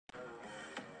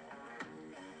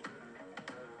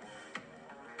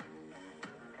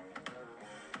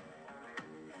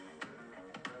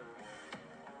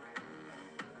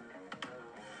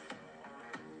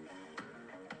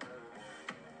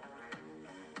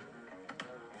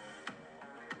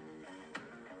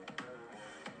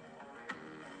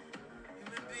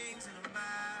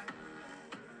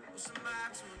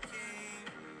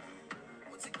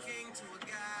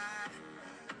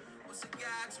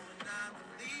to a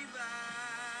non-believer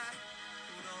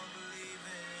who don't believe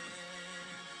in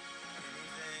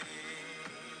anything.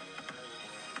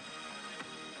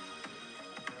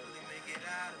 Will he make it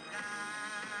out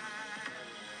alive?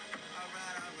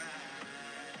 Alright.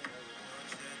 No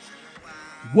church in the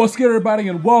wild. What's good, everybody,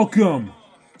 and welcome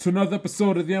to another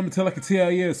episode of the Amatelica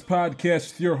TIS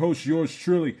podcast with your host, yours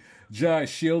truly, Jai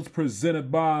Shields,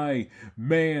 presented by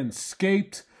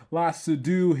Manscaped. Lots to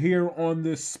do here on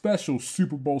this special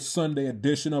Super Bowl Sunday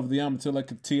edition of the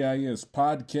Amatelica TIS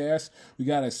podcast. We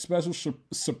got a special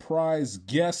surprise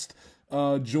guest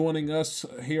joining us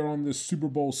here on this Super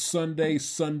Bowl Sunday,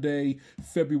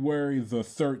 February the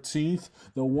 13th.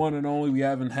 The one and only, we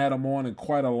haven't had him on in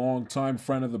quite a long time,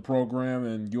 friend of the program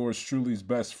and yours truly's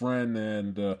best friend,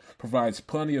 and provides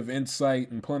plenty of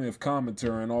insight and plenty of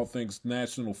commentary on all things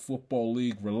National Football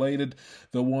League related.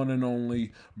 The one and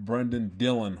only Brendan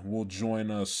Dillon will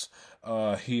join us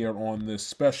here on this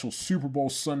special Super Bowl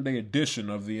Sunday edition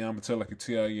of the Amatelica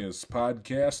TIS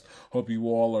podcast. Hope you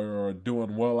all are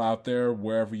doing well out there,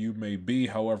 wherever you may be,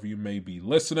 however you may be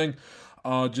listening.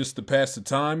 Just to pass the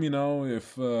time,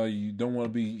 if you don't want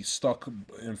to be stuck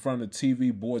in front of the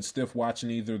TV bored stiff watching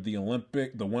either the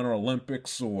Winter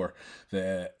Olympics or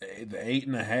the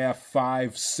 8.5,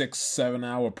 5, 6, 7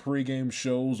 hour pregame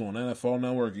shows on NFL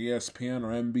Network, ESPN,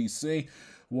 or NBC.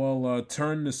 Well,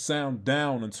 turn the sound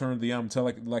down and turn the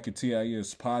Amatelica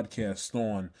TIS podcast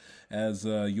on, as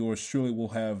yours truly will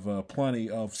have plenty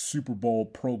of Super Bowl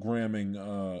programming,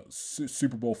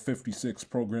 Super Bowl 56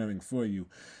 programming for you,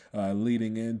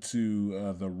 leading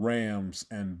into the Rams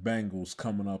and Bengals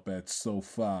coming up at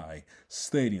SoFi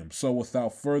Stadium. So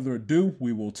without further ado,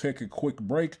 we will take a quick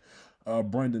break.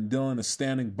 Brendan Dillon is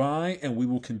standing by, and we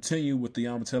will continue with the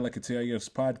Amatelica TIS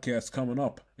podcast coming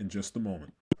up in just a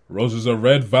moment. Roses are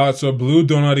red, violets are blue,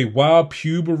 donati wild,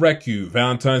 pube or wreck you.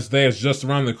 Valentine's Day is just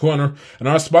around the corner, and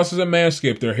our sponsors at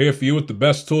Manscaped are here for you with the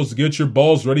best tools to get your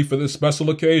balls ready for this special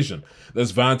occasion.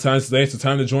 This Valentine's Day, it's the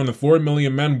time to join the 4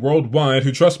 million men worldwide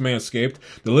who trust Manscaped,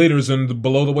 the leaders in the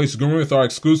below-the-waist grooming, with our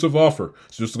exclusive offer.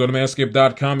 So just go to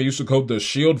manscaped.com and use the code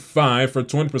THESHIELD5 for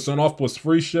 20% off plus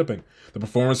free shipping. The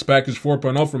Performance Package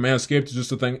 4.0 from Manscaped is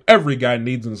just the thing every guy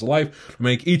needs in his life to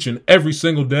make each and every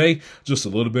single day just a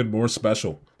little bit more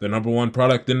special. The number one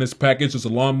product in this package is a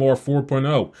Lawnmower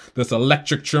 4.0. This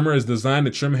electric trimmer is designed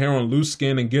to trim hair on loose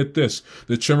skin, and get this,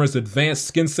 the trimmer's advanced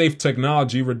skin-safe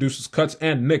technology reduces cuts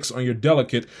and nicks on your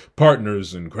delicate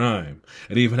partners in crime.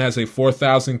 It even has a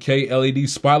 4000K LED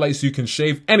spotlight so you can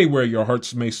shave anywhere your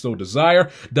hearts may so desire.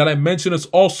 Did I mention it's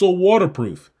also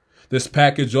waterproof? This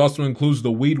package also includes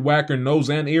the Weed Whacker nose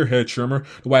and ear hair trimmer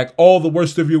to whack all the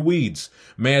worst of your weeds.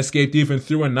 Manscaped even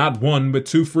threw in not one, but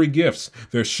 2 free gifts: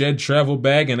 their Shed Travel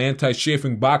Bag and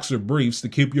anti-chafing boxer briefs to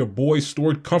keep your boys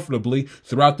stored comfortably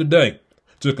throughout the day.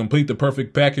 To complete the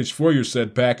perfect package for your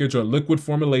said package are liquid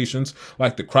formulations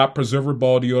like the Crop Preserver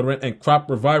Ball Deodorant and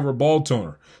Crop Reviver Ball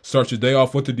Toner. Start your day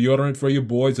off with the deodorant for your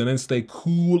boys and then stay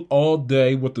cool all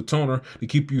day with the toner to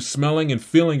keep you smelling and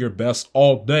feeling your best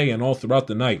all day and all throughout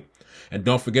the night. And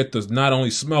don't forget to not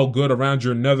only smell good around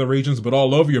your nether regions, but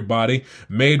all over your body.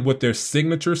 Made with their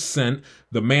signature scent,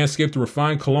 the Manscaped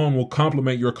Refined Cologne will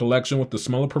complement your collection with the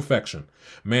smell of perfection.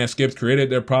 Manscaped created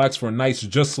their products for nights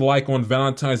just like on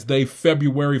Valentine's Day,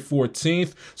 February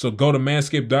 14th. So go to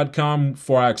manscaped.com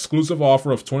for our exclusive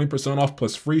offer of 20% off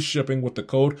plus free shipping with the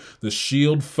code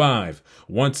THESHIELD5.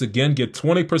 Once again, get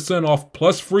 20% off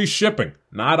plus free shipping.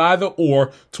 Not either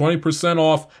or, 20%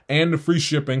 off and the free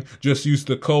shipping. Just use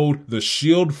the code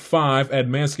THESHIELD5 at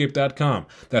manscaped.com.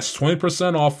 That's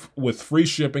 20% off with free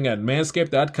shipping at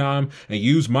manscaped.com, and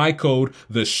use my code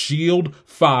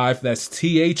THESHIELD5. That's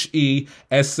THESHILD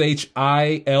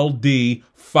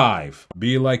 5.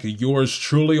 Be like yours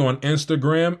truly on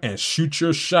Instagram and shoot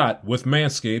your shot with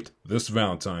Manscaped this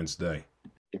Valentine's Day.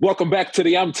 Welcome back to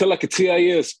the Amatelica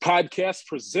TIS podcast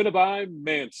presented by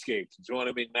Manscaped.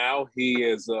 Joining me now, he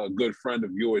is a good friend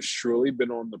of yours truly,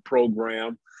 been on the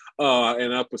program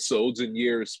in episodes in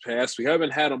years past. We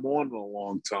haven't had him on in a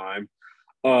long time,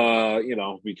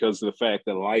 because of the fact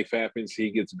that life happens.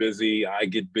 He gets busy, I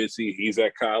get busy. He's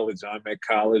at college, I'm at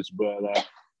college, but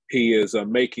he is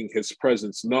making his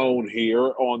presence known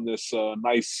here on this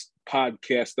nice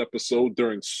podcast episode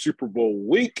during Super Bowl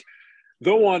week.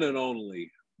 The one and only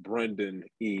Brendan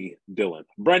E. Dillon.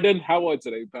 Brendan, how was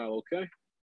today, pal? Okay?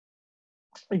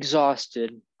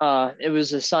 Exhausted. It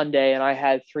was a Sunday and I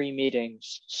had 3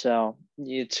 meetings, so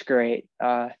it's great.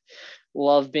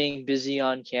 Love being busy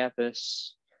on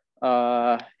campus.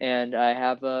 And I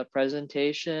have a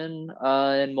presentation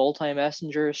in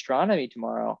multi-messenger astronomy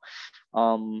tomorrow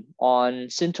on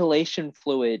scintillation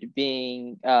fluid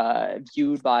being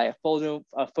viewed by a photo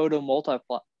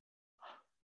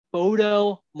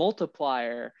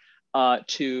multiplier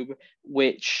tube,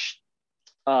 which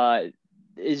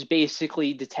is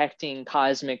basically detecting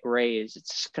cosmic rays.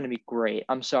 It's going to be great.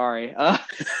 I'm sorry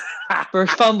for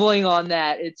fumbling on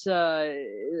that. It's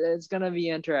going to be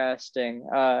interesting.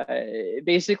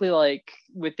 Basically, like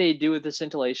what they do with the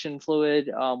scintillation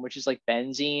fluid, which is like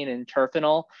benzene and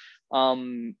terphenol.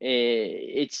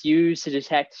 It's used to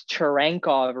detect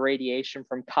Cherenkov radiation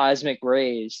from cosmic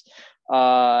rays.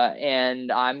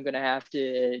 And I'm going to have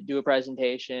to do a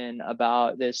presentation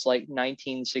about this like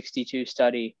 1962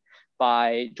 study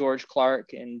by George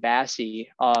Clark and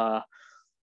Bassi on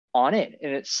it.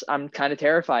 And I'm kind of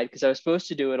terrified because I was supposed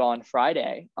to do it on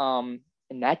Friday. And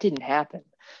that didn't happen.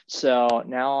 So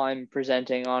now I'm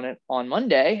presenting on it on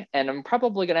Monday, and I'm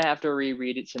probably going to have to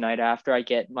reread it tonight after I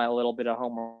get my little bit of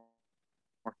homework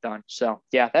done. So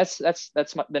yeah, that's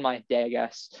been my day, I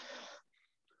guess.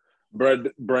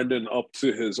 Brendan up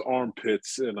to his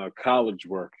armpits in college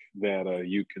work that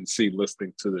you can see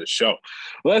listening to this show.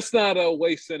 Let's not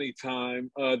waste any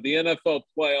time. The NFL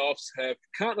playoffs have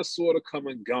kind of sort of come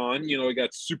and gone. You know, we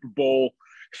got Super Bowl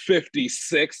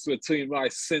 56 between my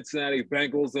Cincinnati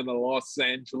Bengals and the Los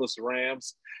Angeles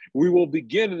Rams. We will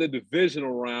begin in the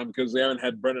divisional round because we haven't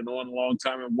had Brendan on a long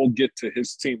time, and we'll get to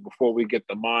his team before we get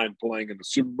to mine playing in the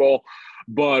Super Bowl.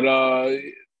 But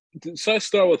so I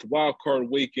start with wild card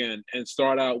weekend and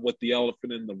start out with the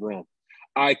elephant in the room.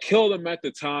 I killed him at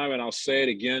the time, and I'll say it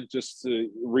again just to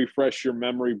refresh your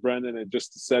memory, Brendan, and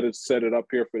just to set it up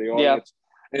here for the audience.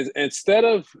 Yeah. Instead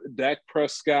of Dak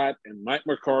Prescott and Mike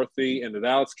McCarthy and the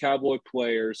Dallas Cowboy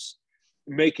players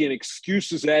making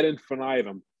excuses ad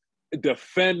infinitum,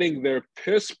 defending their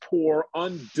piss-poor,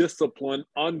 undisciplined,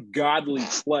 ungodly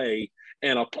play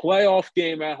in a playoff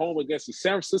game at home against the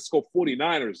San Francisco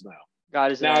 49ers now.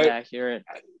 God, is not accurate.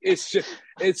 It's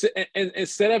and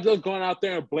instead of them going out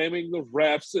there and blaming the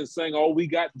refs and saying, "Oh, we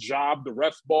got jobbed, the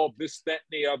refs ball this, that,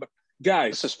 and the other."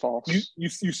 Guys, this is false.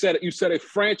 You said it. You set a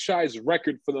franchise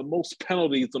record for the most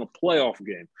penalties in a playoff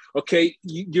game. Okay,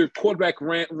 your quarterback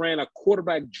ran a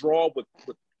quarterback draw with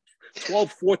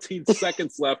 12, 14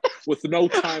 seconds left with no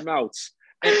timeouts.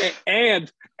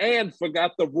 And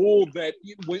forgot the rule that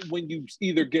when you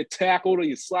either get tackled or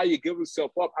you slide, you give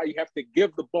yourself up, how you have to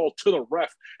give the ball to the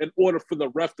ref in order for the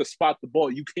ref to spot the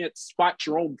ball. You can't spot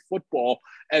your own football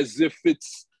as if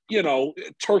it's, you know,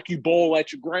 turkey bowl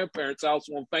at your grandparents' house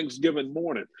on Thanksgiving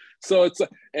morning. So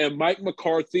and Mike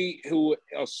McCarthy, who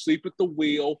asleep at the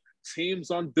wheel, teams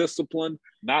undisciplined,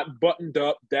 not buttoned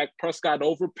up. Dak Prescott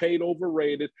overpaid,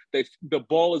 overrated. The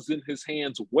ball is in his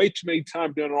hands way too many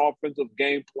times during an offensive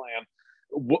game plan.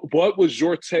 What was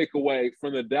your takeaway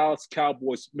from the Dallas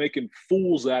Cowboys making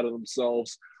fools out of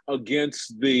themselves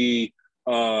against the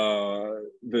San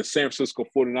Francisco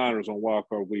 49ers on Wild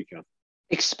Card Weekend?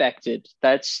 Expected.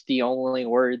 That's the only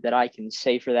word that I can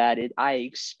say for that. I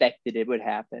expected it would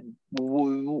happen.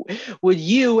 Would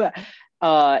you?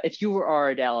 If you are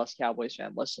a Dallas Cowboys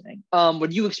fan listening,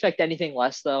 would you expect anything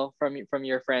less though from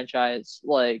your franchise?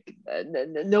 Like,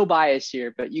 no bias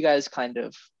here, but you guys kind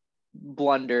of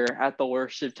blunder at the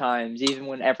worst of times, even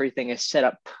when everything is set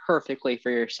up perfectly for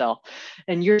yourself.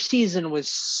 And your season was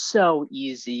so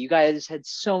easy. You guys had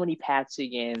so many patsy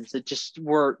games that just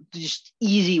were just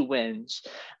easy wins.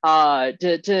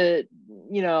 To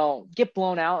get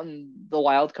blown out in the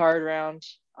wild card round,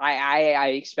 I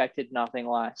expected nothing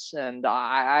less, and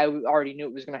I already knew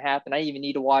it was going to happen. I didn't even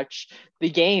need to watch the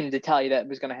game to tell you that it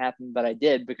was going to happen, but I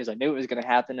did because I knew it was going to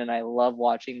happen, and I love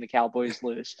watching the Cowboys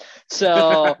lose.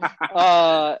 So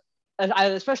I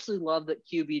especially love that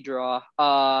QB draw.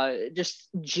 Just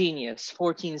genius.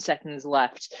 14 seconds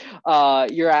left.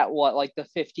 You're at like the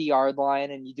 50-yard line,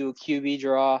 and you do a QB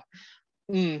draw.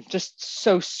 Just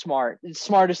so smart. It's the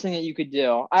smartest thing that you could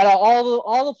do. Out of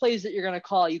all the plays that you're going to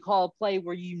call, you call a play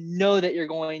where you know that you're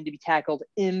going to be tackled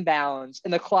inbounds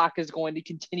and the clock is going to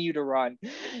continue to run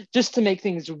just to make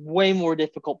things way more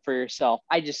difficult for yourself.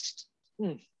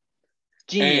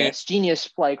 Genius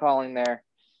play calling there.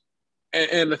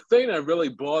 And the thing that really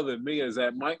bothered me is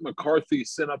that Mike McCarthy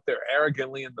sent up there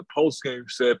arrogantly in the postgame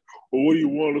said, "Well, what do you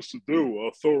want us to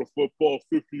do? Throw the football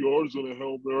 50 yards on a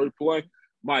Hail Mary play?"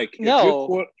 Mike,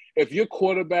 if your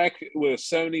quarterback with a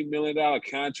 $70 million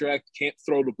contract can't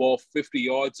throw the ball 50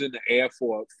 yards in the air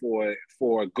for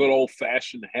a good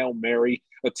old-fashioned Hail Mary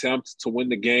attempt to win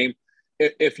the game,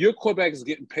 if your quarterback is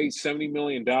getting paid $70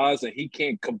 million and he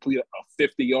can't complete a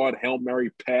 50-yard Hail Mary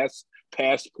pass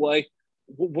play,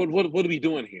 what are we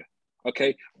doing here?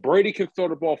 Okay, Brady can throw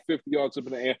the ball 50 yards up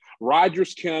in the air.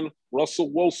 Rodgers can.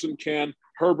 Russell Wilson can.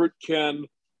 Herbert can.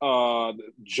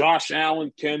 Josh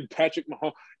Allen can. Patrick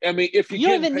Mahomes. I mean, if you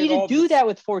don't even need to do that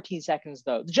with 14 seconds,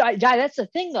 though. Jai, that's the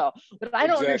thing, though. What I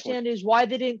don't understand is why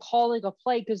they didn't call like a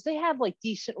play, because they have like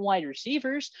decent wide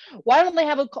receivers. Why don't they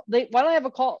have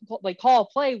call a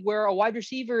play where a wide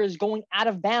receiver is going out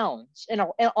of bounds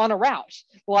on a route?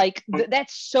 Like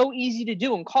that's so easy to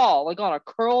do and call, like on a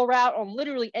curl route, on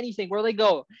literally anything where they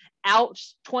go out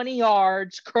 20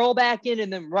 yards, curl back in,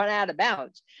 and then run out of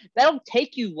bounds. That'll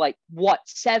take you like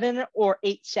 7 or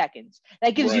 8 seconds.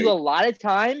 That gives you a lot of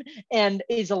time and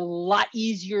is a lot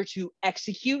easier to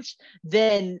execute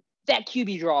than that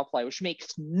QB draw play, which makes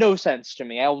no sense to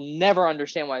me. I'll never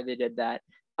understand why they did that.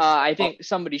 I think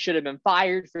somebody should have been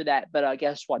fired for that, but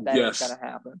guess what? That ain't gonna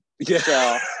happen. Yeah.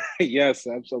 So. Yes,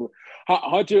 absolutely.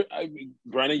 Hunter,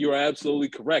 Brandon, you're absolutely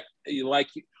correct.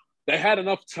 They had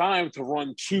enough time to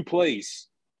run 2 plays.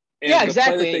 And yeah,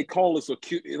 exactly. The play that they call is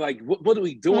like, what are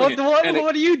we doing?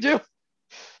 What do you do?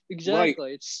 Exactly.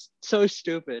 Right. It's so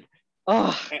stupid.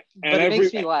 Oh, but it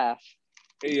makes me laugh.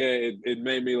 Yeah, it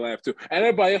made me laugh too. And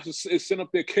everybody else is sitting up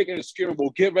there kicking and screaming.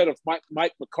 We'll get rid of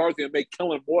Mike McCarthy and make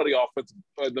Kellen Moore the offensive,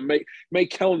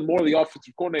 make Kellen Moore the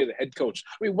offensive coordinator, the head coach.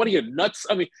 I mean, what are you nuts?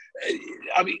 I mean,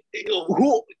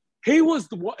 who? He was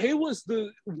one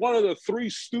of the 3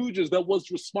 stooges that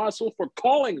was responsible for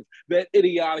calling that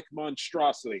idiotic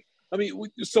monstrosity. I mean,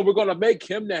 so we're going to make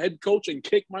him the head coach and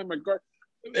kick Mike McCarthy.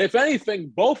 If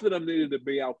anything, both of them needed to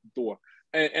be out the door.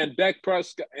 And Dak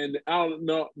Prescott, and I don't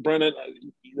know, Brennan,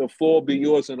 the floor will be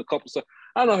yours in a couple seconds.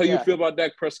 I don't know how you feel about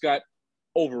Dak Prescott.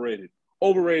 Overrated.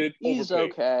 He's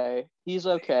overpaid. okay. He's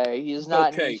okay. He's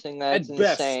not anything that's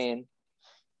insane.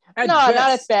 Not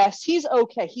at best. He's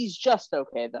okay. He's just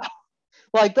okay, though.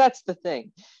 Like, that's the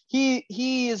thing.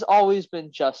 He's always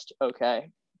been just okay.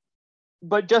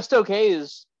 But just okay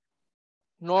is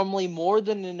normally more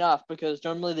than enough, because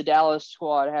normally the Dallas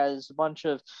squad has a bunch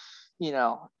of,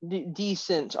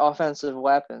 decent offensive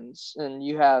weapons. And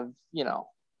you have,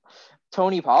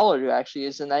 Tony Pollard, who actually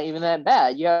isn't even that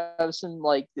bad. You have some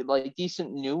like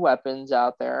decent new weapons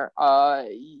out there.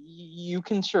 You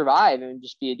can survive and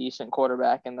just be a decent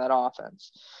quarterback in that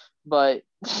offense. But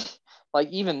like,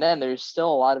 even then, there's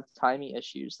still a lot of timing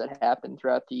issues that happen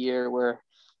throughout the year where,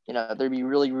 there'd be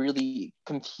really, really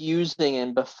confusing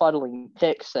and befuddling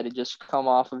picks that had just come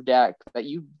off of Dak that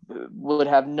you would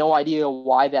have no idea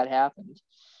why that happened.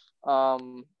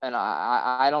 And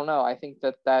I don't know. I think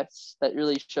that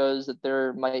really shows that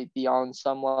there might be on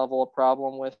some level a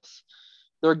problem with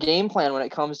their game plan when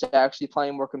it comes to actually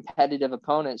playing more competitive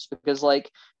opponents, because like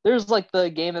there's like the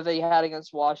game that they had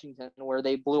against Washington where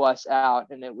they blew us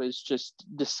out and it was just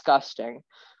disgusting.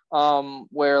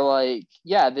 Where like,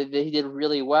 yeah, they did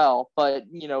really well, but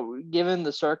given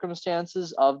the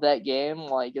circumstances of that game,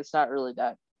 like it's not really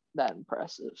that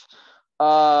impressive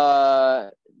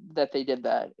that they did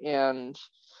that. And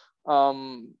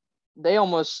they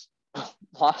almost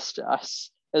lost to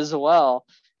us as well.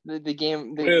 The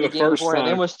game before,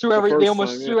 they almost threw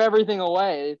everything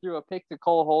away. They threw a pick to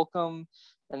Cole Holcomb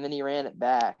and then he ran it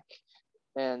back.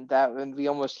 And we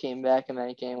almost came back in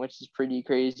that game, which is pretty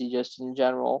crazy just in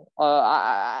general.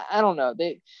 I don't know.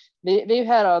 They've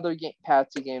had other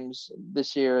Patsy games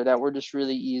this year that were just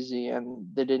really easy and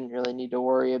they didn't really need to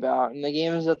worry about. And the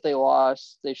games that they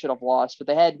lost, they should have lost, but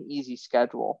they had an easy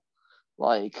schedule.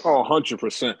 Like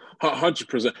 100%.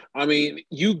 I mean,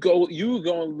 you go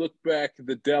and look back at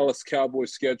the Dallas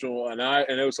Cowboys schedule, and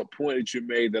there was a point that you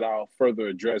made that I'll further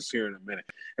address here in a minute.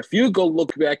 If you go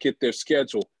look back at their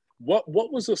schedule, what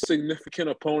was a significant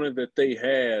opponent that they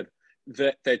had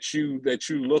that you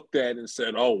looked at and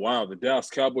said, "Oh wow, the Dallas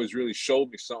Cowboys really showed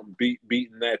me something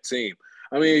beating that team."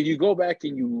 I mean, you go back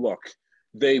and you look.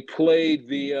 They played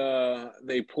the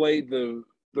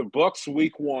Bucks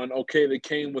week 1. Okay, they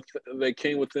came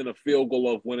within a field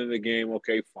goal of winning the game.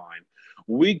 Okay, fine.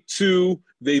 Week 2,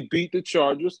 they beat the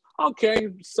Chargers. Okay,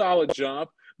 solid job.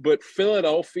 But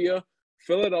Philadelphia,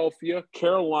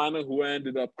 Carolina, who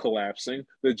ended up collapsing.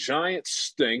 The Giants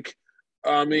stink.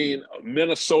 I mean,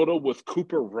 Minnesota with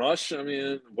Cooper Rush. I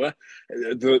mean, what?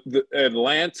 The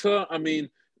Atlanta. I mean,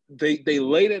 they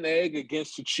laid an egg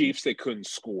against the Chiefs. They couldn't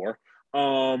score.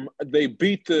 They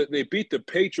beat the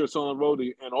Patriots on the road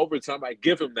in overtime. I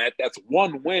give them that. That's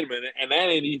one win, man, and that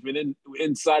ain't even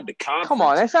inside the conference. Come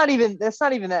on, that's not even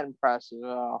that impressive at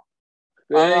all.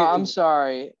 I'm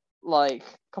sorry. Like,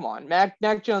 come on,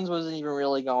 Mac Jones wasn't even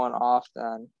really going off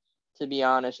then. To be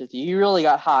honest with you, he really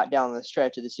got hot down the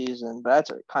stretch of the season, but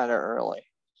that's kind of early.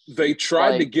 They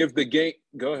tried to give the game.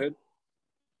 Go ahead.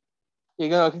 You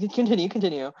go.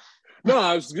 Continue. No,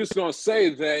 I was just going to say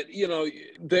that, you know,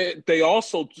 they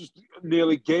also just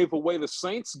nearly gave away the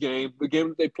Saints game, the game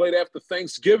that they played after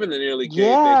Thanksgiving. They nearly gave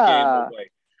that game Yeah. away.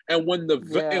 And when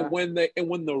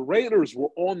the Raiders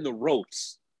were on the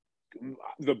ropes,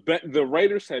 the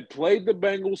Raiders had played the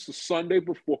Bengals the Sunday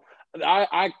before.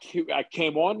 I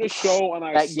came on the show and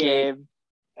I That said, game.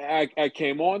 I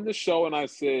came on the show and I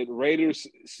said, Raiders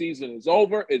season is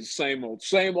over. It's same old,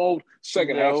 same old.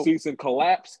 Second half Nope. season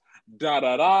collapse.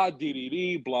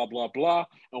 DDD, blah blah blah.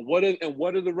 And what did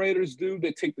the Raiders do?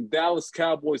 They take the Dallas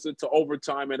Cowboys into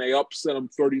overtime and they upset them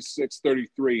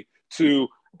 36-33 to,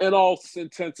 in all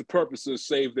intents and purposes,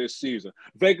 save their season.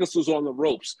 Vegas was on the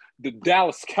ropes. The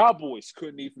Dallas Cowboys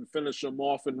couldn't even finish them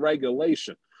off in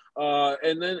regulation.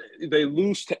 And then they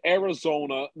lose to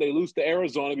Arizona. They lose to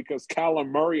Arizona because Kyler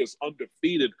Murray is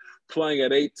undefeated playing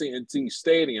at AT&T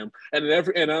Stadium. And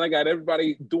then I got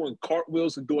everybody doing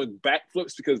cartwheels and doing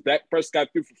backflips because Dak Prescott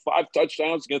threw for 5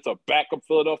 touchdowns against a backup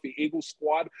Philadelphia Eagles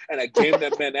squad and a game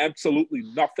that meant absolutely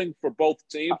nothing for both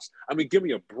teams. I mean, give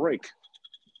me a break.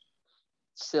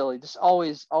 Silly. Just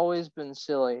always been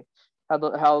silly. How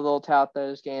they'll tout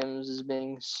those games as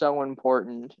being so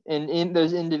important in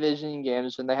those in-division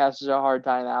games when they have such a hard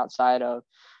time outside of.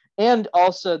 And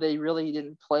also, they really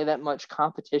didn't play that much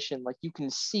competition. Like, you can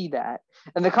see that.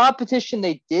 And the competition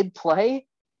they did play,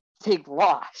 they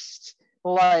lost.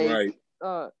 Like,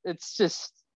 right. It's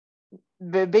just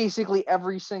basically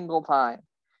every single time.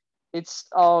 It's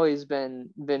always been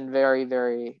very,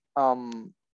 very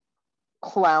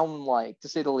clown-like, to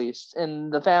say the least.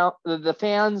 And the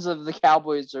fans of the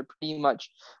Cowboys are pretty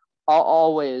much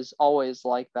always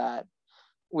like that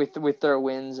with their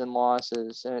wins and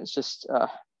losses, and it's just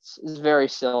it's very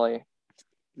silly.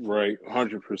 Right,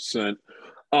 100%.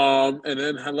 And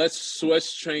then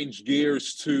let's change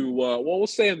gears to we'll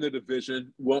stay in the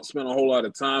division. Won't spend a whole lot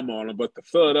of time on them, but the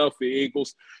Philadelphia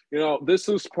Eagles. You know, this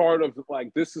is part of the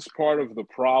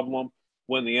problem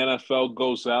when the NFL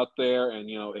goes out there and,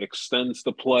 you know, extends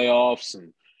the playoffs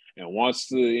and wants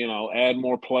to, you know, add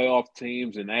more playoff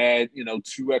teams and add, you know,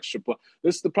 2 extra.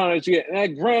 This is the problem that you get.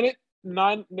 And granted,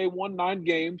 they won 9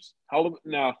 games.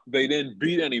 Now, they didn't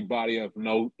beat anybody of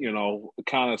note, you know,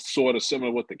 kind of sort of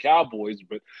similar with the Cowboys,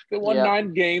 but they won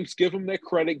 9 games. Give them their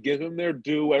credit, give them their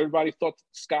due. Everybody thought the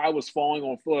sky was falling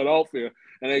on Philadelphia,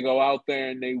 and they go out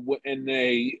there and they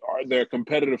are their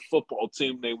competitive football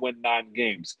team. They win 9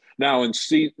 games. Now, in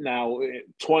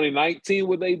 2019,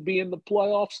 would they be in the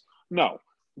playoffs? No.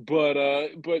 But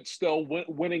still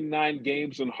winning 9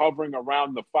 games and hovering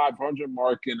around the 500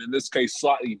 mark, and in this case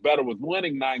slightly better with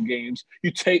winning 9 games,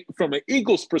 you take from an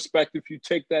Eagles perspective, you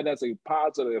take that as a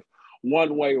positive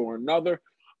one way or another.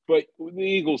 But the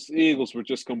Eagles were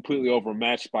just completely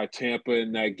overmatched by Tampa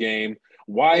in that game.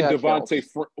 Why Devontae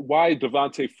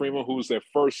Freeman, who was their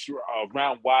first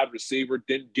round wide receiver,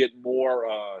 didn't get more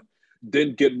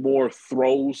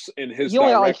throws in his direction. He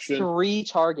only got like 3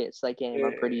 targets that game,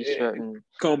 I'm pretty certain.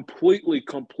 Completely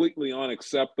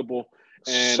unacceptable.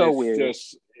 And so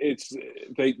it's weird.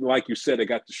 They, like you said, they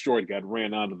got destroyed, got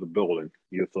ran out of the building.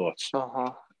 Your thoughts?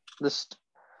 So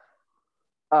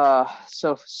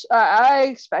I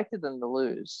expected them to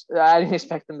lose. I didn't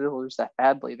expect them to lose that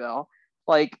badly, though.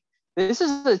 Like, this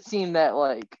is a team that,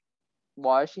 like,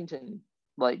 Washington,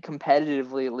 like,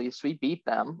 competitively, at least, we beat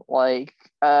them. Like,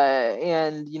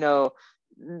 and, you know,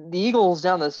 the Eagles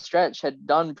down the stretch had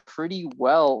done pretty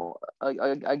well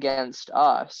against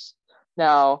us.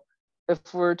 Now, if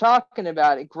we're talking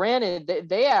about it, granted,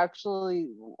 they actually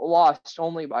lost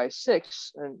only by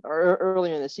 6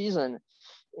 earlier in the season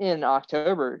in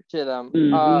October to them.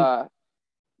 Mm-hmm.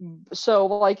 So,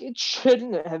 like, it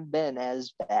shouldn't have been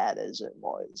as bad as it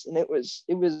was, and it was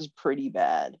pretty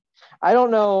bad. I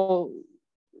don't know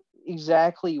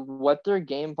exactly what their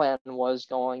game plan was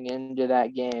going into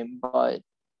that game, but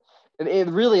it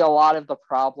really, a lot of the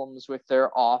problems with their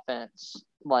offense,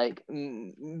 like,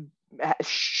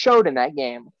 showed in that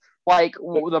game. Like,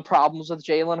 the problems with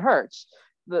Jalen Hurts,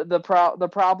 the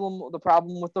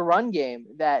problem with the run game,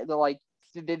 that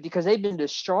because they've been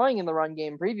destroying in the run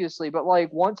game previously, but,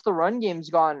 like, once the run game's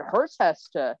gone, Hurts has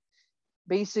to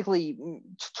basically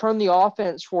turn the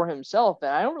offense for himself,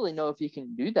 and I don't really know if he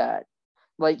can do that.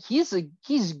 Like, he's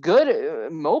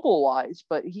good mobile wise,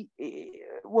 but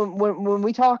when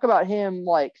we talk about him,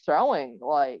 like, throwing,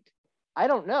 like, I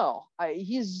don't know.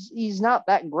 He's not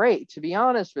that great, to be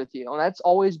honest with you, and that's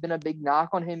always been a big knock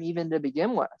on him even to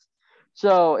begin with.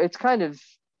 So it's kind of,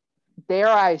 dare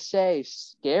I say,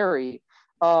 scary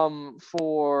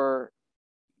for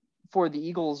the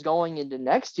Eagles going into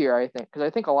next year, I think, because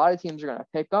I think a lot of teams are going to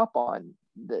pick up on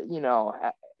the, you know,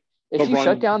 If you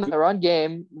shut down the run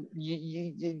game,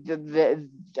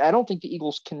 I don't think the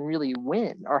Eagles can really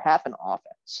win or have an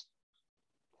offense.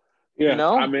 Yeah, You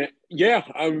know? I mean,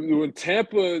 when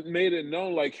Tampa made it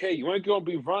known, like, hey, you ain't gonna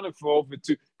be running for over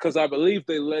two, because I believe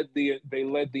they led the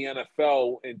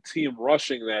NFL in team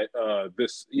rushing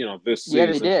this season. Yeah,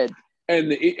 they did.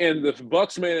 And the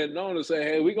Bucks made it known to say,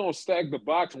 hey, we're gonna stack the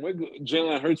box, and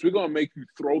Jalen Hurts, we're gonna make you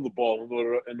throw the ball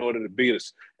in order to beat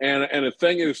us. And the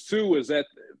thing is too is that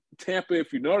Tampa,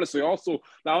 if you notice, they also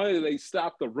not only did they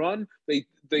stop the run, they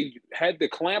had the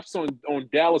clamps on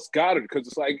Dallas Goedert, because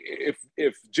it's like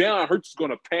if Jalen Hurts is going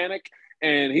to panic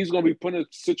and he's going to be put in a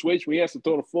situation where he has to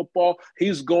throw the football,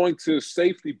 he's going to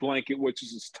safety blanket, which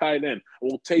is his tight end.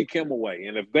 Will take him away.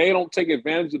 And if they don't take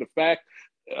advantage of the fact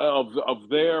of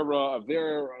their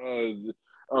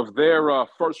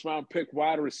first round pick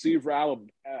wide receiver out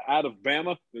of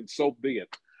Bama, then so be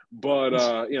it. But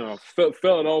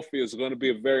Philadelphia is going to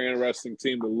be a very interesting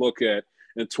team to look at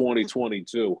in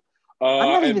 2022. I'm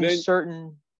not even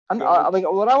certain.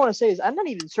 What I want to say is I'm not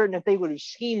even certain if they would have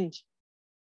schemed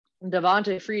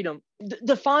Devonta Freeman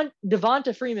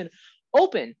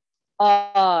open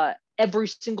every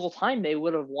single time they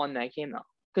would have won that game, though,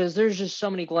 because there's just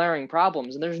so many glaring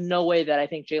problems, and there's no way that I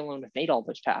think Jalen would have made all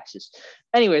those passes.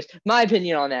 Anyways, my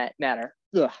opinion on that matter.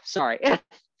 Ugh, sorry.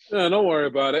 No, don't worry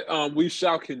about it. We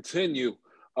shall continue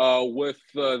with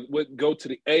go to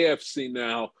the AFC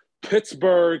now.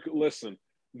 Pittsburgh, listen,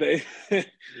 we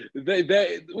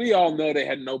all know they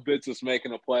had no business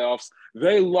making the playoffs.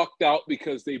 They lucked out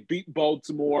because they beat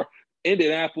Baltimore.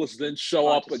 Indianapolis didn't show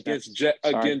up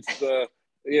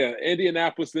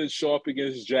Indianapolis didn't show up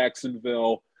against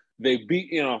Jacksonville. They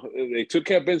they took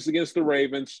care of business against the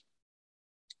Ravens.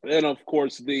 And of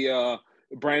course, the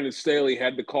Brandon Staley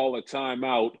had to call a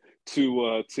timeout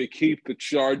to keep the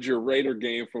Charger-Raider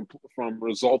game from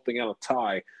resulting in a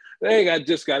tie. They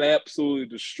just got absolutely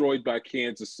destroyed by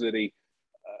Kansas City.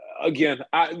 Again,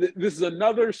 this is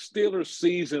another Steelers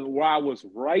season where I was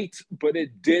right, but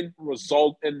it didn't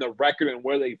result in the record and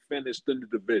where they finished in the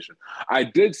division. I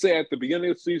did say at the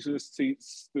beginning of the season, this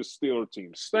Steelers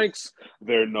team stinks.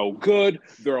 They're no good.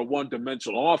 They're a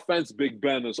one-dimensional offense. Big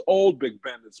Ben is old. Big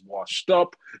Ben is washed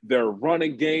up. Their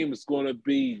running game is going to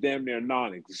be damn near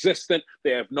non-existent.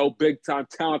 They have no big-time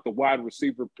talent at the wide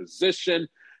receiver position.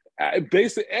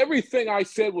 Basically, everything I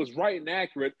said was right and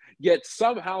accurate, yet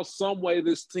somehow, some way,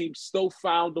 this team still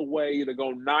found a way to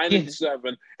go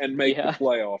 9-7 and make the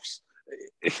playoffs.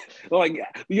 Like,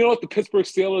 you know what the Pittsburgh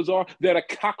Steelers are? They're the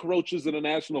cockroaches in the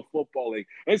National Football League.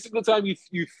 Every single time you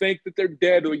think that they're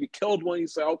dead or you killed one, you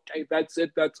say, okay, that's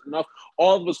it, that's enough.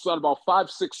 All of a sudden, about 5,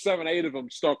 6, 7, 8 of them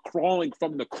start crawling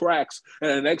from the cracks.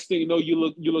 And the next thing you know, you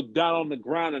look down on the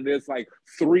ground and there's like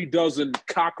 3 dozen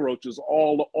cockroaches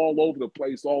all over the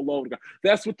place, all over the ground.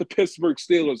 That's what the Pittsburgh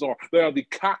Steelers are. They are the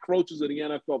cockroaches of the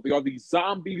NFL. They are the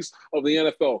zombies of the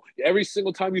NFL. Every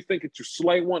single time you think that you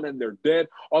slay one and they're dead,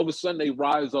 all of a sudden they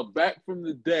rise up back from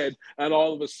the dead and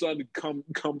all of a sudden come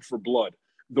for blood.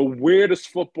 The weirdest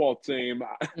football team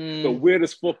I've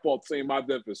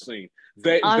ever seen.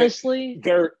 They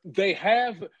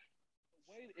have,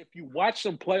 if you watch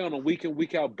them play on a week in,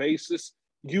 week out basis,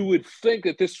 you would think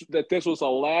that this was a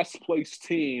last place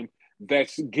team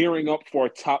that's gearing up for a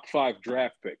top 5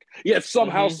 draft pick. Yet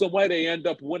somehow, some way, they end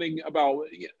up winning about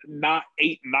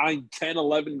 8, 9, 10,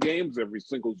 11 games every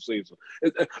single season.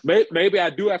 Maybe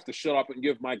I do have to shut up and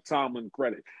give Mike Tomlin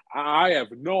credit. I have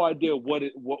no idea what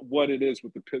it is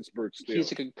with the Pittsburgh Steelers.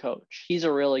 He's a good coach. He's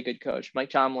a really good coach.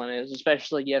 Mike Tomlin is,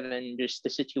 especially given just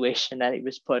the situation that he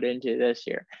was put into this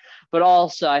year. But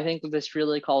also, I think this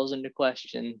really calls into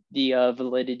question the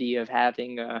validity of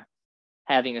having a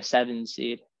 7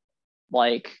 seed.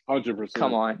 Like, 100%.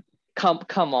 Come on.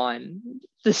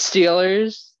 The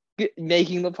Steelers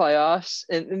making the playoffs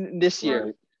in this year,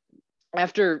 right,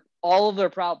 after all of their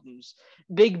problems.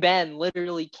 Big Ben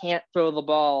literally can't throw the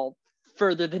ball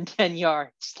further than 10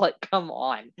 yards. Like, come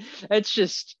on. It's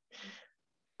just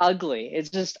ugly.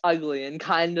 It's just ugly and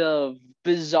kind of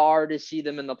bizarre to see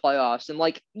them in the playoffs. And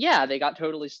like, yeah, they got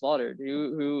totally slaughtered.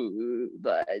 You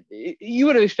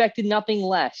would have expected nothing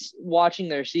less watching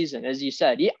their season, as you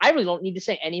said. I really don't need to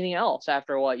say anything else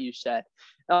after what you said,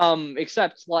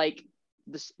 except like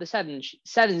the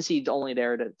seven seed's only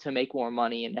there to make more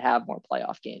money and to have more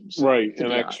playoff games. Right,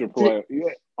 an extra play.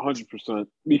 Yeah, 100%.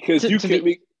 Because go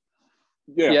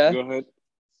ahead.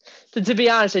 To be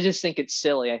honest, I just think it's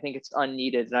silly. I think it's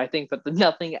unneeded. And I think that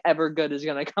nothing ever good is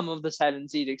going to come of the 7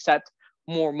 seed except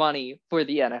more money for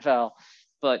the NFL.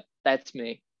 But that's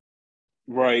me.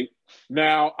 Right.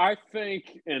 Now, I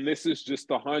think, and this is just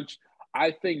a hunch,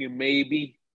 I think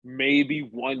maybe maybe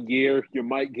one year you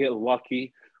might get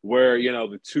lucky where,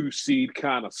 the 2 seed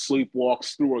kind of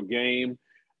sleepwalks through a game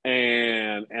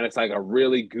and it's like a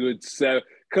really good set,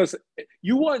 because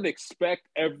you wouldn't expect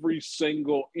every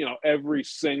single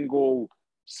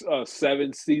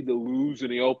 7 seed to lose in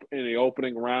the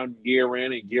opening round year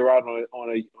in and year out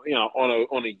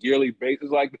on a yearly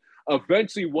basis. Like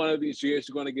eventually one of these years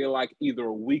you're going to get like either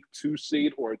a weak 2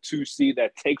 seed or a 2 seed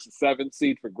that takes a 7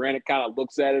 seed for granted, kind of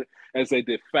looks at it as a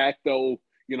de facto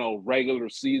regular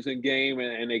season game,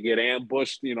 and they get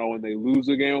ambushed, and they lose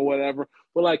a game or whatever.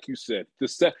 But like you said,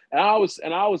 I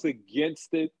was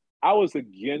against it. I was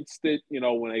against it,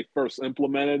 when they first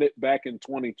implemented it back in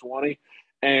 2020.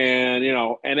 And,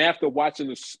 and after watching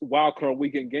the wild card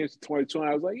weekend games in 2020,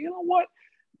 I was like, you know what?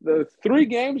 The 3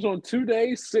 games on 2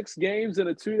 days, 6 games in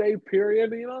a 2-day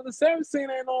period, the 17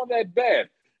 ain't all that bad.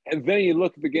 And then you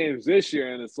look at the games this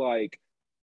year and it's like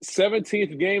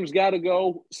 17th game's got to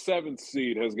go, 7th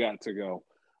seed has got to go.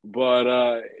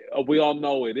 But we all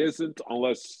know it isn't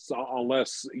unless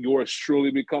yours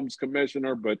truly becomes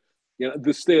commissioner. But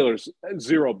the Steelers,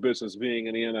 zero business being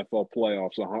in the NFL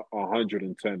playoffs,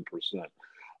 110%.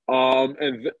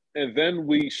 And then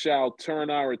we shall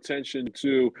turn our attention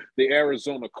to the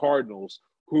Arizona Cardinals,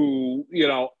 who,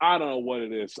 I don't know what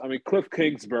it is. I mean, Cliff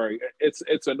Kingsbury,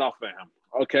 it's enough for him.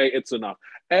 Okay, it's enough.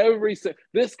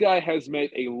 This guy has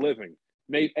made a living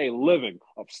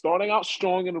of starting out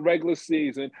strong in the regular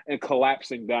season and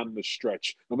collapsing down the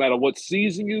stretch. No matter what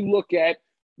season you look at,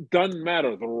 doesn't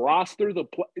matter. The roster,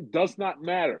 it does not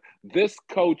matter. This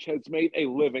coach has made a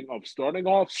living of starting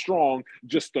off strong,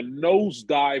 just a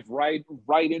nosedive right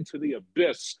into the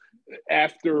abyss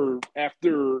after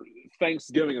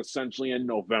Thanksgiving, essentially in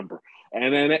November.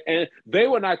 And they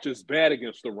were not just bad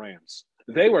against the Rams.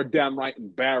 They were downright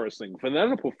embarrassing. For them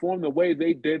to perform the way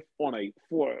they did for a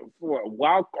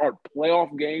wild card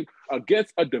playoff game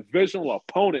against a divisional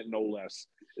opponent, no less.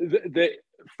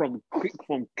 From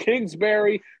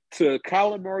Kingsbury to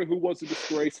Kyler Murray, who was a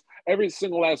disgrace, every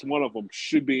single last one of them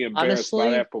should be embarrassed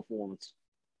by that performance.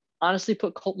 Honestly,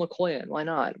 put Colt McCoy in. Why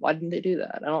not? Why didn't they do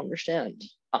that? I don't understand.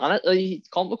 Honestly,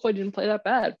 Colt McCoy didn't play that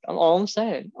bad. All I'm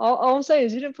saying. All I'm saying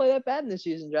is he didn't play that bad in this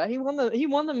season, Jack. He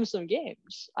won them some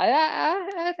games.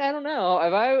 I don't know.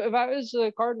 If I was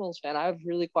a Cardinals fan, I've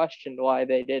really questioned why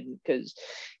they didn't, because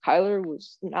Kyler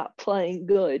was not playing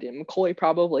good, and McCoy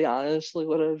probably honestly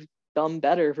would have done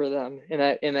better for them in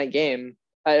that game.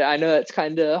 I know it's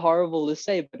kind of horrible to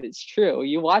say, but it's true.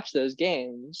 You watch those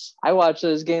games. I watch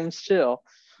those games too.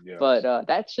 Yes. But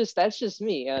that's just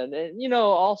me, and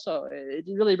also it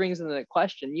really brings into the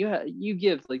question. You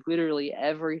give like literally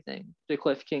everything to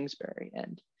Cliff Kingsbury,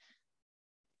 and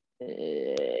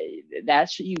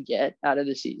that's what you get out of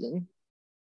the season.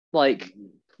 Like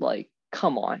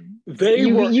come on, they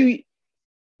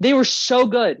were so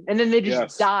good, and then they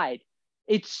just died.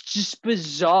 It's just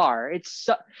bizarre. It's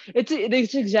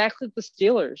exactly the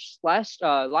Steelers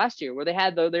last year, where they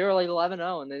were like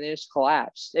 11-0 and then they just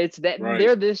collapsed. It's that right.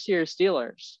 They're this year's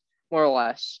Steelers, more or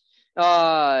less.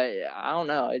 I don't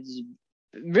know. It's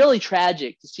really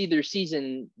tragic to see their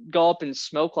season go up in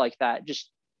smoke like that, just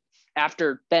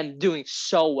after them doing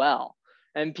so well,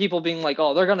 and people being like,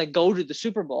 "Oh, they're gonna go to the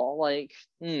Super Bowl." Like,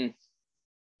 I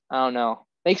don't know.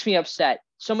 Makes me upset.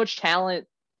 So much talent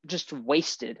just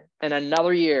wasted, and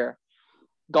another year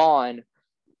gone.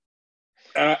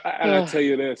 I'll tell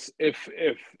you this: if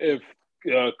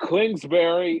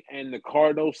Kingsbury and the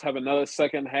Cardinals have another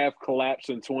second half collapse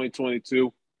in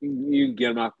 2022, you can get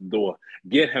him out the door.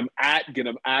 Get him out.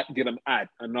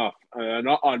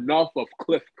 Enough of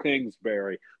Cliff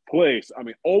Kingsbury, please. I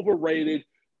mean, overrated,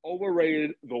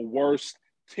 the worst.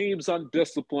 Team's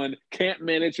undisciplined, can't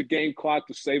manage a game clock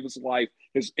to save his life.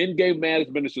 His in-game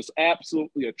management is just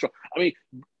absolutely atrocious. I mean,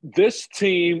 this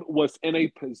team was in a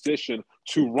position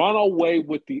to run away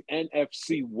with the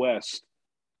NFC West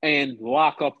and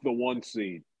lock up the 1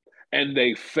 seed, and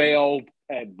they failed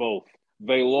at both.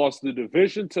 They lost the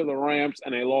division to the Rams,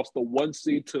 and they lost the 1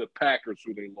 seed to the Packers,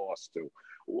 who they lost to.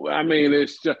 I mean,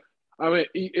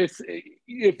 it's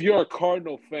if you're a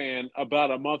Cardinal fan, about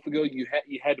a month ago, you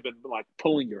had to been like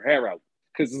pulling your hair out,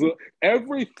 because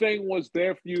everything was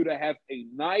there for you to have a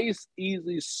nice,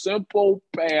 easy, simple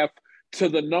path to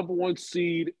the number 1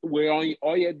 seed, where all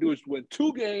you had to do is win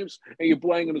 2 games and you're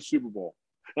playing in the Super Bowl.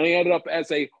 And he ended up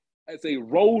as a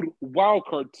road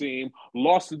wildcard team,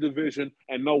 lost the division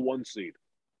and no 1 seed.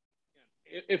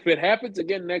 If it happens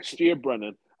again next year,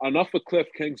 Brennan, Enough with Cliff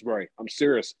Kingsbury. I'm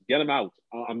serious. Get him out.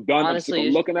 I'm done. Honestly, I'm sick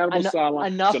of looking at him on the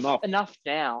sideline. It's enough. Enough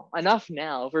now. Enough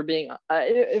now. If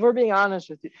we're being honest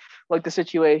with you, like the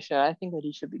situation, I think that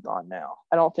he should be gone now.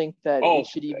 I don't think that it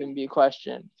should even be a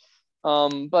question.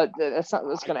 But that's not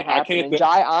what's going to happen. And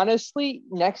Jai, honestly,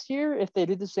 next year, if they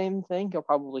do the same thing, he'll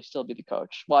probably still be the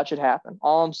coach. Watch it happen.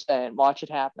 All I'm saying, watch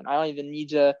it happen. I don't even need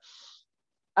to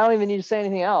say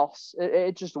anything else.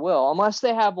 It just will. Unless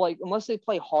they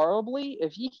play horribly,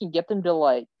 if he can get them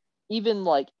to even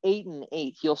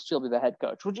 8-8, he'll still be the head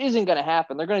coach, which isn't going to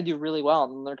happen. They're going to do really well,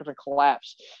 and they're going to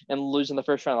collapse and lose in the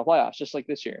first round of the playoffs, just like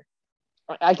this year.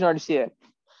 I can already see it.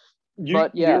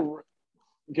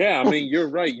 Yeah, I mean, you're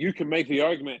right. You can make the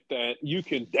argument that you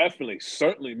can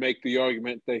certainly make the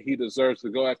argument that he deserves to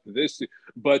go after this.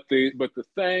 But the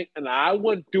thing, and I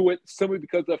wouldn't do it simply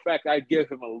because of the fact I give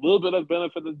him a little bit of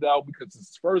benefit of the doubt because it's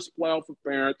his first playoff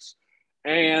appearance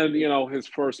and, his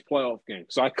first playoff game.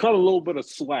 So I cut a little bit of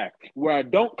slack. Where I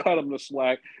don't cut him the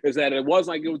slack is that it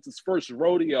wasn't like it was his first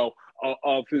rodeo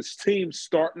of his team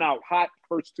starting out hot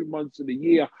first 2 months of the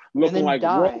year, looking like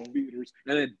world beaters,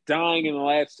 and then dying in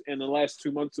the last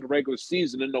 2 months of the regular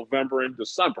season in November and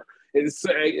December. It's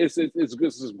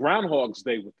Groundhog's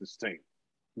Day with this team.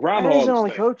 That isn't on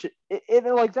the coaches.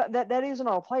 That isn't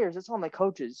on players. It's on the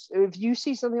coaches. If you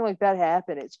see something like that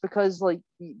happen, it's because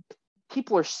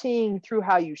people are seeing through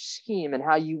how you scheme and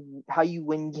how you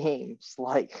win games.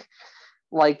 Like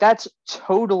that's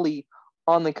totally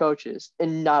on the coaches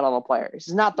and not on the players.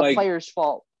 It's not the players'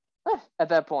 fault at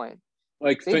that point.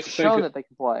 They've shown that they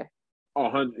can play.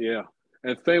 Yeah.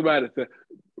 And think about it,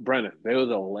 Brennan. They were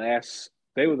the last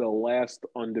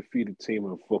undefeated team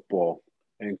in football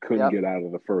and couldn't get out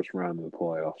of the first round of the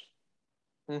playoffs.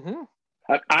 Mm-hmm.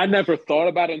 I never thought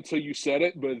about it until you said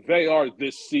it, but they are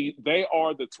They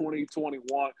are the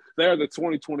 2021. They are the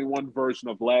 2021 version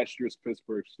of last year's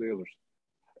Pittsburgh Steelers.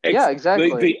 Yeah,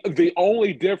 exactly. The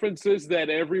only difference is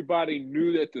that everybody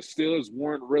knew that the Steelers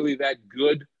weren't really that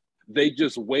good. They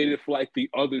just waited for the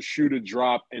other shoe to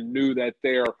drop and knew that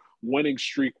their winning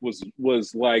streak was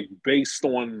based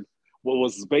on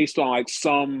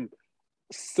some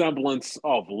semblance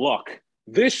of luck.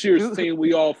 This year's team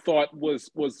we all thought was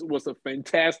a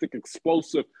fantastic,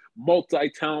 explosive,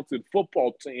 multi-talented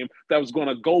football team that was going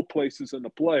to go places in the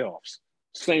playoffs.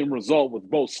 Same result with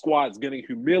both squads getting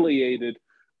humiliated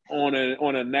on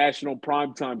a national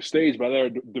primetime stage by their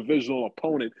divisional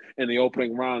opponent in the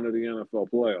opening round of the NFL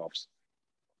playoffs.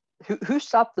 Who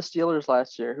stopped the Steelers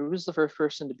last year? Who was the first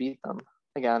person to beat them?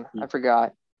 Again, I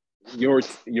forgot. Brent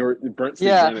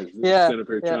sitting up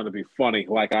here trying to be funny,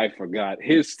 like I forgot.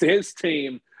 His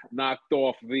team knocked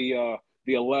off the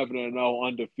 11-0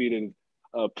 undefeated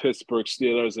Pittsburgh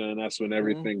Steelers, and that's when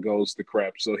everything goes to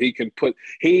crap. So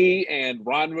he and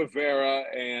Ron Rivera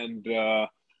and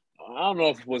I don't know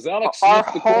if it was Alex Smith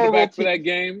the quarterback for that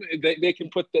game. They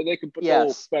can put the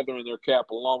little feather in their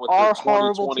cap along with the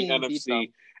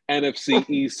 2020 NFC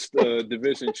East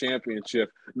division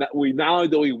championship. Not only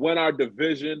did we win our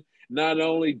division, not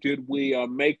only did we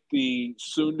make the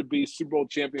soon-to-be Super Bowl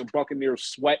champion Buccaneers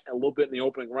sweat a little bit in the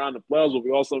opening round of playoffs, but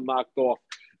we also knocked off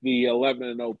the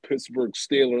 11-0 Pittsburgh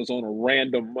Steelers on a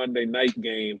random Monday night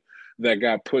game that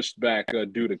got pushed back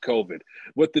due to COVID.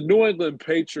 With the New England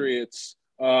Patriots,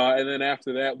 and then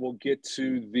after that, we'll get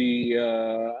to the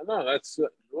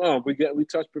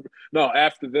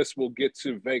after this, we'll get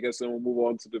to Vegas and we'll move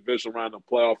on to the division round of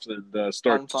playoffs and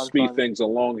start to speed things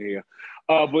along here.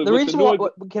 But the reason why,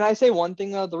 can I say one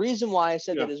thing though? The reason why I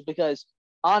said that is because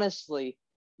honestly,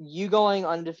 you going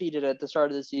undefeated at the start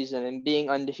of the season and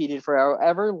being undefeated for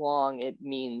however long it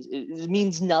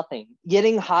means nothing.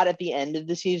 Getting hot at the end of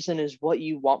the season is what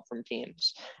you want from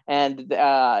teams. And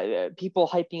people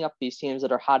hyping up these teams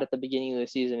that are hot at the beginning of the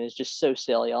season is just so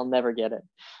silly. I'll never get it.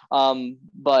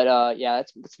 But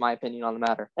that's my opinion on the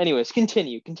matter. Anyways,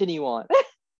 continue on.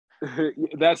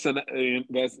 That's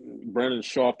Brendan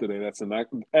Schaub today. That's an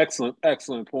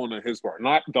excellent point on his part.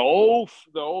 Not the old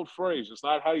phrase. It's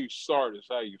not how you start; it's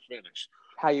how you finish.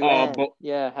 How you end.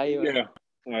 How you end.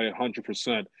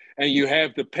 100%. And you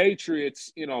have the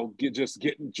Patriots,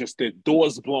 getting their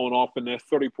doors blown off in their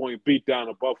 30-point beatdown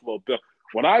of Buffalo Bills.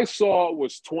 What I saw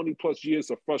was 20-plus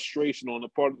years of frustration on the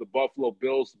part of the Buffalo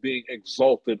Bills being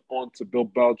exalted onto Bill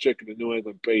Belichick and the New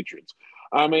England Patriots.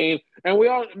 I mean, and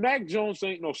Mac Jones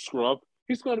ain't no scrub.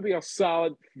 He's going to be a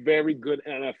solid, very good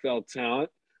NFL talent.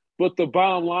 But the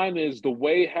bottom line is the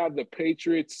way how the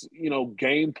Patriots,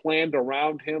 game planned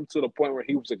around him to the point where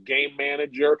he was a game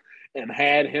manager and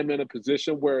had him in a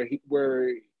position where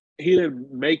he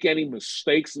didn't make any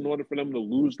mistakes in order for them to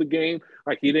lose the game.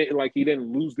 He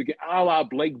didn't lose the game. A la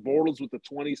Blake Bortles with the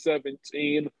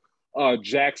 2017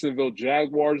 Jacksonville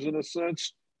Jaguars in a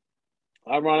sense.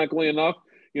 Ironically enough,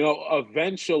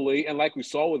 eventually, and like we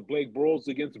saw with Blake Bortles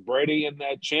against Brady in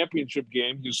that championship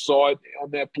game, you saw it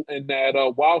in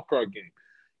that wild card game.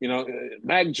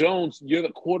 Mac Jones, you're the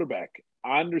quarterback.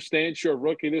 I understand you're a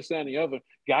rookie, this, that, and the other.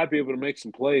 Got to be able to make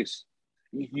some plays.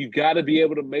 You got to be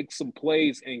able to make some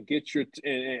plays and get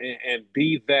and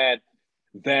be that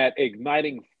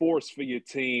igniting force for your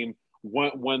team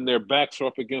when their backs are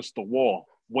up against the wall,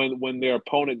 when their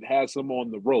opponent has them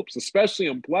on the ropes, especially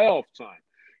in playoff time.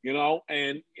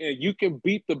 And you can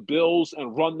beat the Bills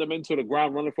and run them into the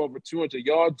ground, running for over 200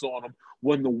 yards on them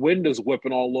when the wind is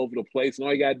whipping all over the place, and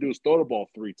all you got to do is throw the ball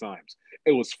 3 times.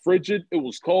 It was frigid, it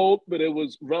was cold, but it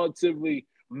was relatively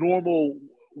normal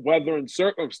weather and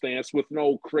circumstance with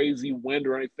no crazy wind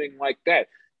or anything like that.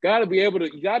 You got to be able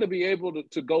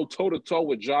to go toe-to-toe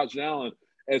with Josh Allen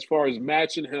as far as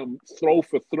matching him throw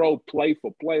for throw, play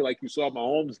for play, like you saw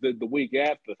Mahomes did the week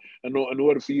after, in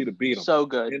order for you to beat him. So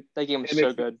good. That game was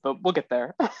so good, but we'll get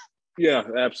there. Yeah,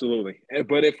 absolutely.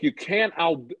 But if you can't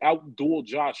out-duel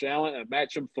Josh Allen and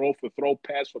match him throw for throw,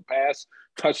 pass for pass,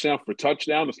 touchdown for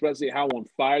touchdown, especially how on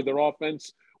fire their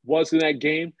offense was in that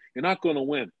game, you're not going to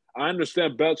win. I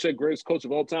understand Belichick, greatest coach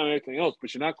of all time and everything else,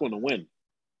 but you're not going to win.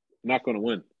 You're not going to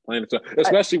win.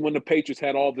 Especially when the Patriots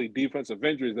had all the defensive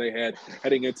injuries they had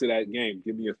heading into that game.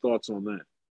 Give me your thoughts on that.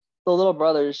 The little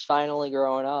brother's finally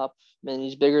growing up, and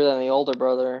he's bigger than the older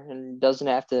brother and doesn't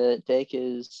have to take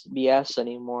his BS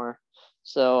anymore.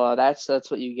 So that's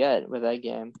what you get with that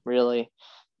game, really.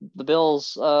 The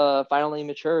Bills finally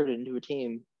matured into a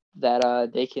team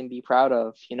that they can be proud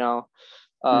of,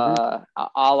 a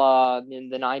la in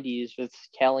the 90s with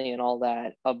Kelly and all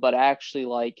that, but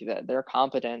actually they're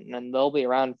competent and they'll be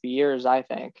around for years, I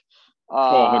think.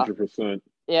 100%.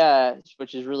 Yeah,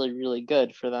 which is really, really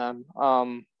good for them.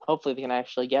 Hopefully they can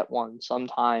actually get one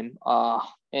sometime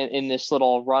in this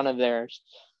little run of theirs.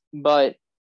 But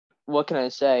what can I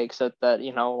say except that,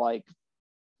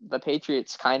 the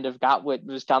Patriots kind of got what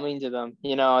was coming to them.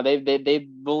 They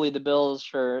bullied the Bills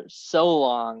for so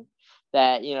long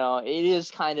that, it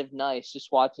is kind of nice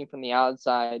just watching from the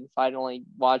outside, finally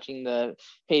watching the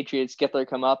Patriots get their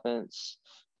comeuppance.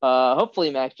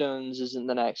 Hopefully Mac Jones isn't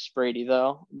the next Brady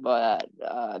though, but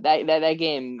that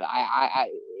game,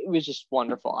 it was just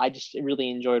wonderful. I just really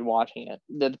enjoyed watching it.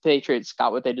 The Patriots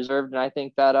got what they deserved, and I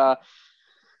think that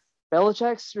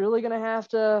Belichick's really going to have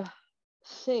to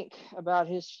think about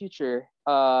his future.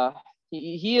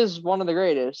 He is one of the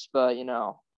greatest, but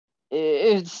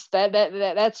it's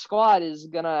that squad is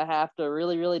gonna have to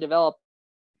really, really develop,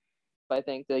 I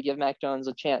think, to give Mac Jones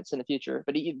a chance in the future.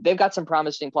 But they've got some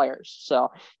promising players,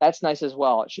 so that's nice as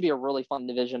well. It should be a really fun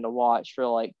division to watch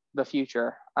for the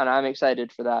future, and I'm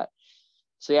excited for that.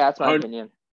 So yeah, that's my opinion.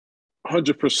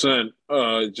 100%.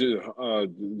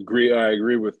 Agree. I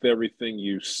agree with everything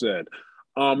you said.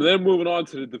 Then moving on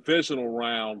to the divisional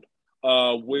round.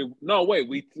 We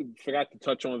forgot to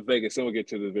touch on Vegas. Then we'll get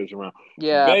to the division round.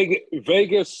 Yeah.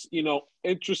 Vegas,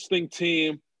 interesting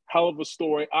team, hell of a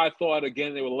story. I thought,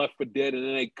 again, they were left for dead, and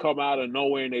then they come out of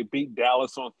nowhere and they beat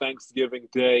Dallas on Thanksgiving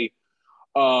Day.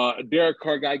 Derek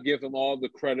Carr, I give him all the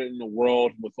credit in the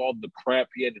world with all the crap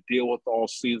he had to deal with all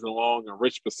season long. And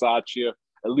Rich Bisaccia,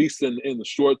 at least in the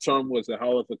short term, was a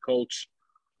hell of a coach.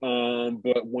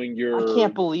 But when I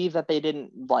can't believe that they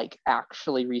didn't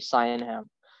actually re-sign him.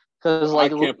 Because I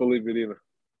can't believe it either.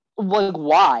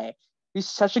 Why? He's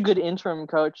such a good interim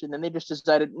coach, and then they just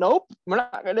decided, nope, we're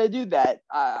not gonna do that.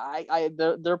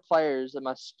 Their players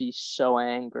must be so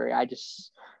angry.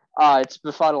 It's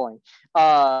befuddling.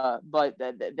 But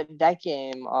that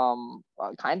game,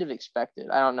 kind of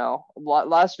expected. I don't know.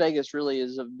 Las Vegas really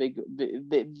is a big.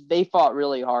 They fought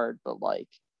really hard, but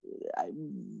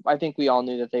I think we all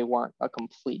knew that they weren't a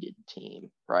completed team,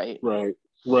 right? Right.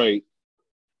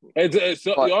 And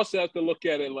so you also have to look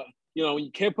at it when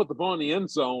you can't put the ball in the end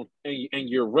zone and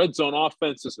your red zone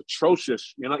offense is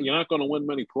atrocious. You're not going to win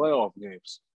many playoff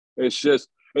games. It's just,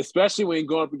 especially when you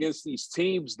go up against these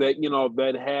teams that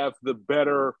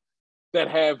that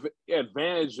have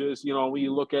advantages. When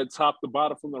you look at top to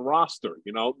bottom from the roster,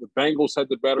 the Bengals had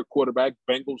the better quarterback.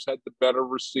 Bengals had the better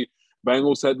receiver.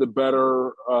 Bengals had the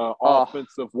better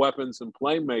offensive weapons and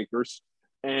playmakers.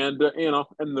 And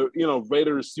the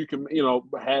Raiders, you can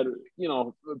had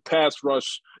pass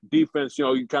rush defense.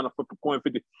 You kind of flip a coin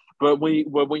 50. But when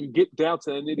you get down to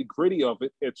the nitty gritty of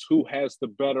it, it's who has the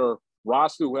better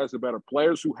roster, who has the better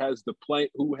players, who has the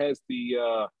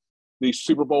these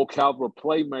Super Bowl caliber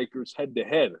playmakers head to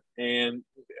head. And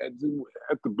at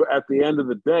the end of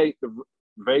the day,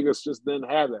 Vegas just didn't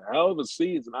have a hell of a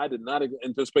season. I did not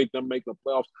anticipate them making the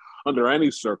playoffs under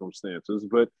any circumstances.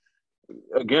 But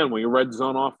again, when your red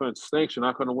zone offense stinks, you're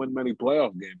not going to win many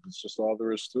playoff games. It's just all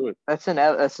there is to it. That's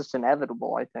just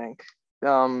inevitable, I think.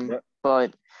 Yeah.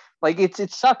 But like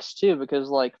it sucks too because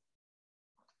like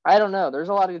I don't know. There's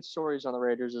a lot of good stories on the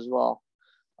Raiders as well.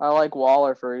 I like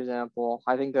Waller, for example.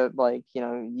 I think that like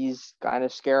he's kind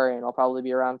of scary and he'll probably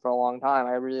be around for a long time.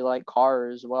 I really like Carr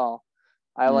as well.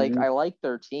 I like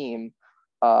their team.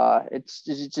 But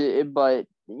they're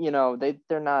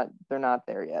not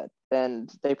there yet,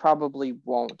 and they probably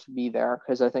won't be there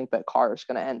because I think that Carr is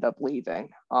going to end up leaving.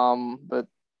 But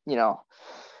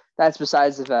that's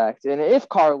besides the fact. And if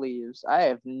Carr leaves, I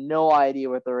have no idea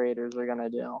what the Raiders are going to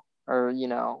do, or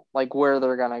like where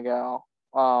they're going to go.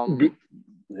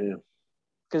 Yeah,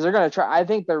 because they're going to try. I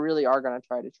think they really are going to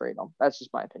try to trade him. That's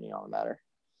just my opinion on the matter.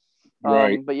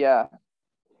 Right. But yeah.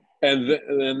 And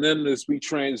then as we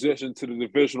transition to the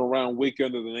divisional round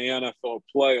weekend of the NFL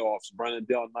playoffs, Brennan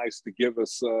Dell nice to give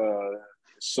us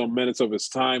some minutes of his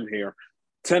time here.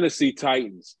 Tennessee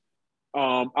Titans.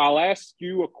 I'll ask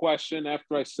you a question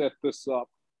after I set this up.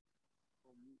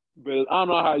 But I don't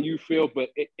know how you feel, but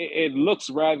it looks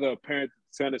rather apparent that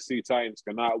the Tennessee Titans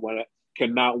cannot win a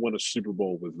Super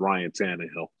Bowl with Ryan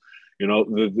Tannehill.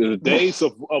 The days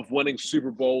of winning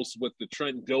Super Bowls with the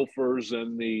Trent Dilfers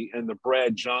and the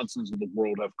Brad Johnsons of the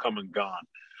world have come and gone.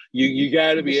 You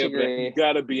got to be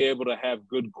able to have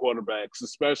good quarterbacks,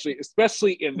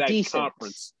 especially in that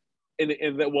conference.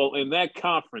 In that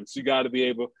conference, you got to be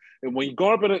able. And when you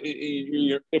go up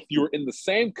if you're in the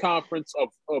same conference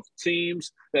of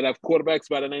teams that have quarterbacks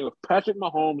by the name of Patrick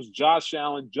Mahomes, Josh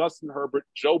Allen, Justin Herbert,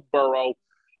 Joe Burrow.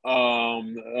 Have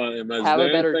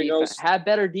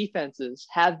better defenses.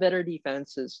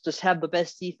 Just have the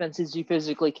best defenses you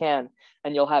physically can,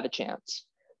 and you'll have a chance.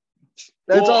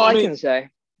 That's all I can say.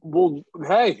 Well,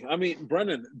 hey, I mean,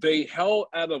 Brennan, they held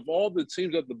out of all the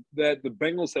teams that the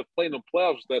Bengals have played in the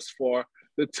playoffs thus far.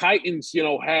 The Titans,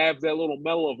 have that little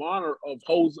medal of honor of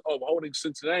holding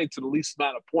Cincinnati to the least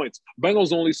amount of points.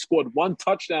 Bengals only scored one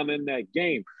touchdown in that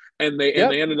game, and they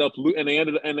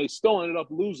still ended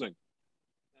up losing.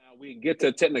 We can get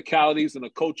to technicalities and the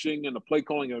coaching and the play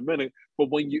calling in a minute,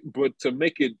 but to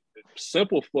make it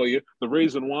simple for you, the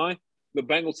reason why the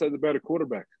Bengals had the better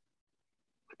quarterback.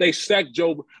 They sacked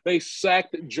Joe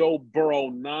Burrow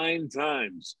 9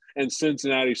 times, and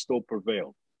Cincinnati still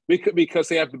prevailed because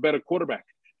they have the better quarterback.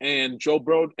 And Joe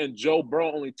Burrow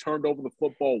only turned over the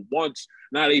football once,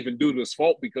 not even due to his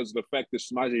fault, because of the fact that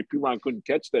Samaje Perine couldn't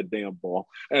catch that damn ball.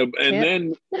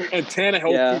 And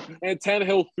Tannehill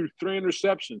threw 3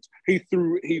 interceptions. He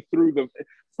threw the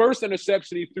first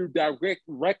interception. He threw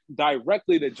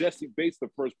directly to Jesse Bates the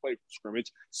first play from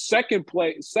scrimmage. Second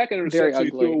interception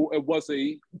he threw, it was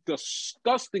a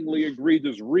disgustingly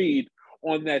egregious read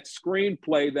on that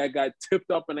screenplay that got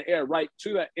tipped up in the air right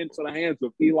into the hands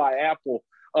of Eli Apple.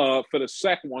 For the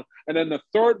second one, and then the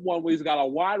third one where he's got a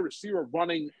wide receiver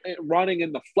running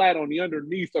in the flat on the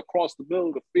underneath across the middle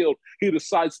of the field, he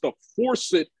decides to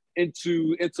force it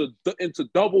into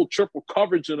double, triple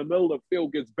coverage in the middle of the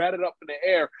field, gets batted up in the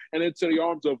air and into the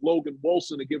arms of Logan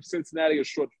Wilson to give Cincinnati a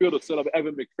short field instead of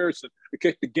Evan McPherson to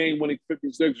kick the game-winning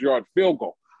 56-yard field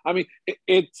goal. I mean,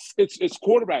 it's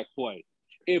quarterback play.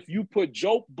 If you put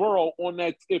Joe Burrow on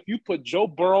that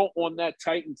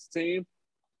Titans team,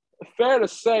 fair to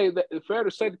say that the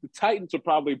Titans are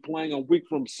probably playing a week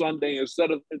from Sunday instead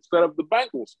of the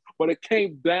Bengals, but it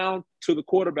came down to the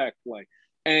quarterback play.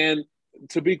 And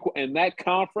to be in that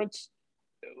conference,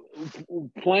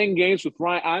 playing games with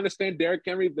Ryan, I understand Derrick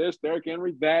Henry this, Derrick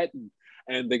Henry that,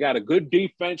 and they got a good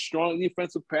defense, strong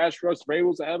defensive pass rush.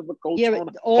 Vrabel's ahead of a coach. Yeah,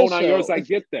 but also, 9 yards, I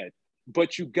get that,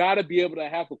 but you got to be able to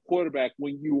have a quarterback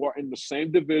when you are in the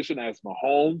same division as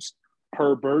Mahomes,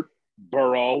 Herbert,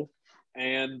 Burrow,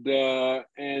 and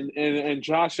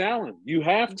Josh Allen. You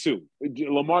have to.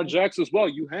 Lamar Jackson as well.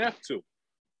 You have to.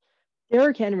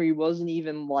 Derrick Henry wasn't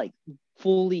even like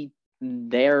fully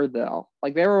there though.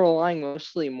 Like they were relying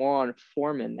mostly more on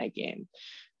Foreman that game.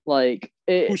 Like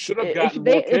who should have gotten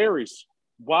more carries.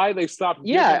 Why they stopped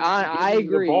giving I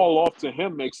agree. The ball off to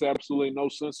him makes absolutely no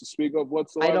sense to speak of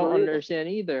whatsoever. I don't understand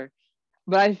either.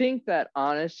 But I think that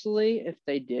honestly, if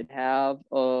they did have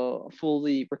a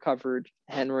fully recovered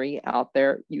Henry out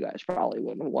there, you guys probably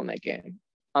wouldn't have won that game.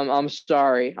 I'm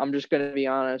sorry. I'm just going to be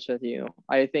honest with you.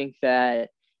 I think that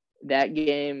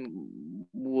game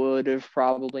would have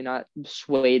probably not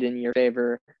swayed in your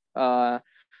favor.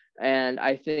 And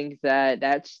I think that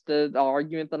that's the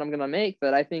argument that I'm going to make,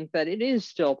 that I think that it is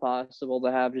still possible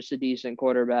to have just a decent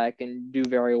quarterback and do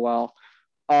very well.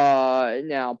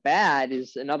 Now, bad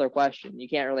is another question. You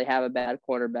can't really have a bad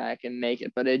quarterback and make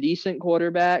it, but a decent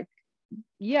quarterback,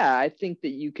 yeah, I think that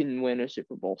you can win a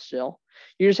Super Bowl still.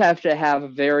 You just have to have a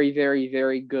very, very,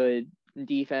 very good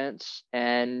defense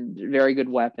and very good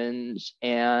weapons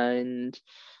and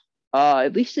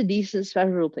at least a decent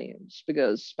special teams,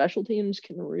 because special teams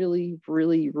can really,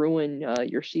 really ruin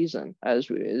your season, as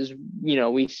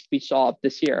we saw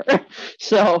this year.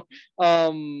 So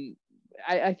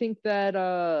I think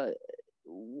that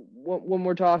when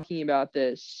we're talking about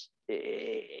this,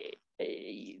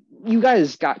 you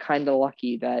guys got kind of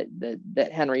lucky that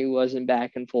Henry wasn't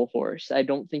back in full force. I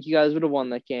don't think you guys would have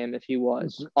won that game if he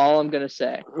was. All I'm gonna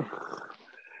say.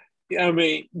 I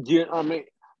mean,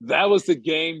 that was the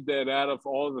game that out of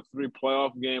all the 3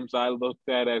 playoff games I looked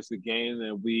at as the game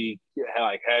that we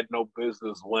had no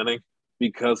business winning,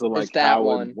 because of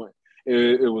how it went.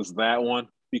 It was that one,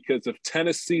 because if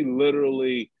Tennessee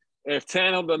if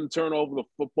Tannehill doesn't turn over the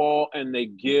football and they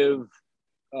give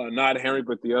not Henry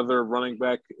but the other running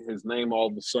back, his name all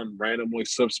of a sudden randomly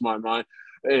slips my mind.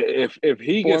 If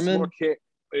he gets more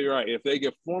if they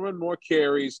get Foreman more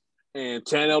carries and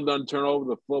Tannehill doesn't turn over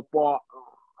the football,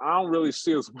 I don't really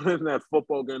see us winning that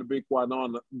football game, to be quite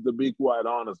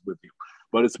honest with you.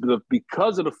 But it's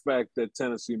because of the fact that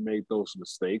Tennessee made those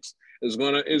mistakes is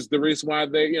the reason why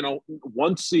they,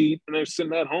 1 seed and they're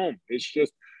sitting at home. It's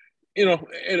just,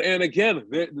 and again,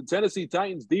 the Tennessee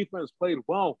Titans defense played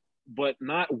well, but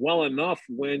not well enough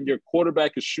when your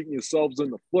quarterback is shooting yourselves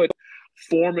in the foot.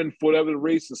 Foreman, for whatever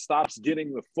reason, stops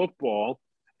getting the football.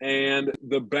 And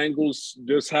the Bengals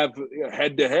just have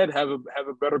head-to-head have a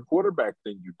better quarterback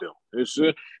than you do. It's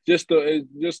just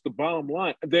the bottom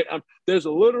line. There's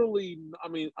literally,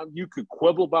 you could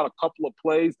quibble about a couple of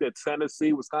plays that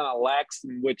Tennessee was kind of lax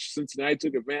in, which Cincinnati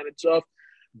took advantage of.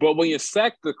 But when you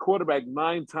sack the quarterback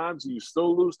 9 times and you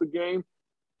still lose the game,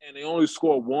 and they only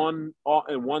score one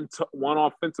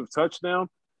offensive touchdown,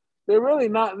 there really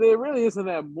isn't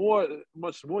that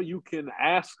much more you can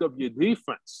ask of your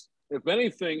defense. If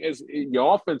anything, is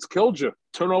your offense killed you.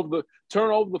 Turn over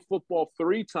the football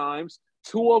 3 times.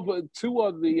 All 3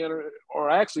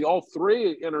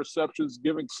 interceptions,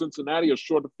 giving Cincinnati a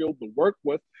shorter field to work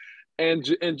with, and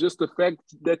just the fact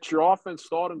that your offense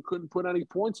thought and couldn't put any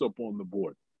points up on the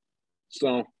board.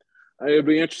 So it'll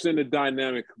be interesting, the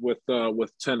dynamic with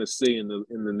Tennessee in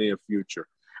the near future,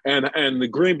 and the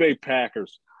Green Bay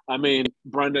Packers. I mean,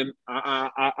 Brendan,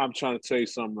 I'm trying to tell you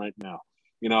something right now.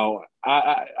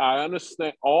 I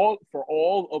understand all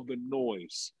of the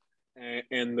noise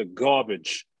and the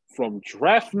garbage from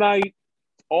draft night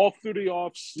all through the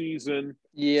off season.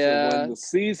 Yeah. So when the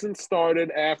season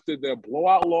started after their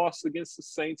blowout loss against the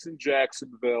Saints in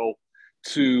Jacksonville,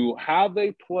 to how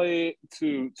they play,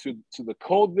 to the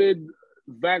COVID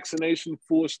vaccination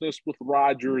foolishness with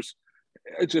Rodgers,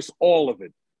 just all of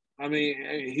it. I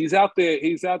mean, he's out there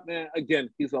again.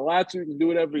 He's allowed to, he can do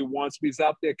whatever he wants, but he's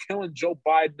out there killing Joe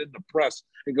Biden in the press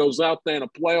and goes out there in a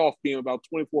playoff game about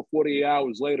 24, 48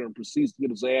 hours later and proceeds to get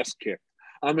his ass kicked.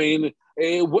 I mean,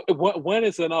 when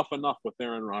is enough with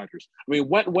Aaron Rodgers? I mean,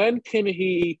 when can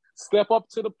he step up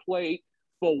to the plate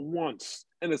for once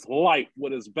in his life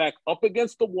with his back up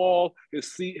against the wall,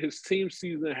 his team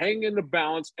season hanging in the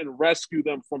balance, and rescue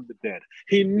them from the dead?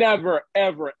 He never,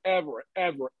 ever, ever,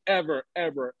 ever, ever,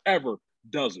 ever, ever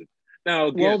does it. Now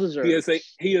again,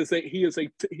 he is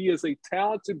a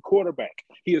talented quarterback.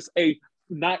 He is a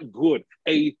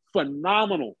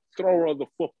phenomenal thrower of the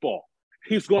football.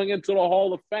 He's going into the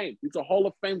Hall of Fame. He's a Hall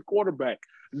of Fame quarterback,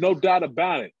 no doubt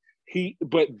about it.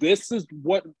 But this is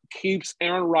what keeps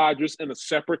Aaron Rodgers in a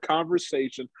separate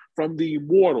conversation from the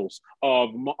immortals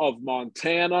of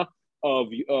Montana,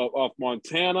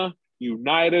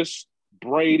 Unitas,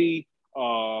 Brady,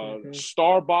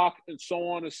 Starbuck, and so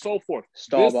on and so forth.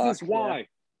 Starbuck, this is why. Yeah.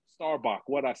 Starbuck.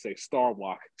 What'd I say?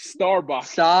 Starbuck. It's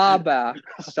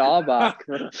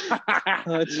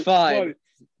fine.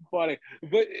 Funny.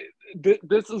 But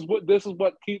this is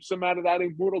what keeps him out of that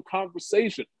immortal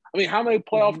conversation. I mean, how many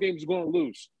playoff games are going to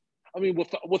lose? I mean,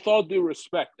 with all due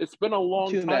respect, it's been a long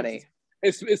time. Too many.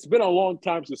 It's been a long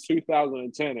time since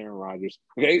 2010, Aaron Rodgers.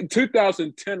 Okay, in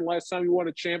 2010, last time you won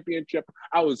a championship,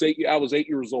 I was 8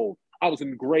 years old. I was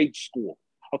in grade school.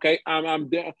 Okay, I'm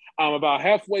about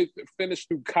halfway finished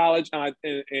through college, and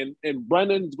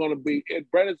Brendan's going to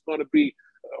be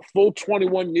full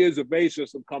 21 years of age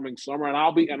this upcoming summer, and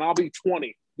I'll be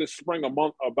 20 this spring,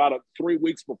 about 3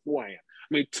 weeks beforehand. I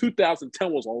mean,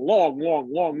 2010 was a long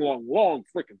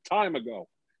freaking time ago.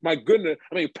 My goodness.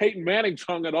 I mean, Peyton Manning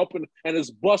hung it up and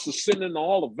his bus is sitting in the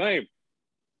Hall of Fame.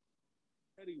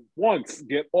 Once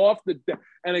get off the deck.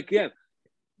 And again,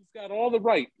 he's got all the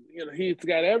right. He's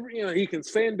got every, he can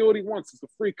say and do what he wants. It's a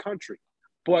free country.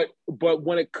 But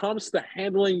when it comes to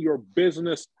handling your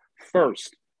business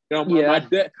first,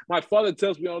 my father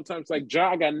tells me all the time, it's like,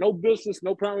 John, I got no business,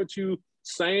 no problem with you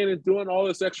saying and doing all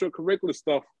this extracurricular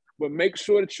stuff, but make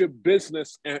sure that your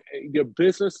business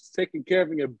is taken care of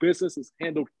and your business is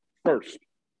handled first.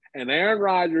 And Aaron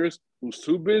Rodgers, who's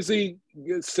too busy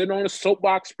sitting on a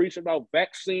soapbox preaching about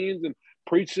vaccines and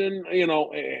preaching,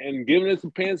 and giving his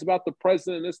opinions about the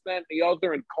president, this, that, and the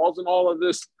other, and causing all of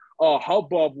this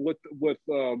hubbub with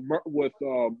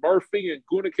Murphy and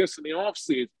Gutekunst in the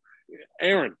offseason.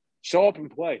 Aaron, show up and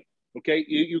play. Okay,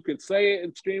 you can say it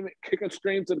and scream it, kick and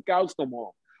scream to the cows come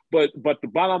home. But the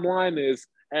bottom line is,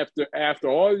 after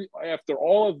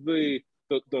all of the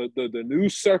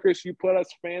news circus you put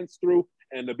us fans through,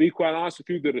 and to be quite honest with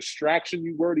you, the distraction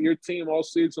you were to your team all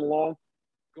season long,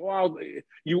 go out.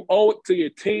 You owe it to your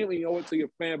team and you owe it to your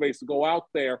fan base to go out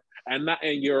there and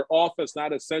your offense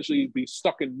not essentially be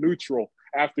stuck in neutral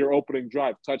after your opening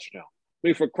drive touchdown. I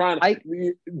mean, for crying,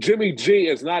 Jimmy G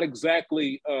is not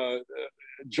exactly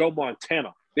Joe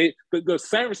Montana. The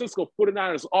San Francisco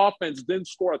 49ers offense didn't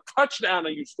score a touchdown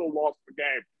and you still lost the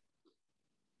game.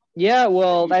 Yeah,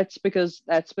 well, that's because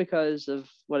of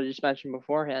what I just mentioned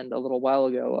beforehand a little while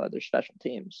ago. Their special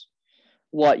teams.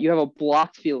 You have a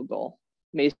blocked field goal.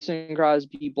 Mason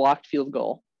Crosby blocked field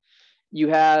goal. You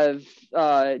have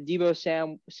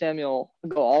Deebo Samuel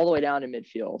go all the way down to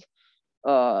midfield.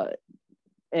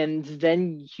 And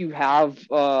then you have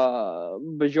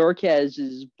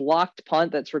Bajorquez's blocked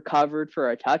punt that's recovered for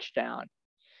a touchdown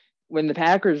when the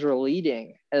Packers were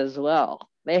leading as well.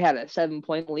 They had a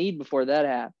 7-point lead before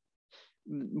that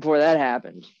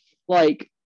happened. Like,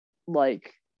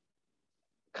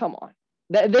 come on.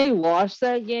 They lost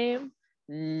that game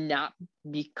not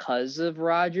because of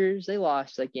Rodgers. They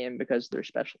lost that game because of their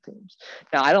special teams.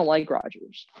 Now, I don't like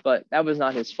Rodgers, but that was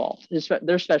not his fault.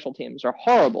 Their special teams are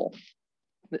horrible.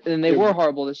 And they were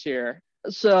horrible this year.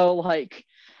 So,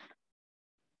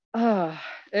 it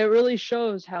really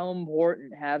shows how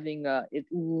important having at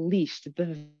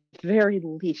the very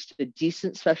least, a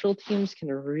decent special teams can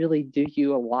really do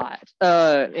you a lot.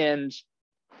 And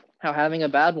how having a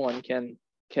bad one can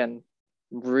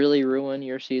really ruin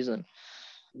your season.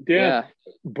 Yeah.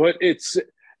 But it's,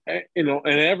 and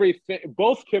everything,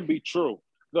 both can be true.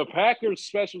 The Packers'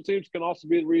 special teams can also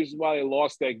be the reason why they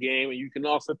lost that game, and you can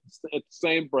also, at the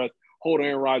same breath, hold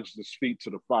Aaron Rodgers' feet to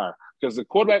the fire. Because the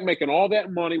quarterback making all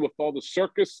that money with all the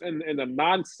circus and the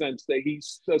nonsense that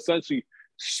he's essentially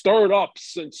stirred up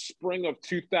since spring of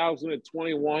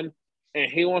 2021,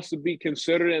 and he wants to be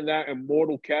considered in that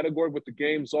immortal category with the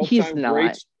game's all-time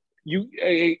greats.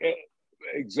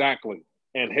 Exactly.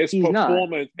 And his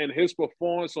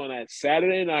performance on that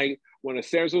Saturday night when the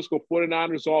San Francisco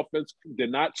 49ers offense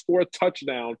did not score a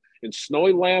touchdown in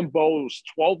snowy Lambeau, it was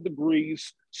 12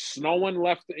 degrees, snowing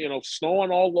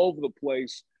all over the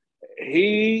place.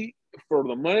 He, for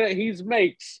the money that he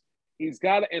makes, he's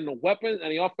got it in the weapons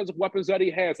and the offensive weapons that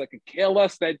he has. I could care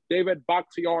less that David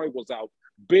Bakhtiari was out.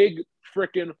 Big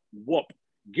freaking whoop.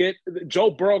 Joe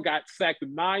Burrow got sacked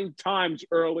 9 times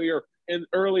earlier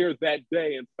that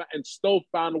day and still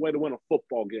found a way to win a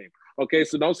football game. Okay,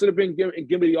 so don't sit up and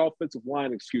give me the offensive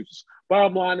line excuses.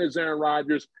 Bottom line is, Aaron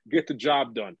Rodgers, get the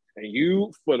job done. And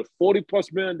you, for the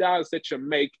 $40+ million that you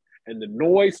make and the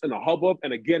noise and the hubbub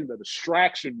and, again, the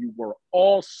distraction you were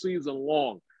all season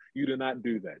long, you did not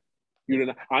do that. You did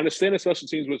not. I understand the special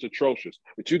teams was atrocious,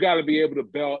 but you got to be able to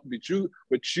belt. But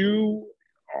you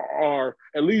are,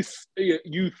 at least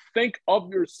you think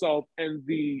of yourself, and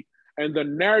the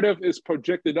narrative is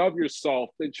projected of yourself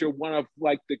that you're one of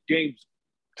the game's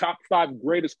top 5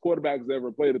 greatest quarterbacks that ever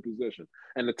played a position.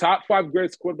 And the top 5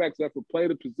 greatest quarterbacks that ever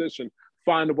played a position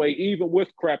find a way, even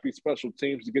with crappy special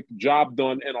teams, to get the job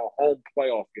done in a home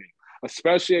playoff game,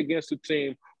 especially against a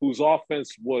team whose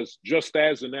offense was just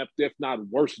as inept, if not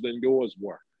worse than yours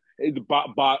were.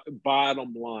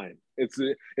 Bottom line, it's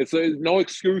no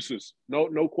excuses,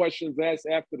 no questions asked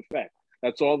after the fact.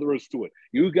 That's all there is to it.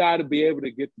 You got to be able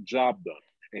to get the job done.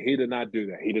 And he did not do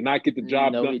that. He did not get the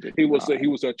job done. He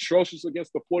was atrocious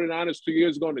against the 49ers 2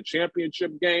 years ago in the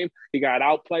championship game. He got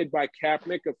outplayed by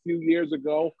Kaepernick a few years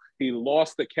ago. He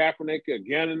lost to Kaepernick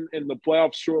again in the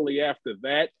playoffs shortly after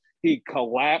that. He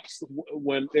collapsed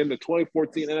when in the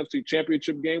 2014 NFC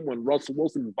Championship game when Russell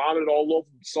Wilson vomited all over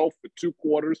himself for 2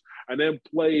 quarters and then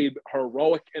played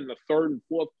heroic in the 3rd and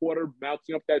 4th quarter,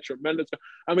 mounting up that tremendous.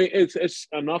 I mean, it's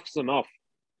enough's enough.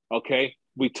 Okay,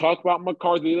 We talk about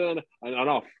McCarthy and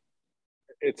enough.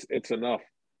 It's enough.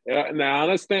 Now, I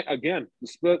understand, again,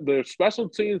 the special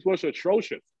teams was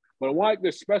atrocious. But like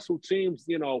the special teams,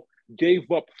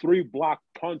 gave up 3 blocked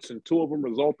punts and 2 of them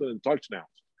resulted in touchdowns.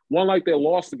 One like they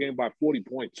lost the game by 40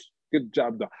 points. Good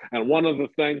job done. And one other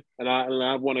thing, and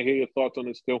I want to hear your thoughts on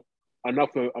this too.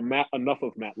 Enough of Matt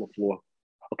LaFleur.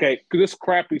 Okay, this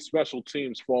crappy special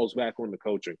teams falls back on the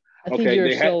coaching. I think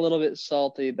you're still a little bit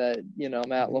salty that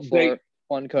Matt LaFleur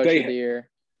won Coach of the Year.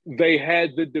 They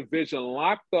had the division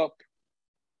locked up.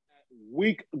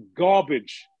 Weak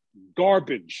garbage.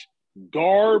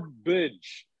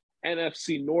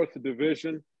 NFC North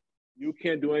division. You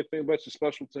can't do anything but your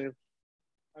special team.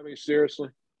 I mean, seriously.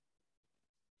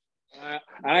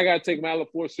 I got to take Matt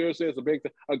LaFleur seriously. It's a big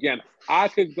thing. Again, I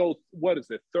could go,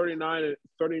 39,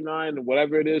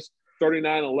 whatever it is,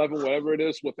 39-11, whatever it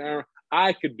is with Aaron.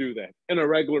 I could do that in a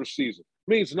regular season.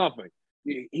 Means nothing.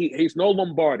 He's no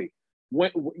Lombardi.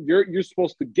 You're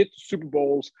supposed to get to Super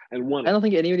Bowls and win. I don't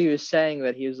think anybody was saying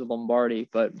that he was a Lombardi,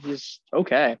 but he's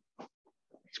okay.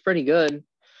 He's pretty good.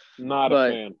 Not a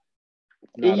fan.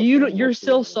 You're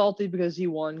still salty because he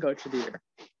won Coach of the Year,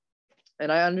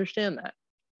 and I understand that.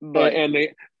 But and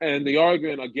the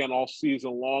argument again all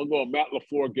season long. Oh, Matt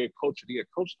LaFleur get Coach of the Year.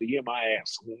 Coach of the Year, my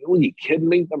ass. Are you kidding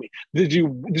me? I mean, did you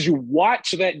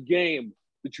watch that game?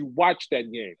 Did you watch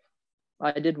that game?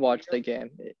 I did watch the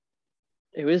game.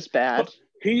 It was bad.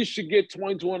 He should get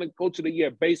 2020 Coach of the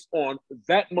Year based on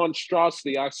that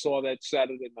monstrosity I saw that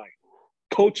Saturday night.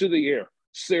 Coach of the Year.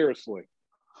 Seriously.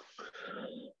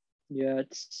 Yeah,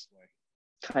 it's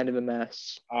kind of a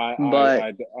mess.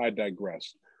 I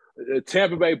digress.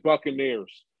 Tampa Bay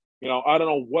Buccaneers. I don't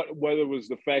know whether it was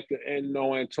the fact that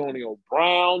no Antonio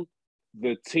Brown,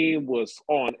 the team was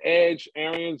on edge.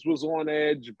 Arians was on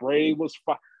edge. Brady was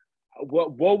fine.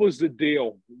 What was the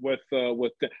deal with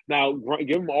now?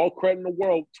 Give them all credit in the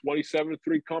world. 27-3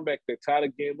 comeback. They tied the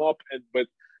game up, but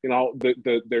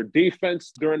their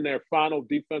defense during their final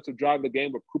defensive drive of the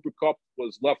game with Cooper Kupp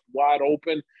was left wide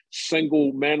open,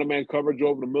 single man-to-man coverage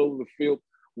over the middle of the field.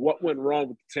 What went wrong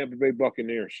with the Tampa Bay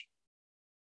Buccaneers?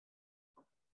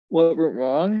 What went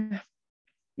wrong?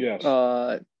 Yes.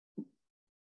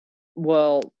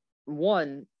 Well,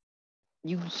 one,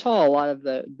 you saw a lot of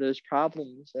those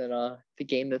problems in the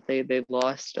game that they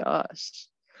lost to us,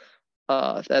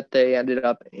 that they ended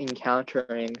up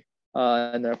encountering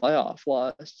in their playoff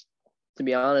loss, to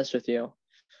be honest with you,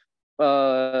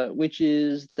 which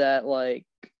is that, like,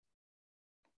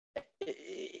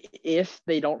 if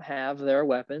they don't have their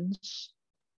weapons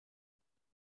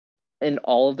and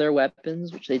all of their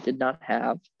weapons, which they did not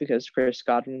have because Chris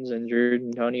Godwin's injured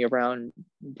and Antonio Brown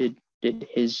did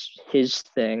his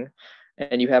thing,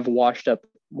 and you have washed up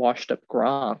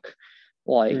Gronk,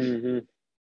 like,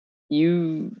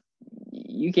 you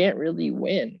can't really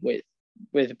win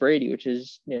with Brady, which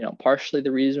is partially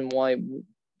the reason why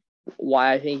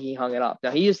I think he hung it up.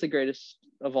 Now, he is the greatest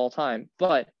of all time,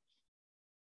 but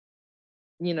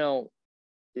you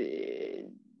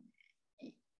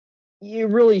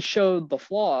really showed the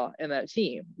flaw in that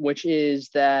team, which is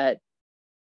that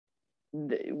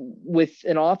with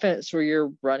an offense where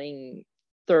you're running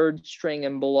third string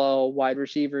and below wide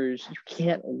receivers, you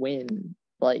can't win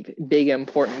like big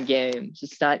important games.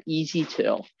 It's not easy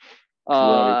to.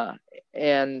 Right.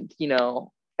 And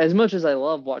as much as I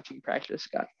love watching practice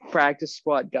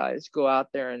squad guys go out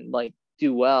there and like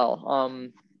do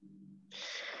well,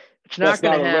 it's not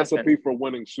going to happen. That's not a recipe for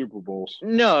winning Super Bowls.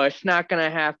 No, it's not going to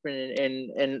happen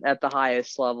in at the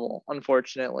highest level,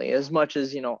 unfortunately. As much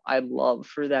as I'd love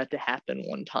for that to happen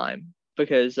one time,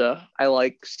 because I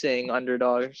like seeing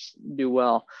underdogs do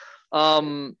well.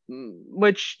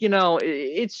 Which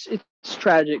it's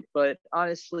tragic, but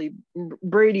honestly,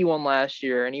 Brady won last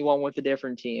year, and he won with a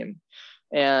different team,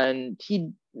 and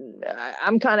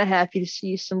I'm kind of happy to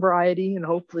see some variety, and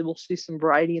hopefully we'll see some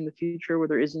variety in the future where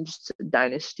there isn't just a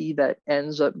dynasty that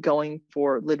ends up going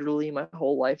for literally my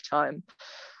whole lifetime.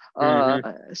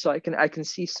 So I can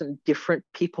see some different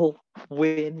people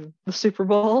win the Super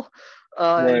Bowl,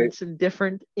 right, and some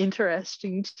different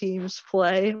interesting teams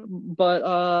play.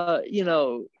 But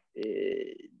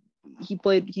he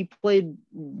played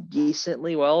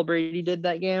decently well. Brady did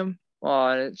that game,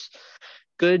 and it's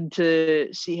good to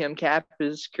see him cap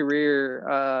his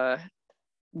career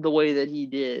the way that he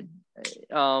did.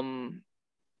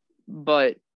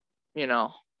 But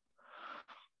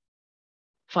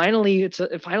finally it's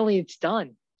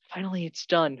done. Finally it's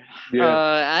done.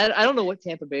 Yeah. I don't know what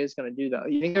Tampa Bay is going to do though.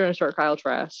 You think they're going to start Kyle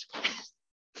Trask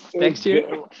next year?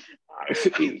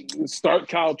 Start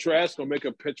Kyle Trask or make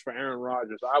a pitch for Aaron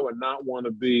Rodgers. I would not want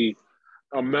to be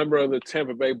a member of the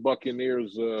Tampa Bay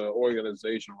Buccaneers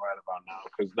organization right about now,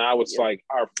 because now it's like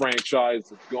our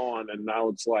franchise is gone, and now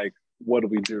it's like, what do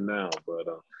we do now?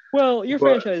 Well, your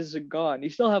franchises are gone. You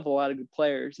still have a lot of good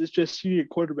players. It's just you need a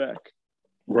quarterback.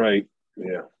 Right.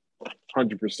 Yeah.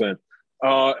 100%.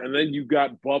 And then you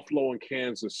got Buffalo and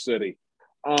Kansas City.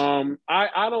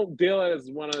 I don't deal as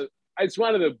it's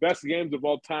one of the best games of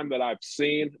all time that I've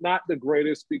seen. Not the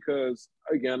greatest because,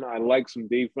 again, I like some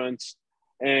defense.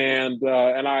 And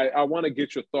I want to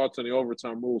get your thoughts on the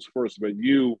overtime rules first, but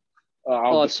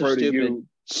I'll defer to you.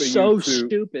 So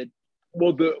stupid.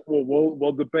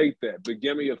 We'll debate that, but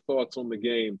give me your thoughts on the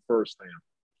game first, man.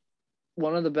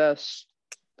 One of the best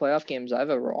playoff games I've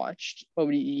ever watched. Oh,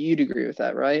 you'd agree with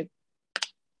that, right?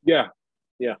 Yeah.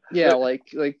 Like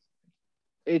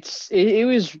it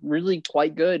was really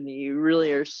quite good, and you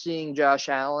really are seeing Josh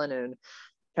Allen and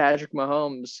Patrick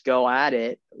Mahomes go at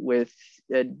it with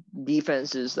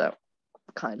defenses that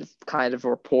kind of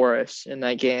were porous in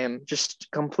that game. Just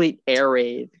complete air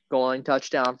raid, going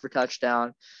touchdown for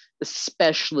touchdown,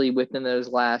 especially within those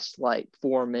last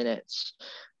 4 minutes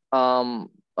of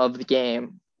the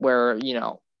game, where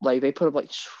they put up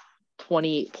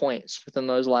 28 points within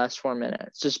those last 4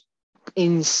 minutes. Just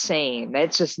insane.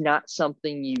 That's just not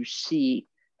something you see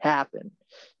happen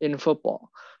in football.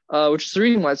 Which is the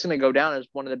reason why it's going to go down as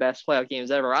one of the best playoff games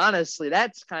ever. Honestly,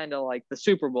 that's kind of like the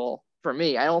Super Bowl for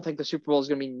me. I don't think the Super Bowl is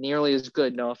going to be nearly as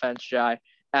good, no offense, Jai,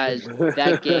 as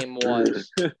that game was.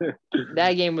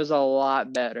 That game was a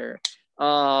lot better.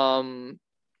 I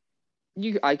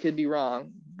could be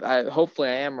wrong. Hopefully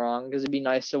I am wrong, because it'd be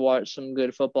nice to watch some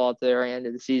good football at the very end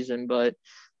of the season. But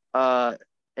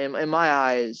in my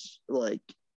eyes,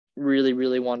 really,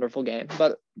 really wonderful game.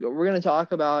 But we're going to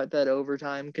talk about that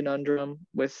overtime conundrum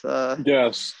with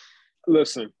yes.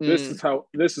 Listen, this is how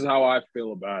I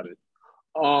feel about it.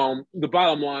 The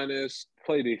bottom line is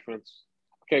play defense.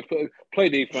 Okay, play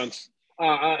defense.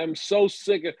 I'm so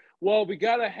sick of, we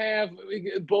got to have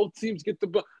both teams get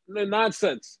the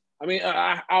nonsense. I mean,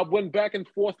 I went back and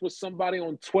forth with somebody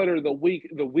on Twitter the week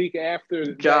after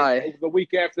that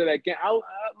game.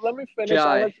 Let me finish.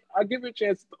 I'll give you a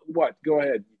chance. What? Go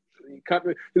ahead. Cut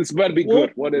me. This better be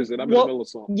good. What is it? I'm in the middle of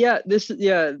something. This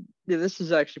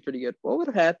is actually pretty good. What would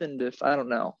have happened if, I don't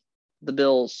know, the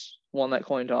Bills won that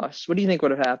coin toss? What do you think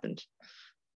would have happened?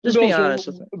 Just be honest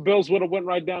with me. The Bills would have went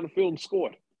right down the field and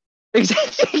scored.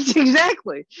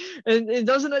 Exactly. And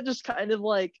doesn't it just kind of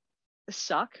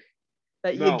suck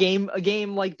that a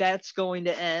game like that's going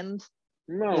to end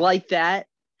like that?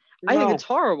 I think it's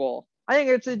horrible. I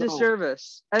think it's a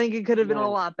disservice. I think it could have been a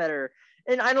lot better.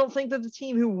 And I don't think that the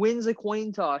team who wins a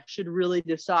coin toss should really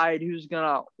decide who's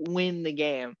gonna win the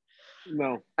game.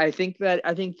 No. I think that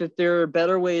there are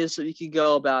better ways that we could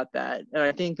go about that. And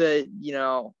I think that,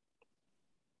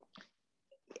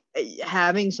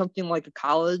 having something like a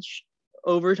college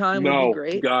overtime would be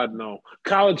great. God, no.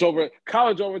 College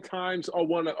overtimes are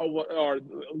one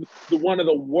of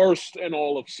the worst in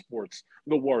all of sports.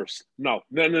 The worst. No.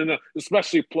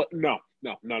 Especially no.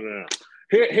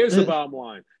 Here's the bottom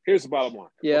line.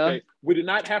 Yeah. Okay? We did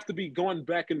not have to be going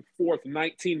back and forth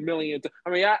 19 million.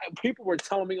 People were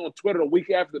telling me on Twitter a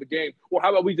week after the game, well,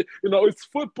 how about we it's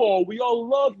football. We all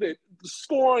loved it. The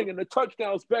scoring and the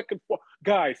touchdowns back and forth.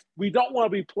 Guys, we don't want to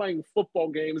be playing football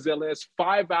games that last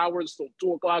 5 hours till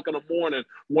 2 o'clock in the morning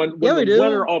when the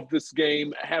winner of this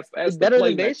game has to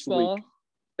play next week.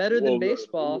 Better than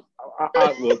baseball.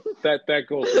 That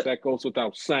goes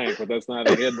without saying, but that's not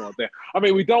a hidden on there. I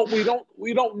mean, we don't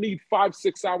need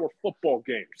 5-6 hour football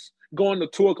games going to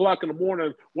 2 o'clock in the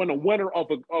morning when the winner of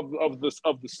the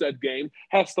said game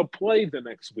has to play the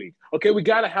next week. Okay, we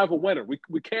got to have a winner.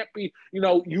 We can't be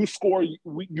you score,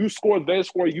 they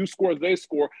score, they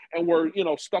score, and we're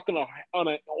stuck on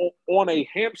a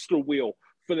hamster wheel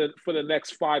for the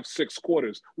next 5-6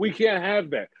 quarters. We can't have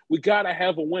that. We got to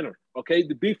have a winner. Okay,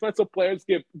 the defensive players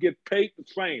get paid the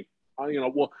same.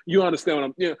 You understand what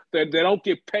I'm. They don't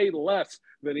get paid less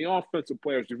than the offensive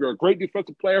players. If you're a great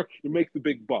defensive player, you make the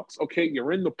big bucks. Okay,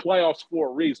 you're in the playoffs for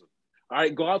a reason. All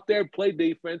right, go out there, play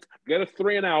defense, get a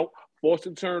 3 and out, force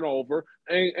a turnover,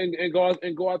 and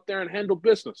go out there and handle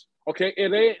business. Okay,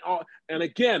 it ain't. And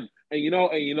again,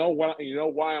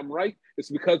 why I'm right? It's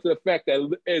because of the fact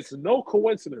that it's no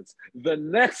coincidence. The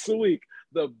next week,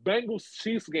 the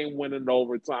Bengals-Chiefs game went in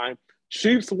overtime.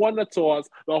 Chiefs won the toss.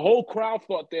 The whole crowd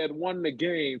thought they had won the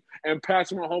game, and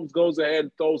Patrick Mahomes goes ahead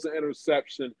and throws an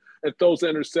interception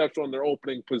on their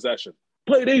opening possession.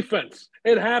 Play defense.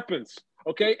 It happens.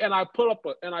 Okay, and I put up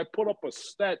a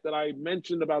stat that I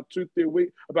mentioned about 2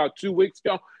 weeks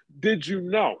ago. Did you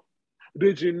know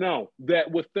Did you know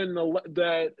that within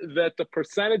the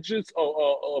percentages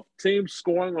of teams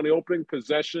scoring on the opening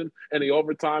possession and the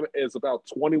overtime is about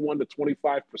 21 to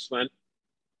 25%?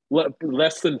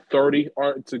 Less than 30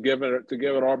 are to give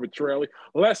it arbitrarily.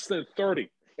 Less than 30.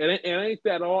 It ain't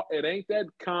that all. It ain't that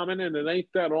common, and it ain't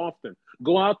that often.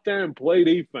 Go out there and play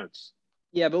defense.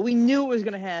 Yeah, but we knew it was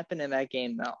going to happen in that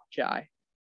game, though, Jai.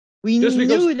 We knew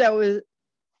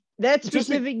that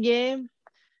specific game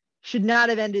should not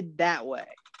have ended that way.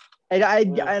 And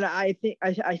I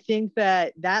think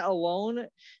that alone,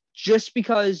 just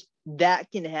because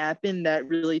that can happen, that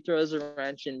really throws a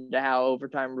wrench into how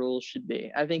overtime rules should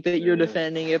be. I think that you're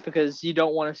defending it because you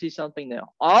don't want to see something new.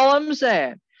 All I'm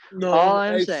saying. Their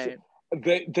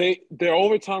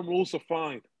overtime rules are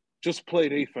fine. Just play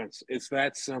defense. It's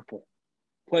that simple.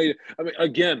 I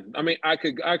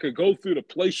could go through the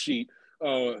play sheet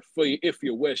for you if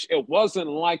you wish. It wasn't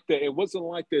like that. It wasn't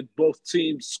like that both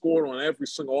teams scored on every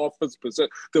single offensive possession.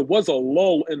 There was a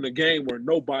lull in the game where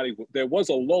nobody was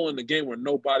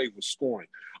scoring.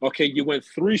 Okay, you went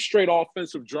 3 straight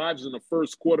offensive drives in the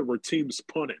first quarter where teams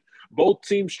punted. Both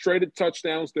teams traded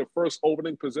touchdowns their first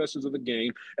opening possessions of the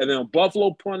game, and then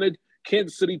Buffalo punted,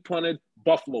 Kansas City punted,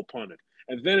 Buffalo punted.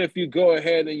 And then if you go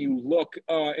ahead and you look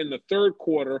in the third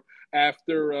quarter,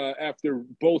 after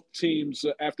both teams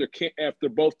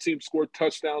scored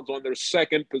touchdowns on their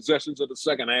second possessions of the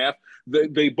second half,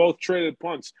 they both traded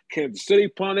punts. Kansas City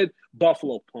punted,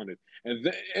 Buffalo punted,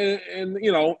 and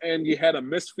you had a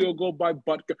missed field goal by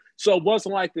Butker. So it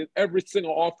wasn't like that every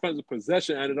single offensive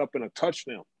possession ended up in a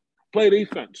touchdown. Play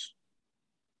defense.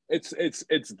 It's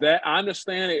that. I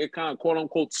understand it kind of quote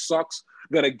unquote sucks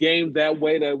that a game that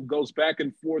way that goes back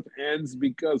and forth ends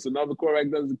because another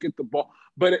quarterback doesn't get the ball.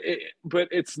 But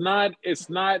it's not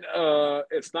basketball.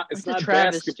 It's not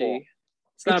basketball.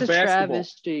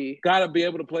 Travesty. Got to be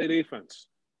able to play defense.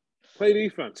 Play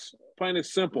defense. Plain and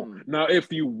simple. Now,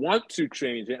 if you want to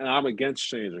change it, and I'm against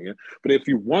changing it, but if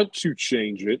you want to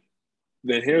change it,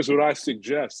 then here's what I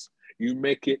suggest: you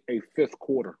make it a fifth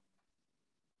quarter.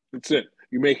 That's it.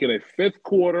 You make it a fifth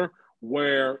quarter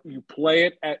where you play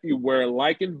it where,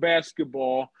 like in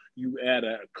basketball, you add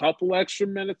a couple extra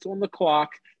minutes on the clock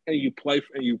and you play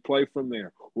from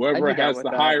there. Whoever has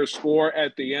the higher score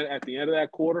at the end of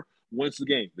that quarter wins the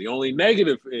game. The only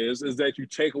negative is that you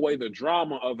take away the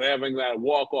drama of having that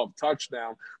walk-off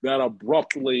touchdown that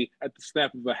abruptly at the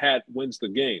snap of a hat wins the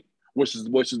game, which is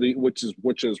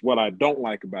what I don't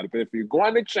like about it. But if you're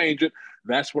going to change it,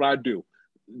 that's what I do.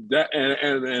 That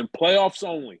and playoffs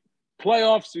only.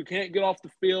 Playoffs, you can't get off the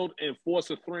field and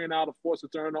force a 3-and-out or force a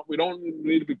turnover. We don't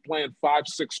need to be playing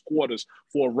 5-6 quarters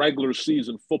for a regular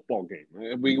season football game.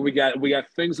 We got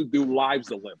things to do, lives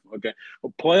to live. Okay,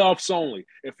 but playoffs only.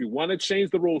 If you want to change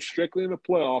the rules strictly in the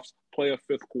playoffs, play a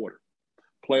fifth quarter.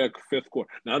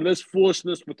 Now, this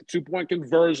foolishness with the 2-point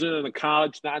conversion and the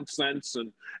college nonsense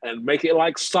and make it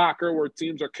like soccer where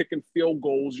teams are kicking field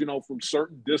goals, from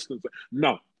certain distance.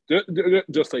 No.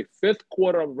 Just a fifth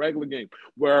quarter of a regular game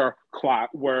where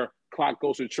clock goes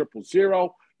to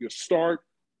 0-0. You start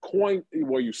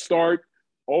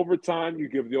overtime. You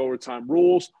give the overtime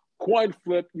rules. Coin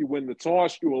flip. You win the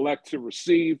toss. You elect to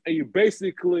receive, and they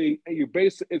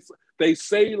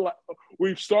say like,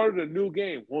 we've started a new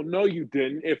game. Well, no, you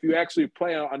didn't. If you actually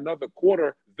play another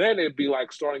quarter, then it'd be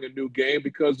like starting a new game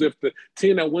because if the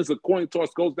team that wins the coin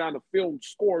toss goes down the field and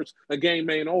scores, the game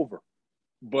ain't over.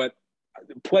 But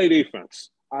play defense.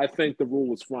 I think the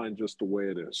rule is fine just the way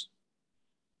it is.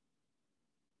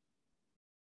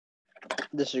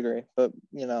 Disagree, but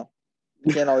we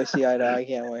can't always see eye to eye,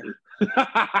 can't we?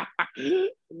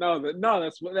 No,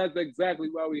 that's exactly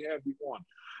why we have you on.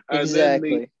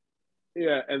 Exactly.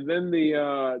 And then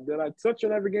did I touch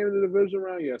on every game in the division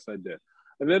round? Yes, I did.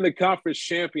 And then the conference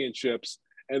championships.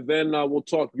 And then we'll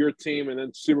talk your team and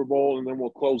then Super Bowl, and then we'll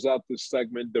close out this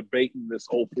segment debating this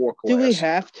 04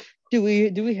 class. Do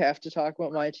we have to talk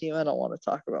about my team? I don't want to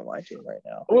talk about my team right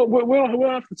now. Well, we don't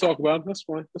have to talk about it. That's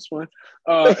fine.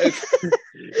 No,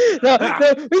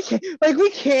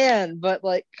 we can, but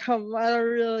come on, I don't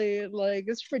really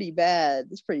it's pretty bad.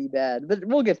 But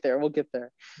we'll get there. We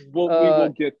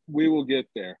will get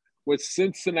there with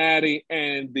Cincinnati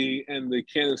and the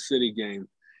Kansas City game.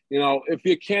 If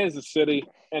you're Kansas City,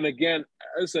 and again,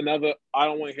 it's another, I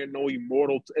don't want to hear no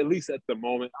immortal, at least at the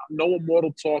moment, no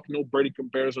immortal talk, no Brady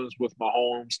comparisons with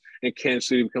Mahomes and Kansas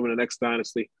City becoming the next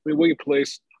dynasty. I mean, where you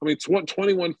place? I mean,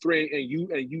 21-3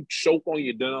 and you choke on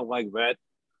your dinner like that.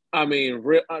 I mean,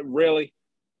 really?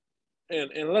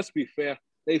 And let's be fair,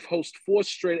 they've hosted 4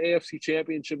 straight AFC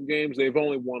championship games. They've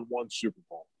only won 1 Super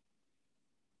Bowl.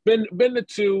 Been to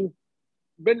 2,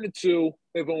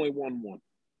 they've only won 1.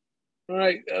 All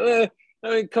right. I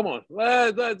mean, come on.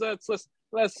 Let's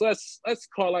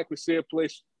call like we see it,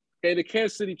 please. Okay, the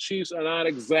Kansas City Chiefs are not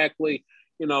exactly,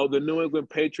 the New England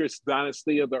Patriots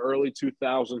dynasty of the early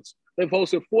 2000s. They've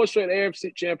hosted 4 straight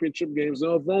AFC Championship games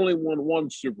and have only won 1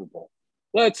 Super Bowl.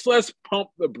 Let's pump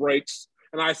the brakes.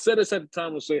 And I said this at the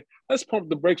time. I'll say, let's pump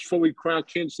the brakes before we crown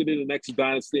Kansas City the next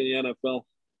dynasty in the NFL.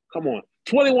 Come on,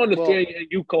 21-3, and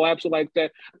you collapse it like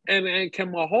that. And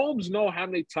can Mahomes know how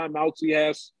many timeouts he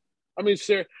has? I mean,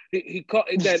 sir, he caught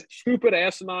that stupid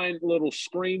asinine little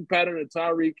screen pattern to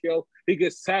Tyreek Hill. He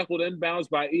gets tackled inbounds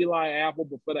by Eli Apple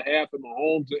before the half, and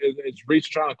Mahomes is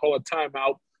reached trying to call a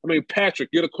timeout. I mean, Patrick,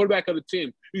 you're the quarterback of the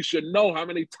team. You should know how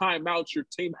many timeouts your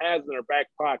team has in their back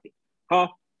pocket. Huh?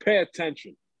 Pay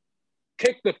attention.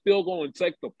 Kick the field goal and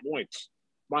take the points.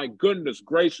 My goodness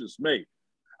gracious me.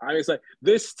 I mean, it's like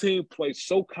this team plays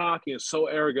so cocky and so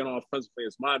arrogant offensively.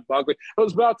 It's mind-boggling. It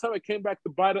was about time it came back to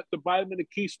bite them in the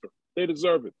keister. They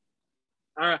deserve it.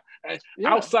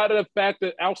 Outside of the fact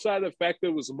that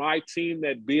it was my team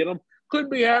that beat them, couldn't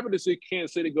be happy to see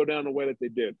Kansas City go down the way that they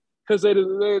did because they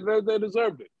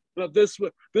deserved it. But this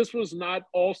was not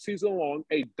all season long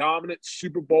a dominant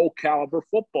Super Bowl caliber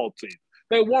football team.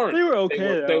 They weren't. They were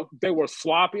okay. They were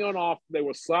sloppy on off. They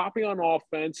were sloppy on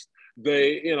offense.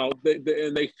 They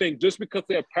think just because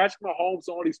they have Patrick Mahomes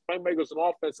and all these playmakers in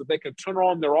offense that they can turn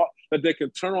on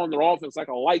their offense like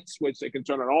a light switch. They can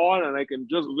turn it on and they can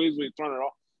just easily turn it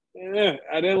off. Yeah,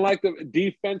 I didn't like the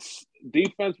defense.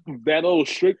 That little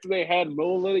streak that they had in the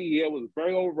middle of the year was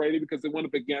very overrated because they went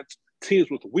up against teams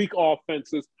with weak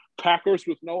offenses. Packers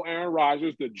with no Aaron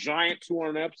Rodgers, the Giants who are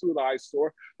an absolute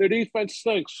eyesore. Their defense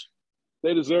stinks.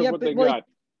 They deserve what they got.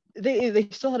 They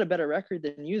still had a better record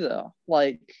than you though.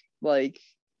 Like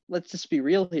let's just be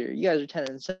real here. You guys are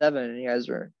 10-7 and you guys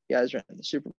are in the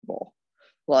Super Bowl.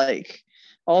 Like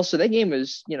also that game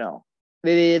was,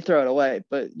 they did throw it away,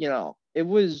 but it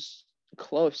was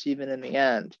close even in the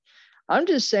end. I'm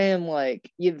just saying,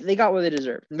 they got what they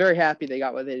deserved. I'm very happy they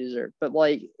got what they deserved. But,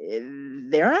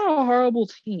 they're not a horrible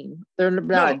team. They're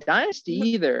not a dynasty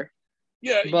either.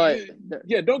 Yeah, but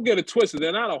don't get it twisted.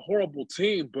 They're not a horrible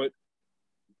team, but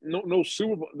no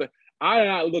Super Bowl.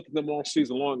 I look at them all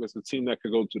season long as the team that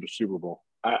could go to the Super Bowl.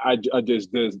 I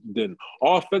just didn't.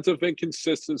 Offensive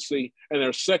inconsistency, and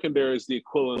their secondary is the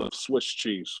equivalent of Swiss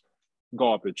cheese.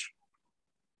 Garbage.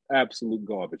 Absolute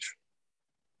garbage.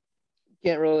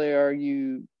 Can't really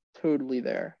argue totally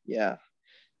there. Yeah,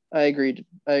 I agreed.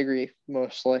 I agree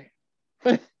mostly.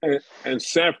 and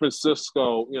San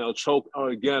Francisco, choke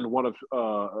again. One of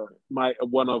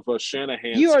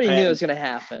Shanahan's. You already knew it was going to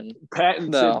happen.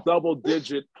 Patented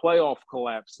double-digit playoff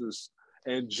collapses,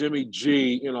 and Jimmy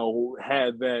G,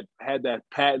 had that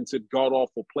patented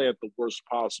god-awful play at the worst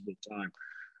possible time.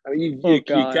 I mean,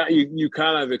 you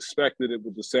kind of expected it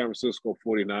with the San Francisco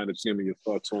 49ers. Give me your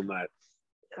thoughts on that.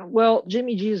 Well,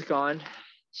 Jimmy G is gone,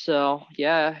 so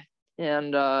yeah,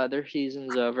 and their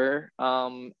season's over.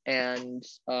 Jimmy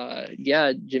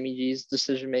G's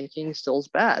decision making still is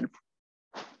bad,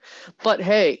 but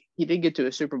hey, he did get to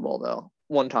a Super Bowl though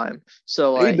one time,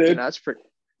 so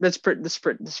that's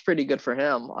pretty good for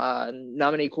him.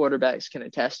 Not many quarterbacks can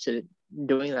attest to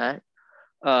doing that,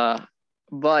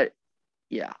 but.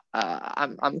 Yeah,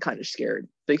 I'm kind of scared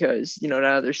because,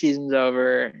 now their season's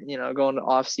over, going to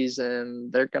off season,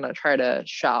 they're going to try to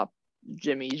shop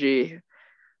Jimmy G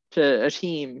to a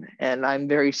team. And I'm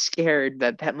very scared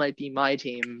that might be my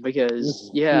team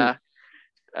because,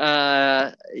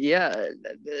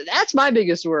 that's my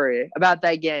biggest worry about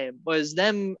that game was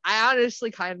them. I honestly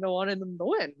kind of wanted them to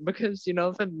win because,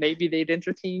 then maybe they'd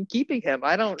entertain keeping him.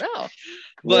 I don't know.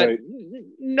 But right.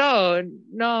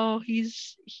 No,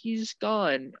 he's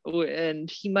gone, and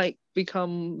he might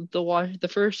become the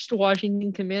first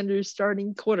Washington Commanders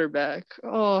starting quarterback.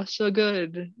 Oh, so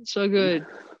good.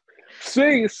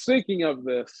 Speaking of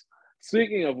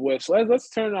which, let's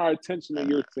turn our attention to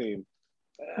your team.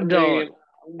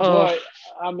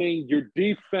 Your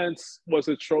defense was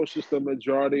atrocious the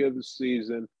majority of the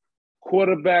season.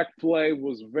 Quarterback play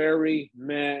was very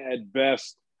meh at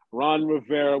best. Ron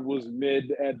Rivera was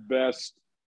mid at best.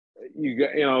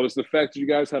 It was the fact that you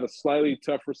guys had a slightly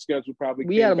tougher schedule. Probably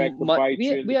we had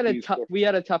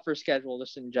a tougher schedule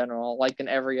just in general, like than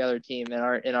every other team in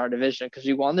our division because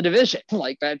we won the division.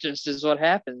 Like that just is what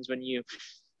happens when you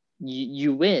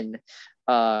win.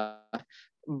 That's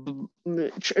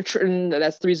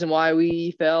the reason why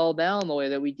we fell down the way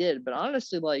that we did. But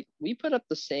honestly, we put up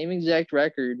the same exact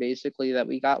record basically that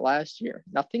we got last year.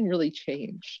 Nothing really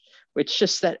changed. It's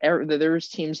just that there was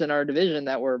teams in our division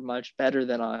that were much better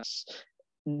than us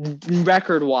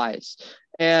record wise.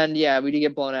 And yeah, we did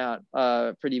get blown out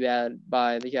pretty bad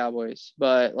by the Cowboys.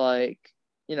 But like,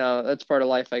 that's part of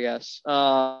life, I guess.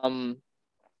 What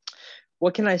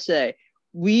can I say?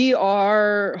 We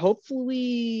are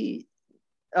hopefully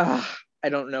I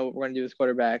don't know what we're going to do with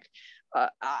quarterback.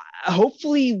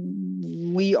 Hopefully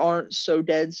we aren't so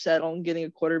dead set on getting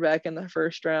a quarterback in the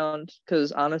first round,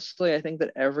 because honestly, I think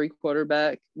that every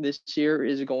quarterback this year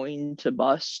is going to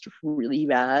bust really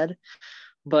bad.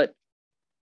 But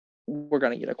we're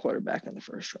going to get a quarterback in the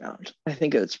first round. I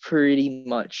think it's pretty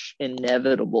much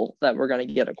inevitable that we're going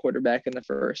to get a quarterback in the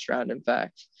first round, in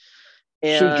fact.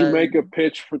 And should you make a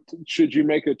pitch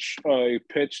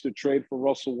to trade for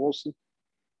Russell Wilson?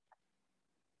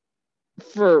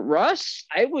 For Russ,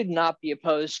 I would not be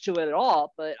opposed to it at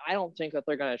all, but I don't think that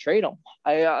they're going to trade him.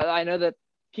 I know that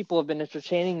people have been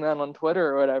entertaining them on Twitter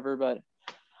or whatever, but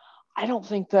I don't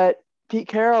think that Pete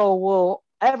Carroll will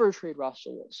ever trade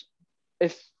Russell Wilson.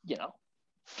 If,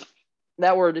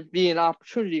 that were to be an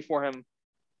opportunity for him,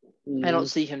 I don't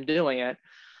see him doing it,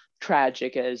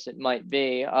 tragic as it might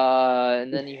be.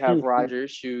 And then you have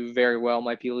Rodgers, who very well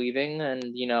might be leaving. And,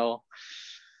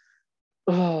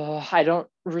 I don't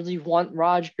really want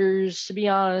Rodgers, to be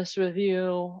honest with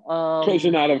you. Because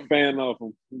you're not a fan of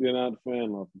him. You're not a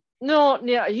fan of him. No,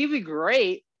 yeah, he'd be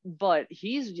great. But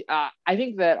I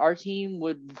think that our team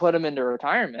would put him into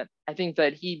retirement. I think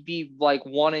that he'd be like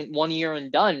 1 year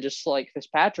and done, just like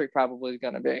Fitzpatrick probably is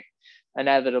going to be,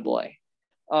 inevitably.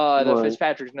 Though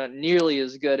Fitzpatrick's not nearly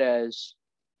as good as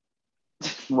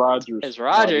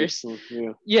Rodgers.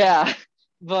 Yeah,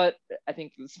 but I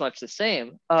think it's much the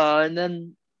same. And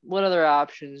then what other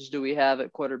options do we have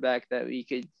at quarterback that we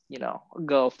could,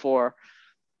 go for?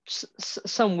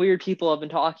 Some weird people have been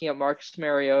talking about Marcus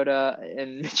Mariota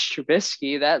and Mitch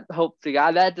Trubisky. That, hope to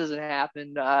God that doesn't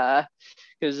happen,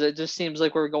 because it just seems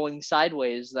like we're going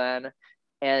sideways then.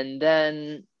 And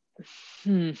then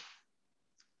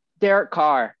Derek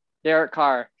Carr.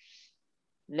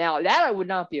 Now that I would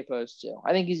not be opposed to.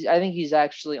 I think he's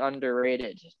actually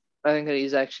underrated. I think that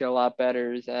he's actually a lot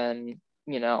better than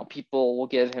people will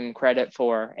give him credit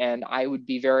for, and I would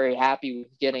be very happy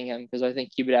with getting him, because I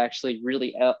think he would actually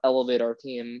really elevate our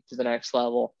team to the next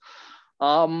level.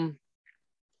 And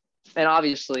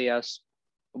obviously, yes,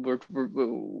 we're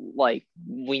like,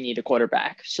 we need a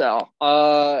quarterback. So,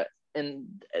 and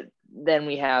then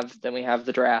we have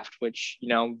the draft, which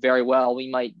very well we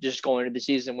might just go into the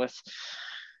season with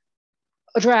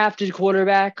a drafted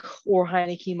quarterback, or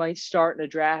Heineke might start and a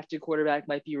drafted quarterback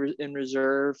might be in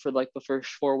reserve for like the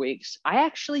first 4 weeks. I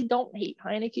actually don't hate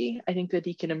Heineke. I think that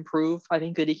he can improve. I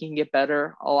think that he can get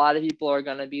better. A lot of people are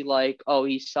going to be like, oh,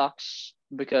 he sucks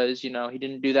because, he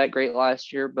didn't do that great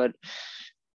last year. But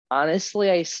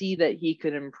honestly, I see that he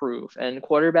could improve. And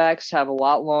quarterbacks have a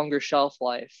lot longer shelf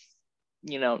life,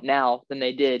 now than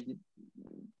they did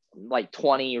like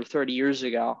 20 or 30 years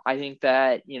ago. I think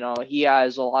that, he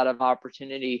has a lot of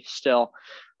opportunity still.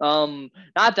 Not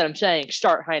that I'm saying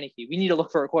start Heineke. We need to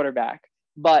look for a quarterback,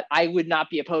 but I would not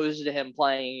be opposed to him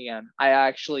playing again. I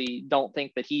actually don't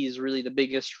think that he's really the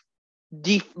biggest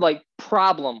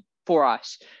problem for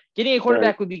us. Getting a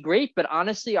quarterback would be great, but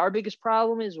honestly, our biggest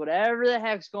problem is whatever the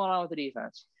heck's going on with the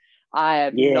defense. I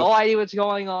have no idea what's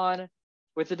going on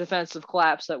with the defensive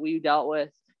collapse that we dealt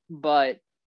with, but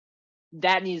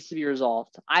that needs to be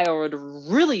resolved. I would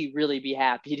really, really be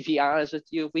happy, to be honest with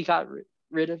you, if we got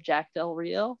rid of Jack Del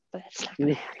Rio, but that's not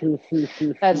going to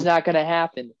happen. That's not going to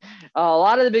happen. A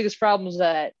lot of the biggest problems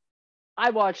that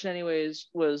I watched anyways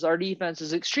was our defense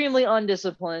is extremely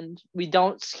undisciplined. We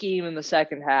don't scheme in the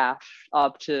second half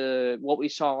up to what we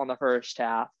saw in the first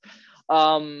half.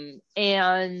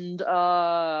 And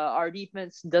our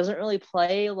defense doesn't really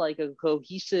play like a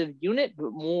cohesive unit,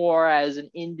 but more as an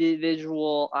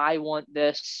individual, I want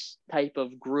this type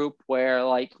of group where,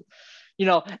 like,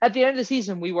 at the end of the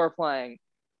season, we were playing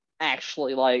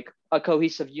actually like a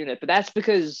cohesive unit, but that's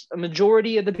because a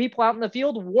majority of the people out in the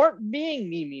field weren't being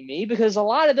me, because a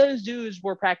lot of those dudes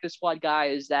were practice squad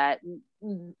guys that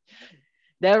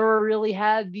never really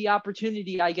had the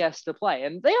opportunity, I guess, to play.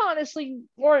 And they honestly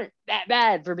weren't that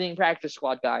bad for being practice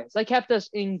squad guys. They kept us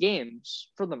in games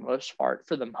for the most part.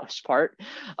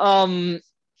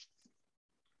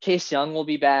 Chase Young will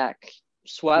be back.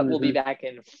 Sweat will be back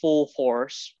in full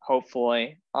force,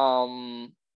 hopefully.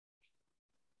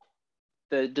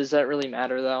 Does that really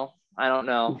matter, though? I don't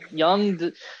know.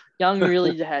 Young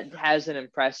really hasn't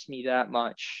impressed me that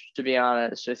much, to be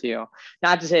honest with you.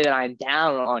 Not to say that I'm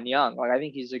down on Young. Like, I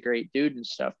think he's a great dude and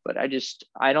stuff, but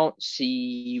I don't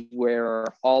see where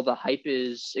all the hype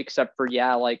is, except for,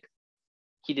 like,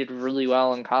 he did really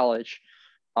well in college.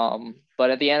 But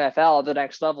at the NFL, at the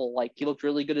next level, like he looked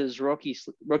really good at his rookie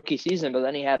season, but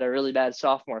then he had a really bad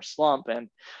sophomore slump, and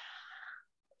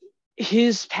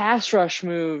his pass rush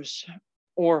moves,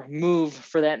 or move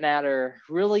for that matter,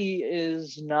 really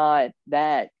is not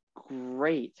that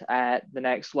great at the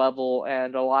next level.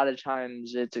 And a lot of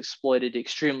times it's exploited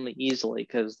extremely easily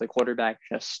because the quarterback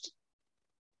just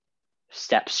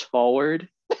steps forward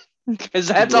because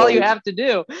that's all you have to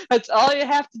do. That's all you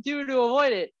have to do to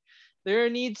avoid it. There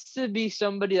needs to be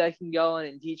somebody that can go in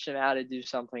and teach him how to do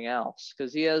something else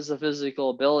because he has the physical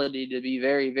ability to be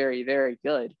very, very, very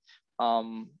good.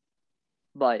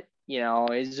 But,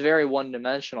 he's very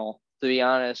one-dimensional, to be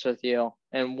honest with you,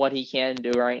 and what he can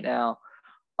do right now.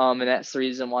 And that's the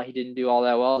reason why he didn't do all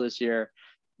that well this year.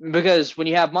 Because when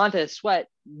you have Montez Sweat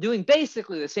doing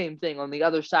basically the same thing on the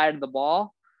other side of the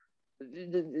ball,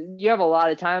 you have a lot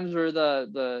of times where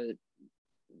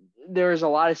there's a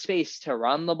lot of space to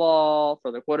run the ball,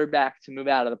 for the quarterback to move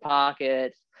out of the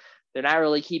pocket. They're not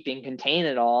really keeping contained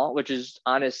at all, which is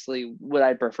honestly what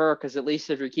I prefer, because at least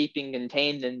if you're keeping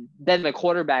contained, and then the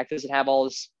quarterback doesn't have all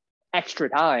this extra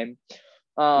time.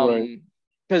 Right.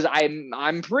 Because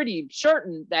I'm pretty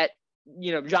certain that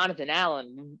Jonathan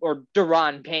Allen or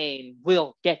Daron Payne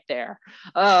will get there.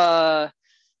 Our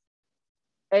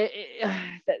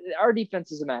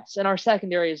defense is a mess, and our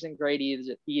secondary isn't great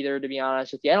either, to be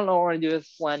honest with you. I don't know what we're going to do with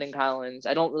Landon Collins.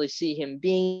 I don't really see him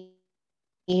being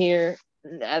here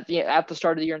at the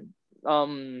start of the year,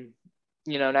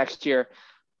 next year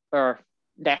or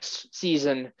next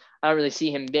season. I don't really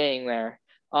see him being there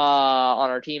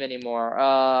on our team anymore.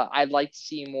 I'd like to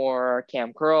see more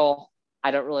Cam Curl.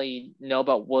 I don't really know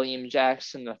about William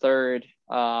Jackson III.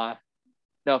 No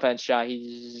offense, Shaw.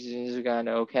 He's kind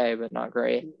of okay, but not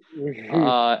great.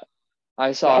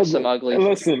 I saw some ugly.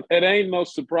 Listen, it ain't no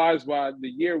surprise by the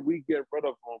year we get rid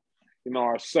of him.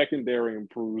 Our secondary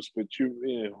improves, but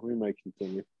we may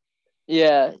continue.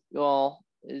 Yeah, well,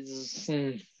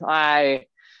 I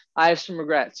have some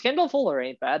regrets. Kendall Fuller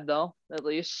ain't bad though. At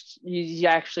least he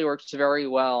actually works very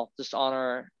well just on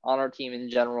our team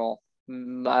in general.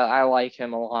 I like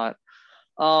him a lot.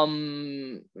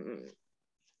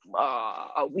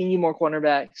 We need more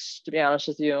cornerbacks, to be honest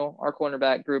with you. Our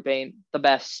cornerback group ain't the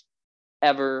best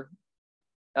ever.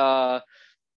 Not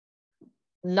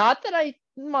that I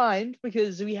mind,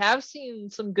 because we have seen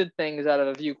some good things out of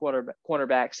a few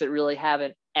cornerbacks that really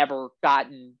haven't ever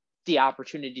gotten the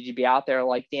opportunity to be out there,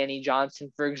 like Danny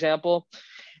Johnson, for example.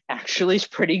 Actually is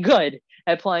pretty good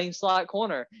at playing slot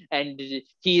corner, and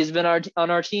he has been on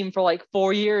our team for like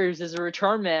 4 years as a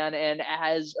return man and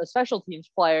as a special teams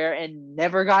player, and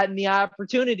never gotten the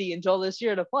opportunity until this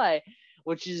year to play,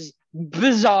 which is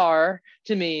bizarre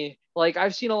to me. Like,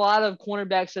 I've seen a lot of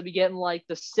cornerbacks that be getting like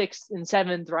the 6th and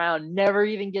 7th round, never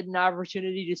even get an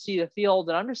opportunity to see the field,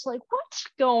 and I'm just like, what's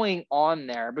going on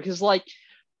there? Because like,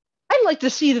 I'd like to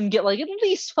see them get like at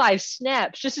least 5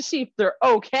 snaps just to see if they're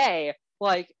okay,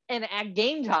 like, and at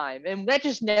game time. And that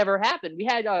just never happened. We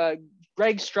had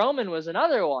Greg Stroman was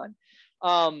another one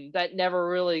that never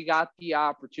really got the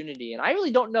opportunity. And I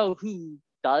really don't know who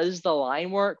does the line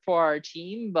work for our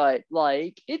team, but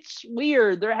like, it's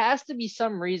weird. There has to be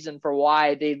some reason for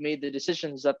why they've made the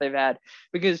decisions that they've had.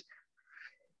 Because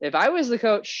if I was the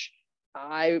coach,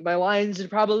 my lines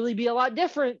would probably be a lot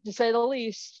different, to say the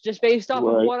least, just based off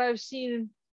of what I've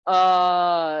seen.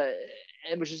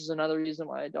 And which is another reason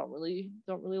why I don't really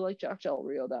like Josh Del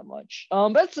Rio that much.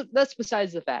 But that's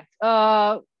besides the fact.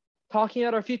 Talking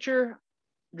about our future,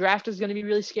 draft is going to be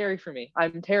really scary for me.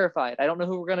 I'm terrified. I don't know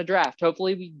who we're going to draft.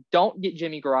 Hopefully we don't get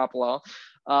Jimmy Garoppolo.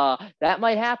 That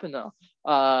might happen though.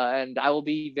 And I will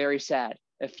be very sad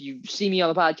if you see me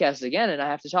on the podcast again and I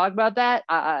have to talk about that.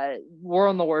 We're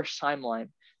on the worst timeline.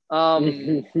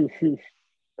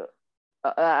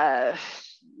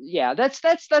 Yeah,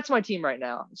 that's my team right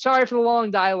now. Sorry for the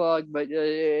long dialogue, but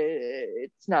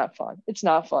it's not fun. It's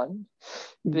not fun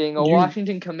being a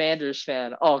Washington Commanders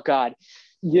fan. Oh God.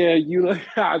 Yeah,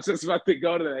 I was just about to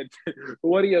go to that.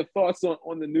 What are your thoughts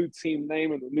on the new team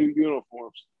name and the new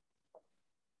uniforms?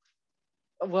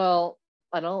 Well,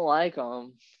 I don't like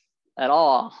them at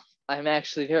all. I'm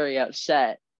actually very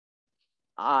upset.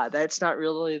 That's not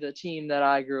really the team that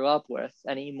I grew up with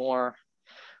anymore.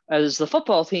 As the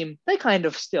football team, they kind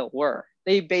of still were.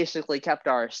 They basically kept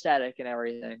our aesthetic and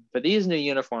everything. But these new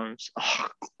uniforms,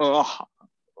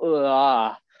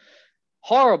 horrible.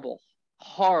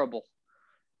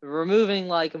 Removing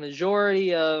like a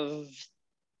majority of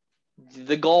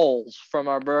the goals from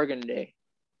our burgundy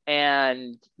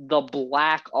and the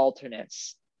black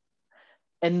alternates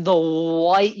and the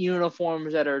white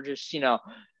uniforms that are just,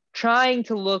 trying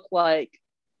to look like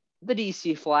the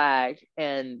DC flag,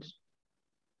 and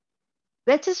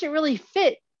that doesn't really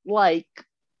fit like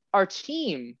our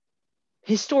team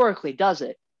historically does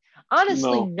it.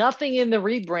 Honestly, No. nothing in the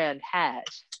rebrand has.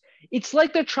 It's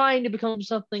like they're trying to become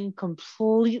something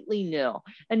completely new,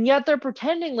 and yet they're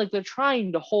pretending like they're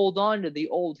trying to hold on to the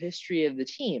old history of the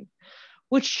team,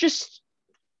 which just,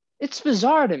 it's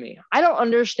bizarre to me. I don't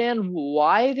understand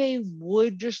why they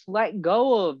would just let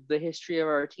go of the history of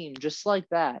our team just like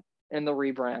that in the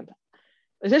rebrand,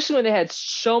 especially when they had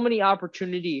so many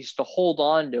opportunities to hold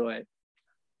on to it.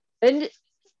 And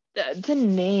the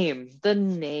name,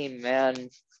 man,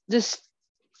 just,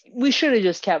 we should have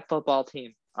just kept football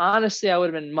team. Honestly, I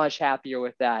would have been much happier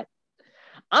with that.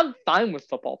 I'm fine with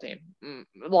football team.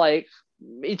 Like,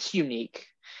 it's unique.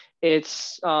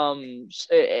 It's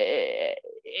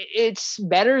it's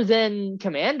better than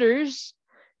Commanders.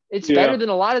 It's better than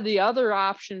a lot of the other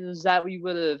options that we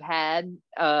would have had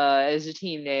as a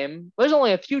team name. There's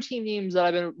only a few team names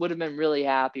that would have been really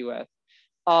happy with.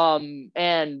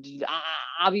 And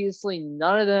obviously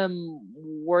none of them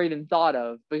were even thought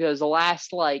of, because the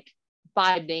last like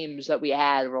 5 names that we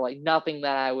had were like nothing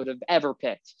that I would have ever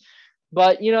picked.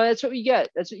 But you know, that's what we get.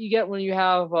 That's what you get when you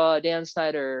have Dan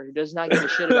Snyder, who does not give a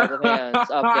shit about the fans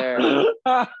up there.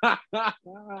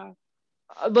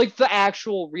 Like the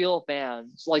actual real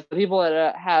fans, like the people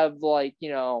that have like, you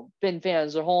know, been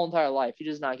fans their whole entire life. He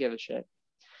does not give a shit.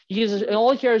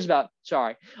 All he cares about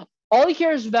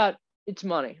it's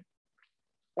money.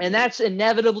 And that's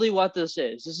inevitably what this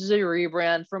is. This is a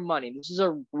rebrand for money. This is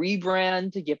a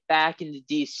rebrand to get back into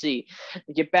DC,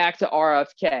 to get back to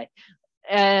RFK.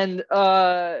 And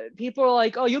people are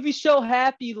like, oh, you'll be so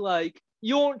happy, like,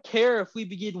 you won't care if we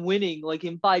begin winning, like,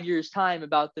 in 5 years' time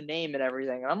about the name and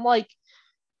everything. And I'm like,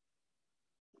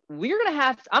 I'm going to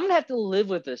have to live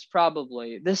with this,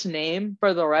 probably, this name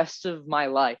for the rest of my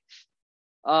life.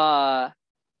 Or,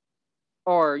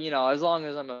 you know, as long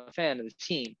as I'm a fan of the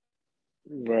team.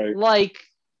 Right. Like,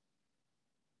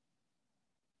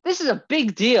 this is a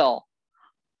big deal.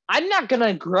 I'm not going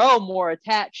to grow more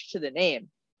attached to the name.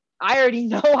 I already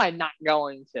know I'm not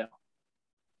going to.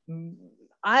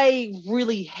 I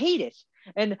really hate it.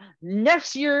 And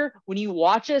next year, when you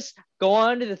watch us go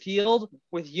onto the field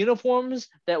with uniforms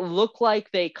that look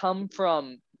like they come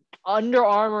from Under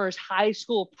Armour's high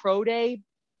school pro day,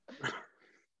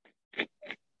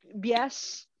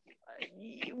 yes,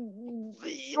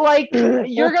 like,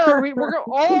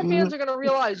 all our fans are gonna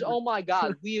realize, oh my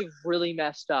God, we have really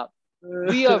messed up.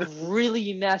 We have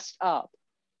really messed up.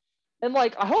 And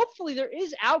like, hopefully there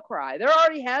is outcry. There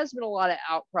already has been a lot of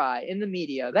outcry in the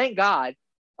media, thank God,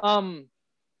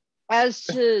 as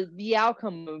to the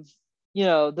outcome of, you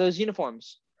know, those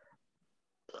uniforms.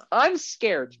 I'm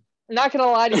scared. I'm not gonna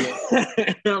lie to you.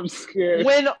 I'm scared.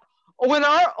 When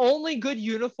our only good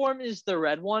uniform is the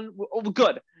red one,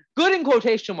 good in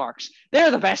quotation marks. They're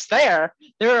the best there.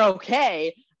 They're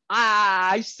okay.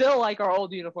 I still like our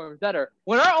old uniforms better.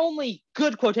 When our only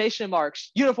good quotation marks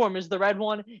uniform is the red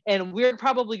one, and we're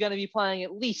probably going to be playing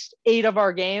at least 8 of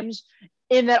our games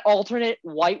in that alternate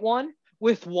white one,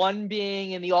 with one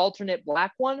being in the alternate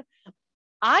black one,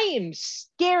 I am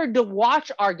scared to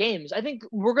watch our games. I think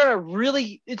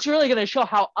it's really going to show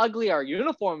how ugly our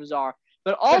uniforms are,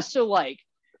 but also like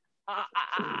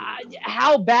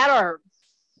how bad our,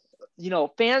 you know,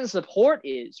 fan support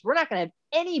is. We're not going to have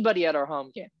anybody at our home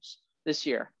games this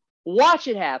year. Watch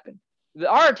it happen.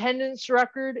 Our attendance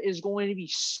record is going to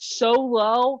be so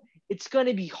low. It's going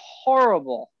to be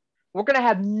horrible. We're going to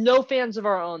have no fans of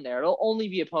our own there. It'll only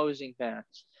be opposing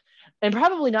fans, and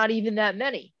probably not even that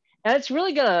many. And it's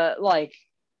really going to, like,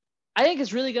 I think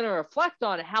it's really going to reflect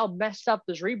on how messed up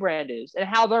this rebrand is and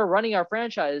how they're running our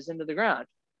franchise into the ground.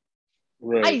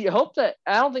 Right. I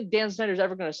don't think Dan Snyder's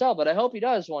ever going to sell, but I hope he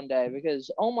does one day, because,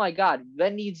 oh my God,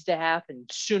 that needs to happen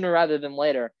sooner rather than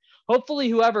later. Hopefully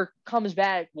whoever comes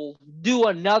back will do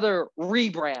another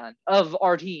rebrand of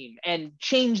our team and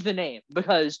change the name,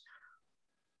 because,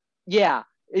 yeah,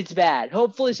 it's bad.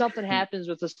 Hopefully something happens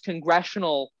with this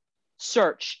congressional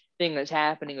search thing that's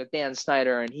happening with Dan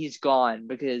Snyder and he's gone,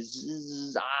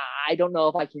 because I don't know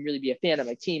if I can really be a fan of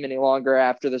my team any longer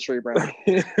after this rebrand.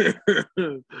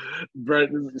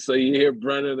 Brendan, so you hear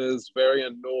Brendan is very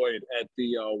annoyed at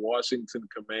the Washington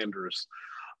Commanders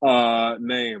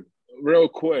name. Real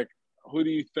quick, who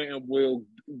do you think will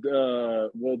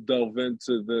delve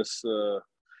into this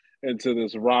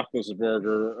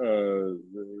Roethlisberger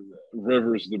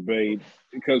Rivers debate?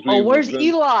 Because where's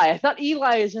Eli? I thought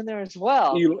Eli is in there as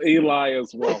well. Eli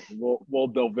as well. We'll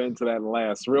delve into that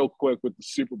last. Real quick with the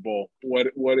Super Bowl.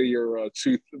 What are your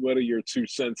 2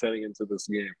 cents heading into this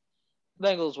game?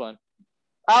 Bengals win.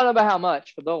 I don't know about how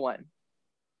much, but they'll win.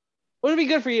 It'll be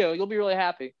good for you. You'll be really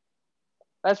happy.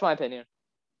 That's my opinion.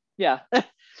 Yeah.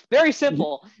 Very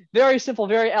simple. Very simple.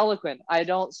 Very eloquent. I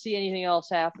don't see anything else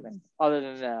happening other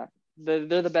than that.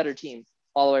 They're the better team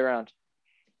all the way around.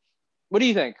 What do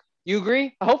you think? You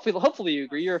agree? Hopefully you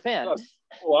agree. You're a fan.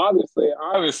 Well, obviously,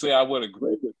 I would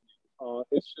agree with you.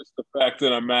 It's just the fact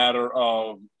that a matter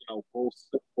of both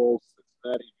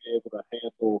Cincinnati be able to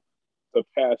handle the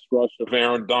pass rush of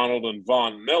Aaron Donald and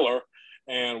Von Miller,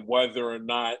 and whether or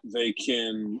not they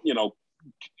can,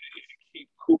 keep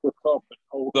Cooper Kupp and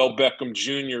Odell Beckham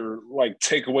Jr.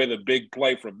 take away the big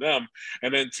play from them,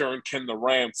 and in turn, can the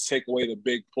Rams take away the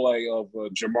big play of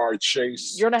Jamar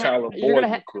Chase, Tyler Boyd,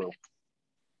 and the crew?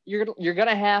 You're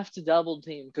gonna have to double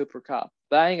team Cooper Kupp,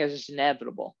 but I think it's just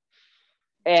inevitable.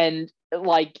 And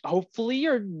hopefully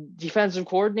your defensive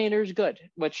coordinator is good,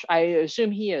 which I assume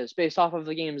he is based off of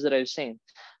the games that I've seen.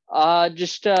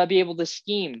 Just be able to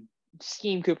scheme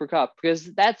Cooper Kupp,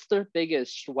 because that's their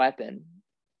biggest weapon.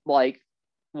 What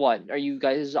are you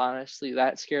guys honestly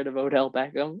that scared of Odell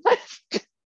Beckham?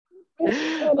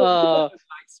 Nice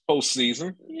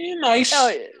postseason. Nice.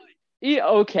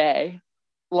 Okay.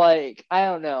 I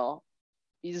don't know.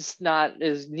 He's not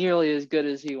as nearly as good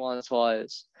as he once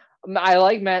was. I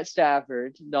like Matt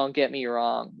Stafford, don't get me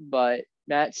wrong, but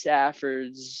Matt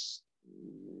Stafford's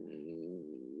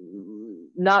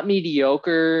not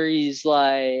mediocre. He's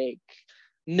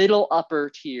middle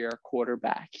upper tier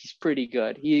quarterback. He's pretty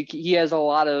good. He has a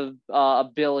lot of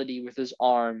ability with his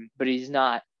arm, but he's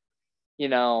not,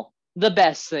 the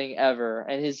best thing ever.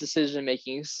 And his decision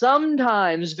making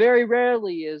sometimes, very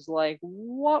rarely, is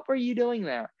what were you doing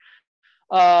there?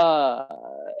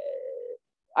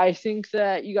 I think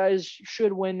that you guys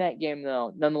should win that game,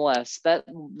 though. Nonetheless, that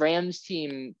Rams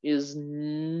team is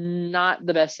not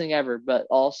the best thing ever, but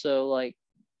also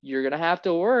you're gonna have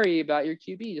to worry about your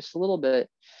QB just a little bit,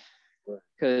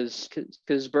 because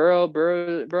Burrow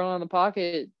on the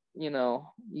pocket,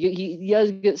 he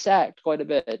does get sacked quite a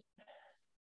bit.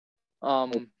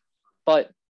 But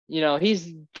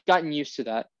he's gotten used to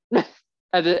that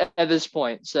at this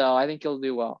point, so I think he'll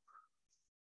do well.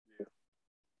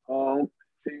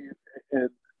 And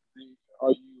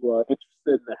are you interested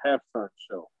in the halftime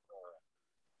show?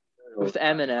 With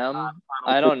Eminem?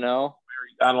 I don't know.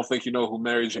 I don't think you know who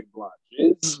Mary J. Blige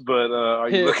is, but are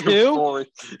you looking forward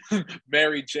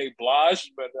Mary J.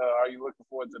 Blige? But are you looking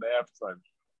forward to the halftime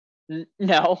show?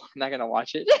 No, I'm not gonna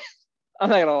watch it. I'm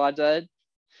not gonna watch that.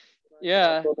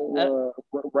 Yeah.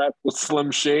 Rap with Slim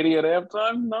Shady at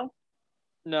halftime?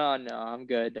 No, I'm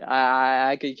good.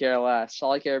 I could care less.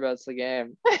 All I care about is the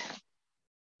game.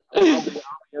 I'll be into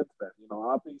that.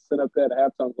 I'll be sitting up there at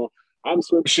halftime going, I'm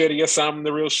Slim Shady. Yes, I'm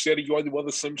the real Shady. You're the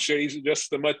other Slim Shadys. You're just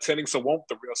the mud tending. So won't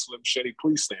the real Slim Shady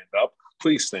please stand up?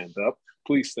 Please stand up.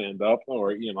 Please stand up.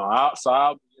 Or, I'll be in.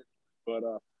 But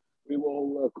we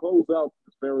will close out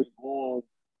this very long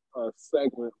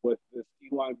segment with this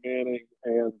Eli Manning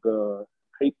and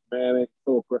Peyton Manning.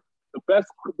 The best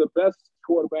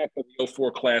quarterback of the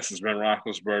 04 class has been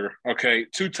Roethlisberger. Okay,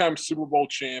 2-time Super Bowl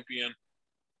champion,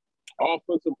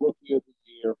 offensive rookie of the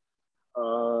year.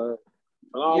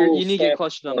 You need to get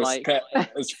closer to the mic.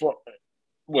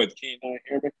 What, can you not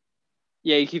hear me?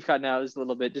 Yeah, you keep cutting out just a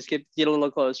little bit. Just get a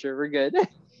little closer. We're good.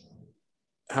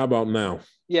 How about now?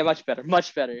 Yeah, much better.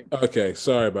 Much better. Okay,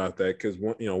 sorry about that, because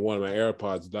one of my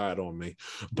AirPods died on me.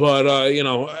 But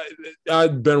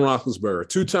Ben Roethlisberger,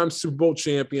 2-time Super Bowl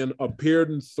champion,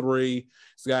 appeared in 3.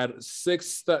 He's got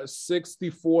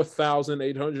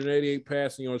 64,888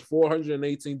 passing yards,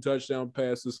 418 touchdown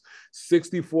passes,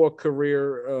 64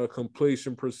 career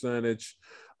completion percentage.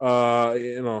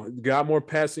 Got more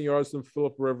passing yards than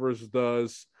Phillip Rivers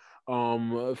does.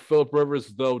 Phillip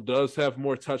Rivers, though, does have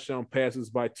more touchdown passes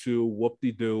by 2,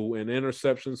 whoop-de-doo, and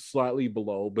interceptions slightly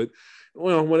below. But,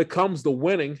 when it comes to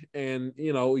winning and,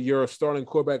 you're a starting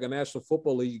quarterback in National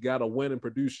Football League, you got to win and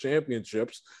produce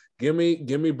championships. Give me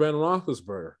Ben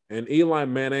Roethlisberger. And Eli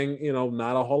Manning,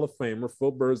 not a Hall of Famer.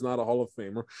 Phil Bird's not a Hall of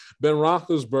Famer. Ben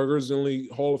Roethlisberger is the only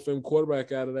Hall of Fame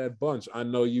quarterback out of that bunch. I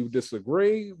know you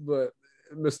disagree, but,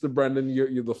 Mr. Brendan,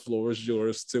 the floor is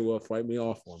yours to fight me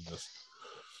off on this.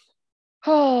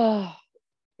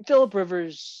 Phillip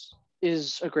Rivers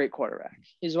is a great quarterback.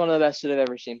 He's one of the best that I've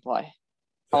ever seen play.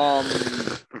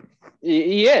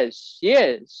 He is.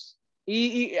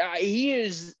 He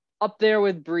is up there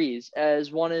with Breeze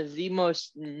as one of the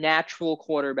most natural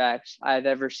quarterbacks I've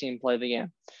ever seen play the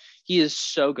game. He is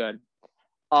so good.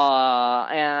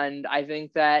 And I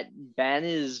think that Ben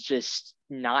is just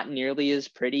not nearly as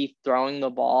pretty throwing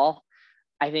the ball.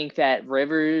 I think that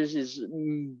Rivers is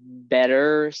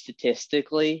better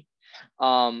statistically.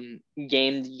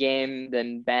 game to game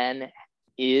than Ben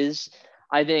is.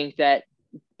 I think that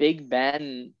Big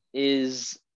Ben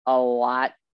is a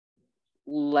lot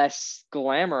less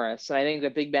glamorous. And I think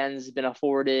that Big Ben's been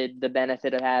afforded the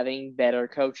benefit of having better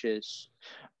coaches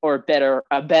or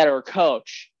a better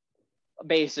coach,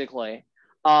 basically,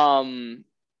 than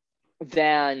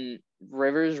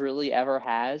Rivers really ever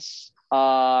has.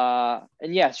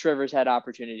 And yes, Rivers had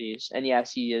opportunities, and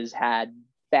yes, he has had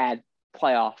bad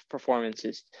playoff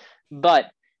performances. But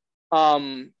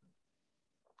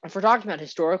if we're talking about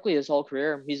historically his whole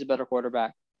career, he's a better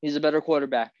quarterback. He's a better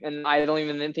quarterback. And I don't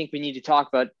even think we need to talk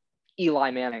about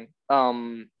Eli Manning.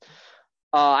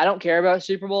 I don't care about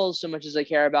Super Bowls so much as I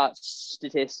care about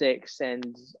statistics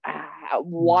and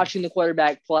watching the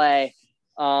quarterback play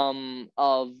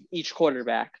of each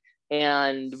quarterback.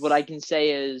 And what I can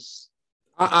say is,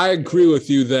 I agree with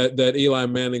you that Eli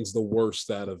Manning's the worst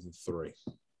out of the three.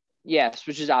 Yes,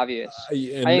 which is obvious.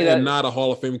 And not a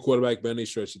Hall of Fame quarterback by any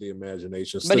stretch of the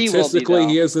imagination. But Statistically,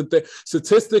 he isn't there.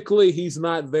 Statistically, he's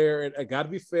not there. And I got to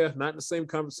be fair, not in the same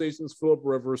conversation as Philip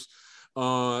Rivers.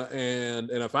 And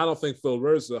if I don't think Philip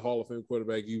Rivers is a Hall of Fame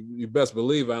quarterback, you best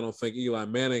believe I don't think Eli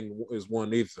Manning is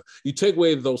one either. You take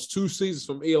away those 2 seasons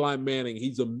from Eli Manning,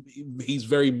 he's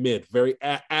very mid, very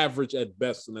average at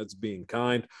best, and that's being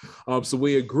kind. So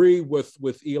we agree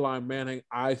with Eli Manning.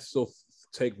 I still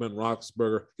take Ben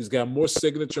Roethlisberger. He's got more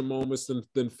signature moments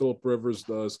than Philip Rivers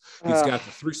does. He's got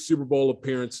the 3 Super Bowl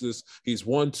appearances. He's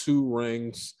won 2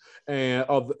 rings, and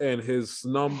his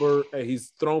number.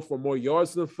 He's thrown for more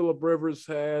yards than Philip Rivers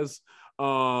has.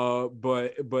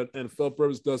 But Philip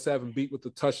Rivers does have him beat with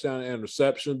the touchdown and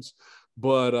receptions.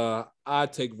 But I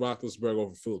take Roethlisberger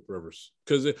over Philip Rivers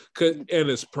because in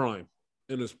his prime.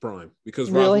 Because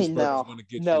really?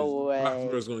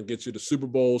 Roethlisberger's going to get you the Super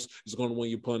Bowls. He's going to win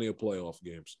you plenty of playoff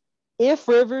games. If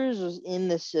Rivers was in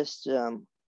the system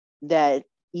that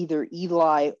either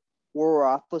Eli or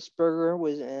Roethlisberger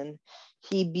was in,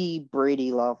 he'd be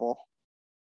Brady level.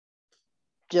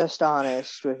 Just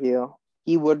honest with you.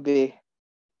 He would be.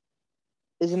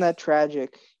 Isn't that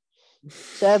tragic?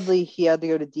 Sadly, he had to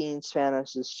go to Dean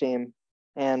Spanos' team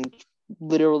and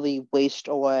literally waste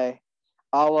away.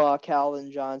 A la Calvin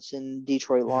Johnson,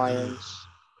 Detroit Lions.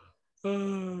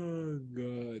 Oh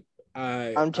God!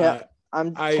 I'm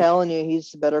telling you,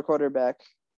 he's the better quarterback.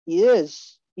 He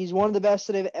is. He's one of the best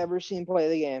that I've ever seen play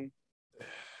the game.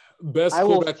 Best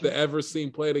quarterback that ever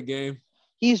seen play the game.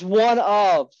 He's one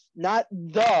of, not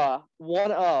the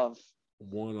one of.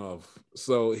 One of.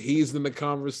 So he's in the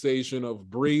conversation of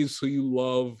Breeze, who you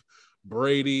love,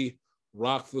 Brady,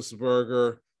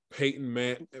 Roethlisberger. Peyton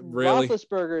Manning, really?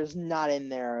 Roethlisberger is not in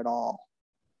there at all.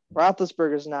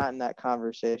 Roethlisberger's not in that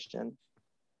conversation.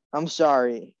 I'm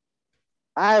sorry.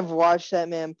 I've watched that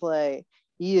man play.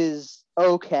 He is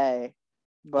okay.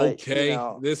 But,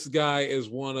 this guy is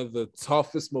one of the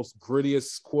toughest, most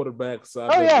grittiest quarterbacks I've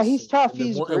ever seen. He's tough.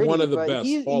 He's gritty, one of the best.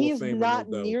 He's not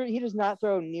he does not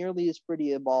throw nearly as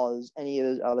pretty a ball as any of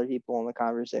those other people in the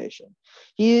conversation.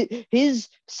 His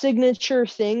signature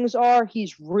things are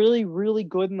he's really, really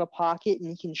good in the pocket and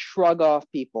he can shrug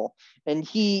off people. And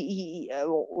he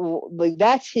like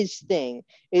that's his thing,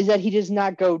 is that he does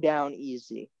not go down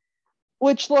easy.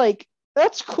 Which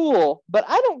that's cool, but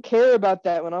I don't care about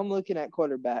that when I'm looking at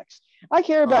quarterbacks. I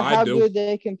care about how good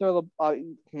they can throw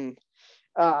the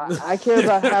I care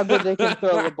about how good they can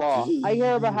throw the ball. I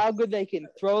care about how good they can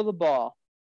throw the ball.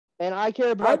 And I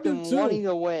care about them wanting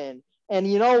to win.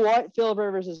 And you know what? Philip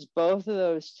Rivers is both of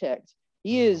those ticked.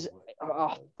 He is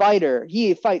a fighter.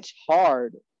 He fights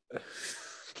hard.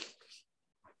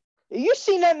 You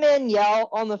seen that man yell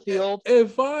on the field?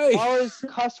 All his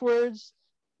cuss words.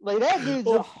 That dude's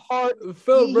a hard.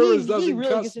 Philip Rivers doesn't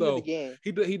cuss though.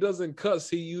 He doesn't cuss.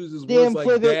 He uses words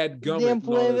like "dad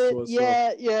gummit."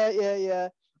 Yeah.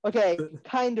 Okay,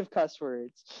 kind of cuss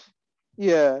words.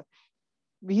 Yeah,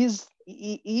 he's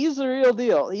the real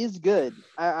deal. He's good.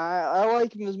 I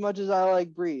like him as much as I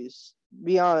like Breeze.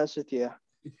 Be honest with you.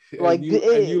 And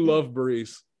you love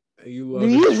Breeze. He's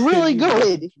really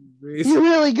good. He's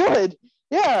really good.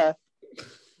 Yeah.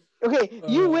 Okay,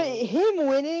 him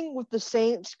winning with the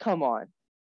Saints, come on.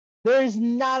 There is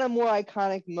not a more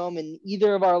iconic moment in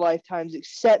either of our lifetimes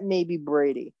except maybe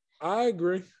Brady. I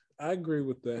agree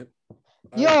with that.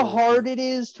 You know how hard it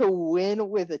is to win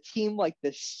with a team like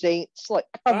the Saints?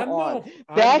 Come on.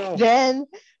 Back then,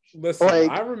 Listen, Like-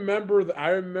 I remember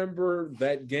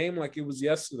that game like it was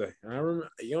yesterday. I remember.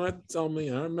 You don't have to tell me.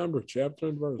 I remember chapter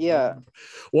and verse. Yeah.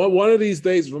 One of these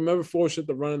days, remember Fortune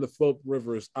to run into Philip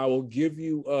Rivers. I will give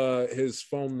you his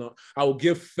phone number. I will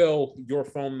give Phil your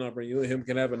phone number, and you and him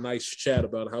can have a nice chat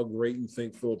about how great you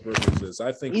think Philip Rivers is.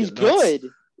 I think he's you're nuts.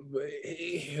 good.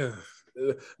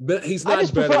 But he's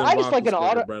not better than I just like an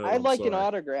Roethlisberger, auto. Brennan, I I'm like an sorry.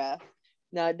 autograph.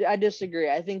 No, I disagree.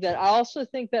 I also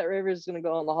think that Rivers is going to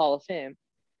go in the Hall of Fame.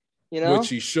 You know, Which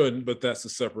he shouldn't, but that's a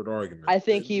separate argument. I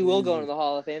think he will go into the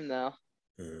Hall of Fame though.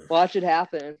 Watch it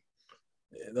happen.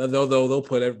 They'll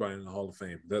put everybody in the Hall of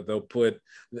Fame. They'll put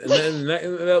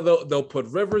they'll put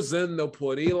Rivers in. They'll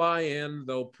put Eli in.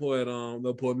 They'll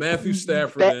put Matthew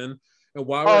Stafford in. And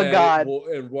while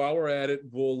we're at it,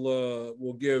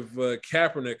 we'll give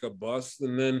Kaepernick a bust,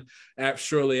 and then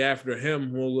shortly after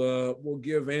him, we'll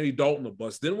give Andy Dalton a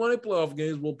bust. Then when they playoff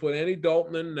games, we'll put Andy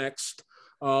Dalton in next.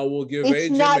 We'll give It's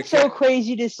AJ not McCarron. so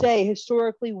crazy to say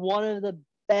historically one of the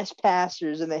best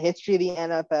passers in the history of the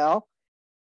NFL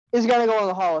is going to go in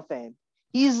the Hall of Fame.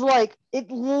 He's like at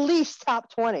least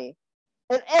top 20.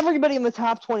 And everybody in the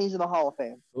top 20 is in the Hall of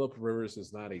Fame. Philip Rivers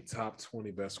is not a top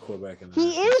 20 best quarterback in the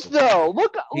He NFL. is though.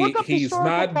 Look up he's historical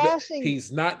not passing.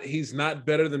 he's not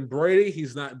better than Brady.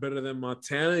 He's not better than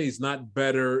Montana. He's not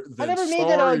better than I never Starr. made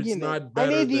that He's argument. not I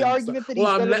better made the than argument that he's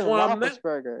better than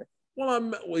Roethlisberger.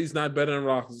 He's not better than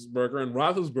Roethlisberger, and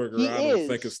Roethlisberger He I don't is.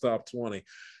 think is top 20.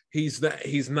 He's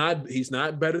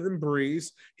not better than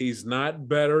Breeze. He's not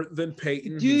better than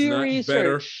Peyton. Do He's your not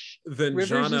research. better than Rivers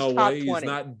John is top Elway. 20. He's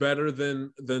not better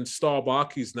than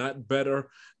Staubach. He's not better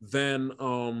than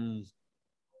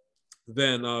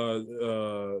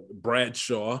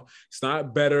Bradshaw. He's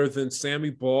not better than Sammy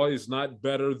Baugh. He's not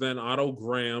better than Otto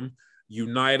Graham.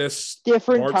 Unitas.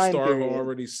 Different Bart time Starr period.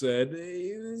 already said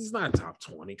he's not top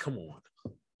 20. Come on.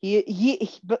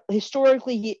 But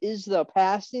historically he is though.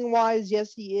 Passing wise,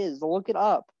 yes, he is. Look it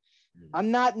up.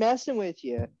 I'm not messing with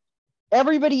you.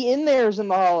 Everybody in there is in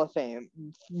the Hall of Fame.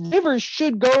 Rivers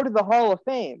should go to the Hall of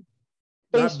Fame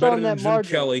based Not better on than that Jim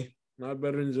margin. Kelly. Not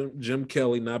better than Jim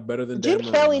Kelly. Not better than Jim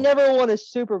Dan Kelly Marino. never won a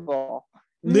Super Bowl.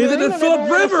 Neither did Marino Philip never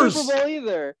won a Rivers. Super Bowl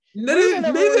either.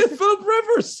 Neither did Philip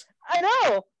Rivers. I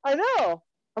know.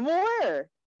 I'm aware.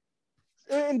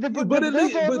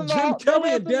 But Jim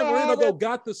Kelly and Dan Marino though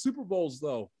got the Super Bowls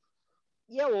though.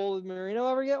 Yeah, well, did Marino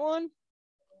ever get one?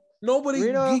 Nobody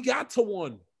Marino- he got to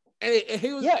one. And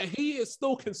he is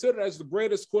still considered as the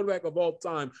greatest quarterback of all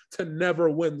time to never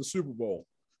win the Super Bowl.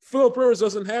 Philip Rivers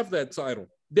doesn't have that title.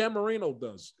 Dan Marino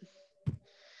does.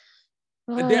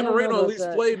 And Dan Marino at least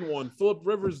played one. Philip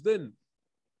Rivers didn't.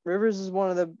 Rivers is one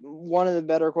of the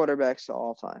better quarterbacks of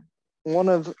all time. One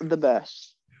of the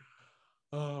best.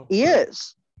 Oh, He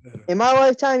is. In my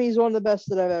lifetime, he's one of the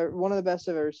best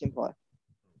I've ever seen play.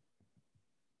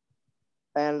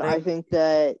 And I think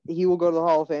that he will go to the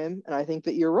Hall of Fame, and I think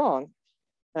that you're wrong.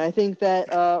 And I think that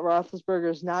Roethlisberger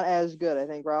is not as good. I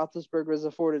think Roethlisberger was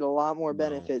afforded a lot more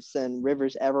benefits than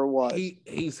Rivers ever was.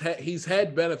 He's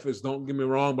had benefits, don't get me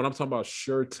wrong, but I'm talking about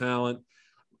sheer talent.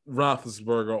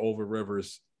 Roethlisberger over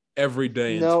Rivers every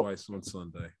day and twice on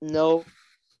Sunday. No,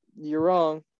 you're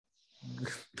wrong.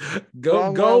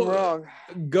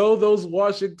 Go those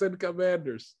Washington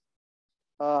Commanders.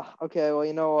 Okay, well,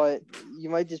 you know what? You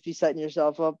might just be setting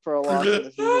yourself up for a loss in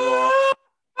the Super Bowl.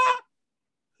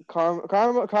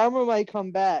 Karma might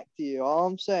come back to you. All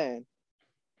I'm saying.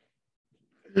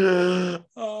 I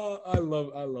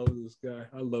love this guy.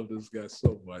 I love this guy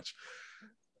so much.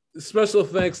 Special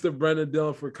thanks to Brendan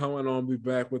Dillon for coming on. Be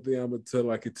back with the Amateur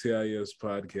Like a TIS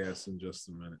podcast in just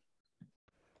a minute.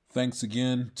 Thanks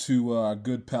again to our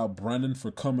good pal Brendan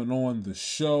for coming on the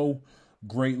show.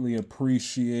 Greatly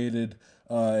appreciated.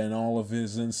 And all of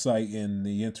his insight and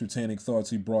the entertaining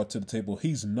thoughts he brought to the table.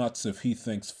 He's nuts if he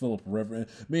thinks Philip Rivers.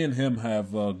 Me and him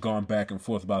have gone back and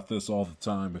forth about this all the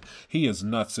time, but he is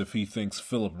nuts if he thinks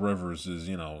Philip Rivers is,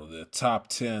 the top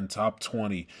 10, top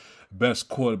 20 best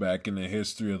quarterback in the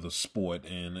history of the sport.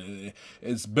 And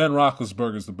it's Ben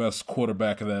Roethlisberger is the best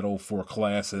quarterback of that 04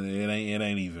 class, and it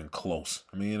ain't even close.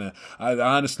 I mean, I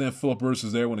understand Philip Rivers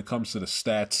is there when it comes to the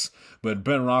stats, but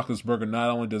Ben Roethlisberger,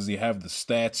 not only does he have the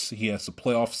stats, he has the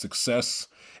playoff success,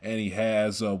 and he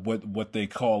has what they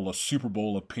call Super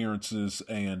Bowl appearances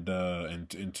and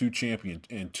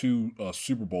two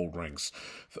Super Bowl rings.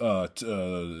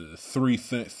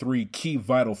 Three key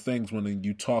vital things when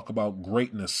you talk about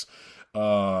greatness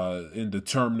in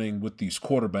determining with these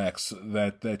quarterbacks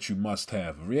that you must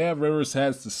have. Yeah, Rivers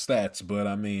has the stats, but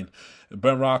I mean,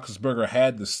 Ben Roethlisberger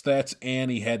had the stats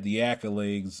and he had the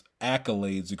accolades,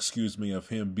 of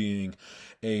him being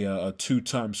a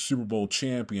two-time Super Bowl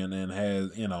champion and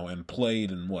has, and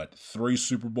played in 3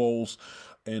 Super Bowls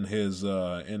in his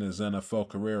NFL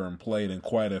career and played in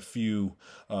quite a few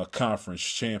conference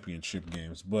championship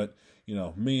games. But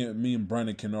me and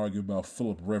Brendan can argue about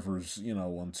Philip Rivers,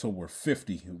 until we're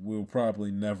 50. We'll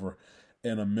probably never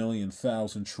in a million,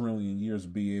 thousand, trillion years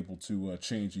be able to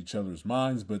change each other's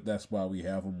minds, but that's why we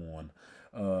have them on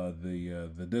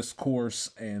the discourse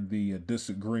and the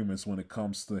disagreements when it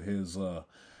comes to his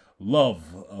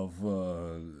love of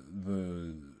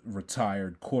the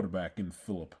retired quarterback in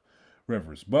Philip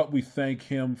Rivers. But we thank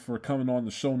him for coming on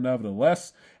the show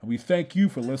nevertheless, and we thank you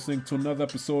for listening to another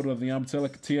episode of the I'm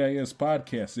Telling TIS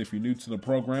podcast. If you're new to the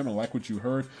program and like what you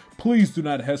heard, please do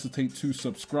not hesitate to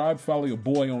subscribe. Follow your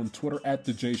boy on Twitter at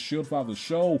the J Shield. Follow the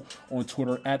show on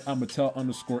Twitter at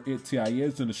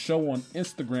 @I'mATell_it_TIS and the show on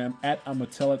Instagram at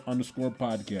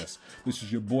 @I'mATellIt_podcast. This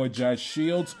is your boy Jai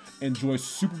Shields. Enjoy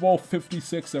Super Bowl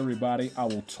 56, everybody. I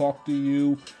will talk to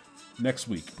you next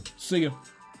week. See ya.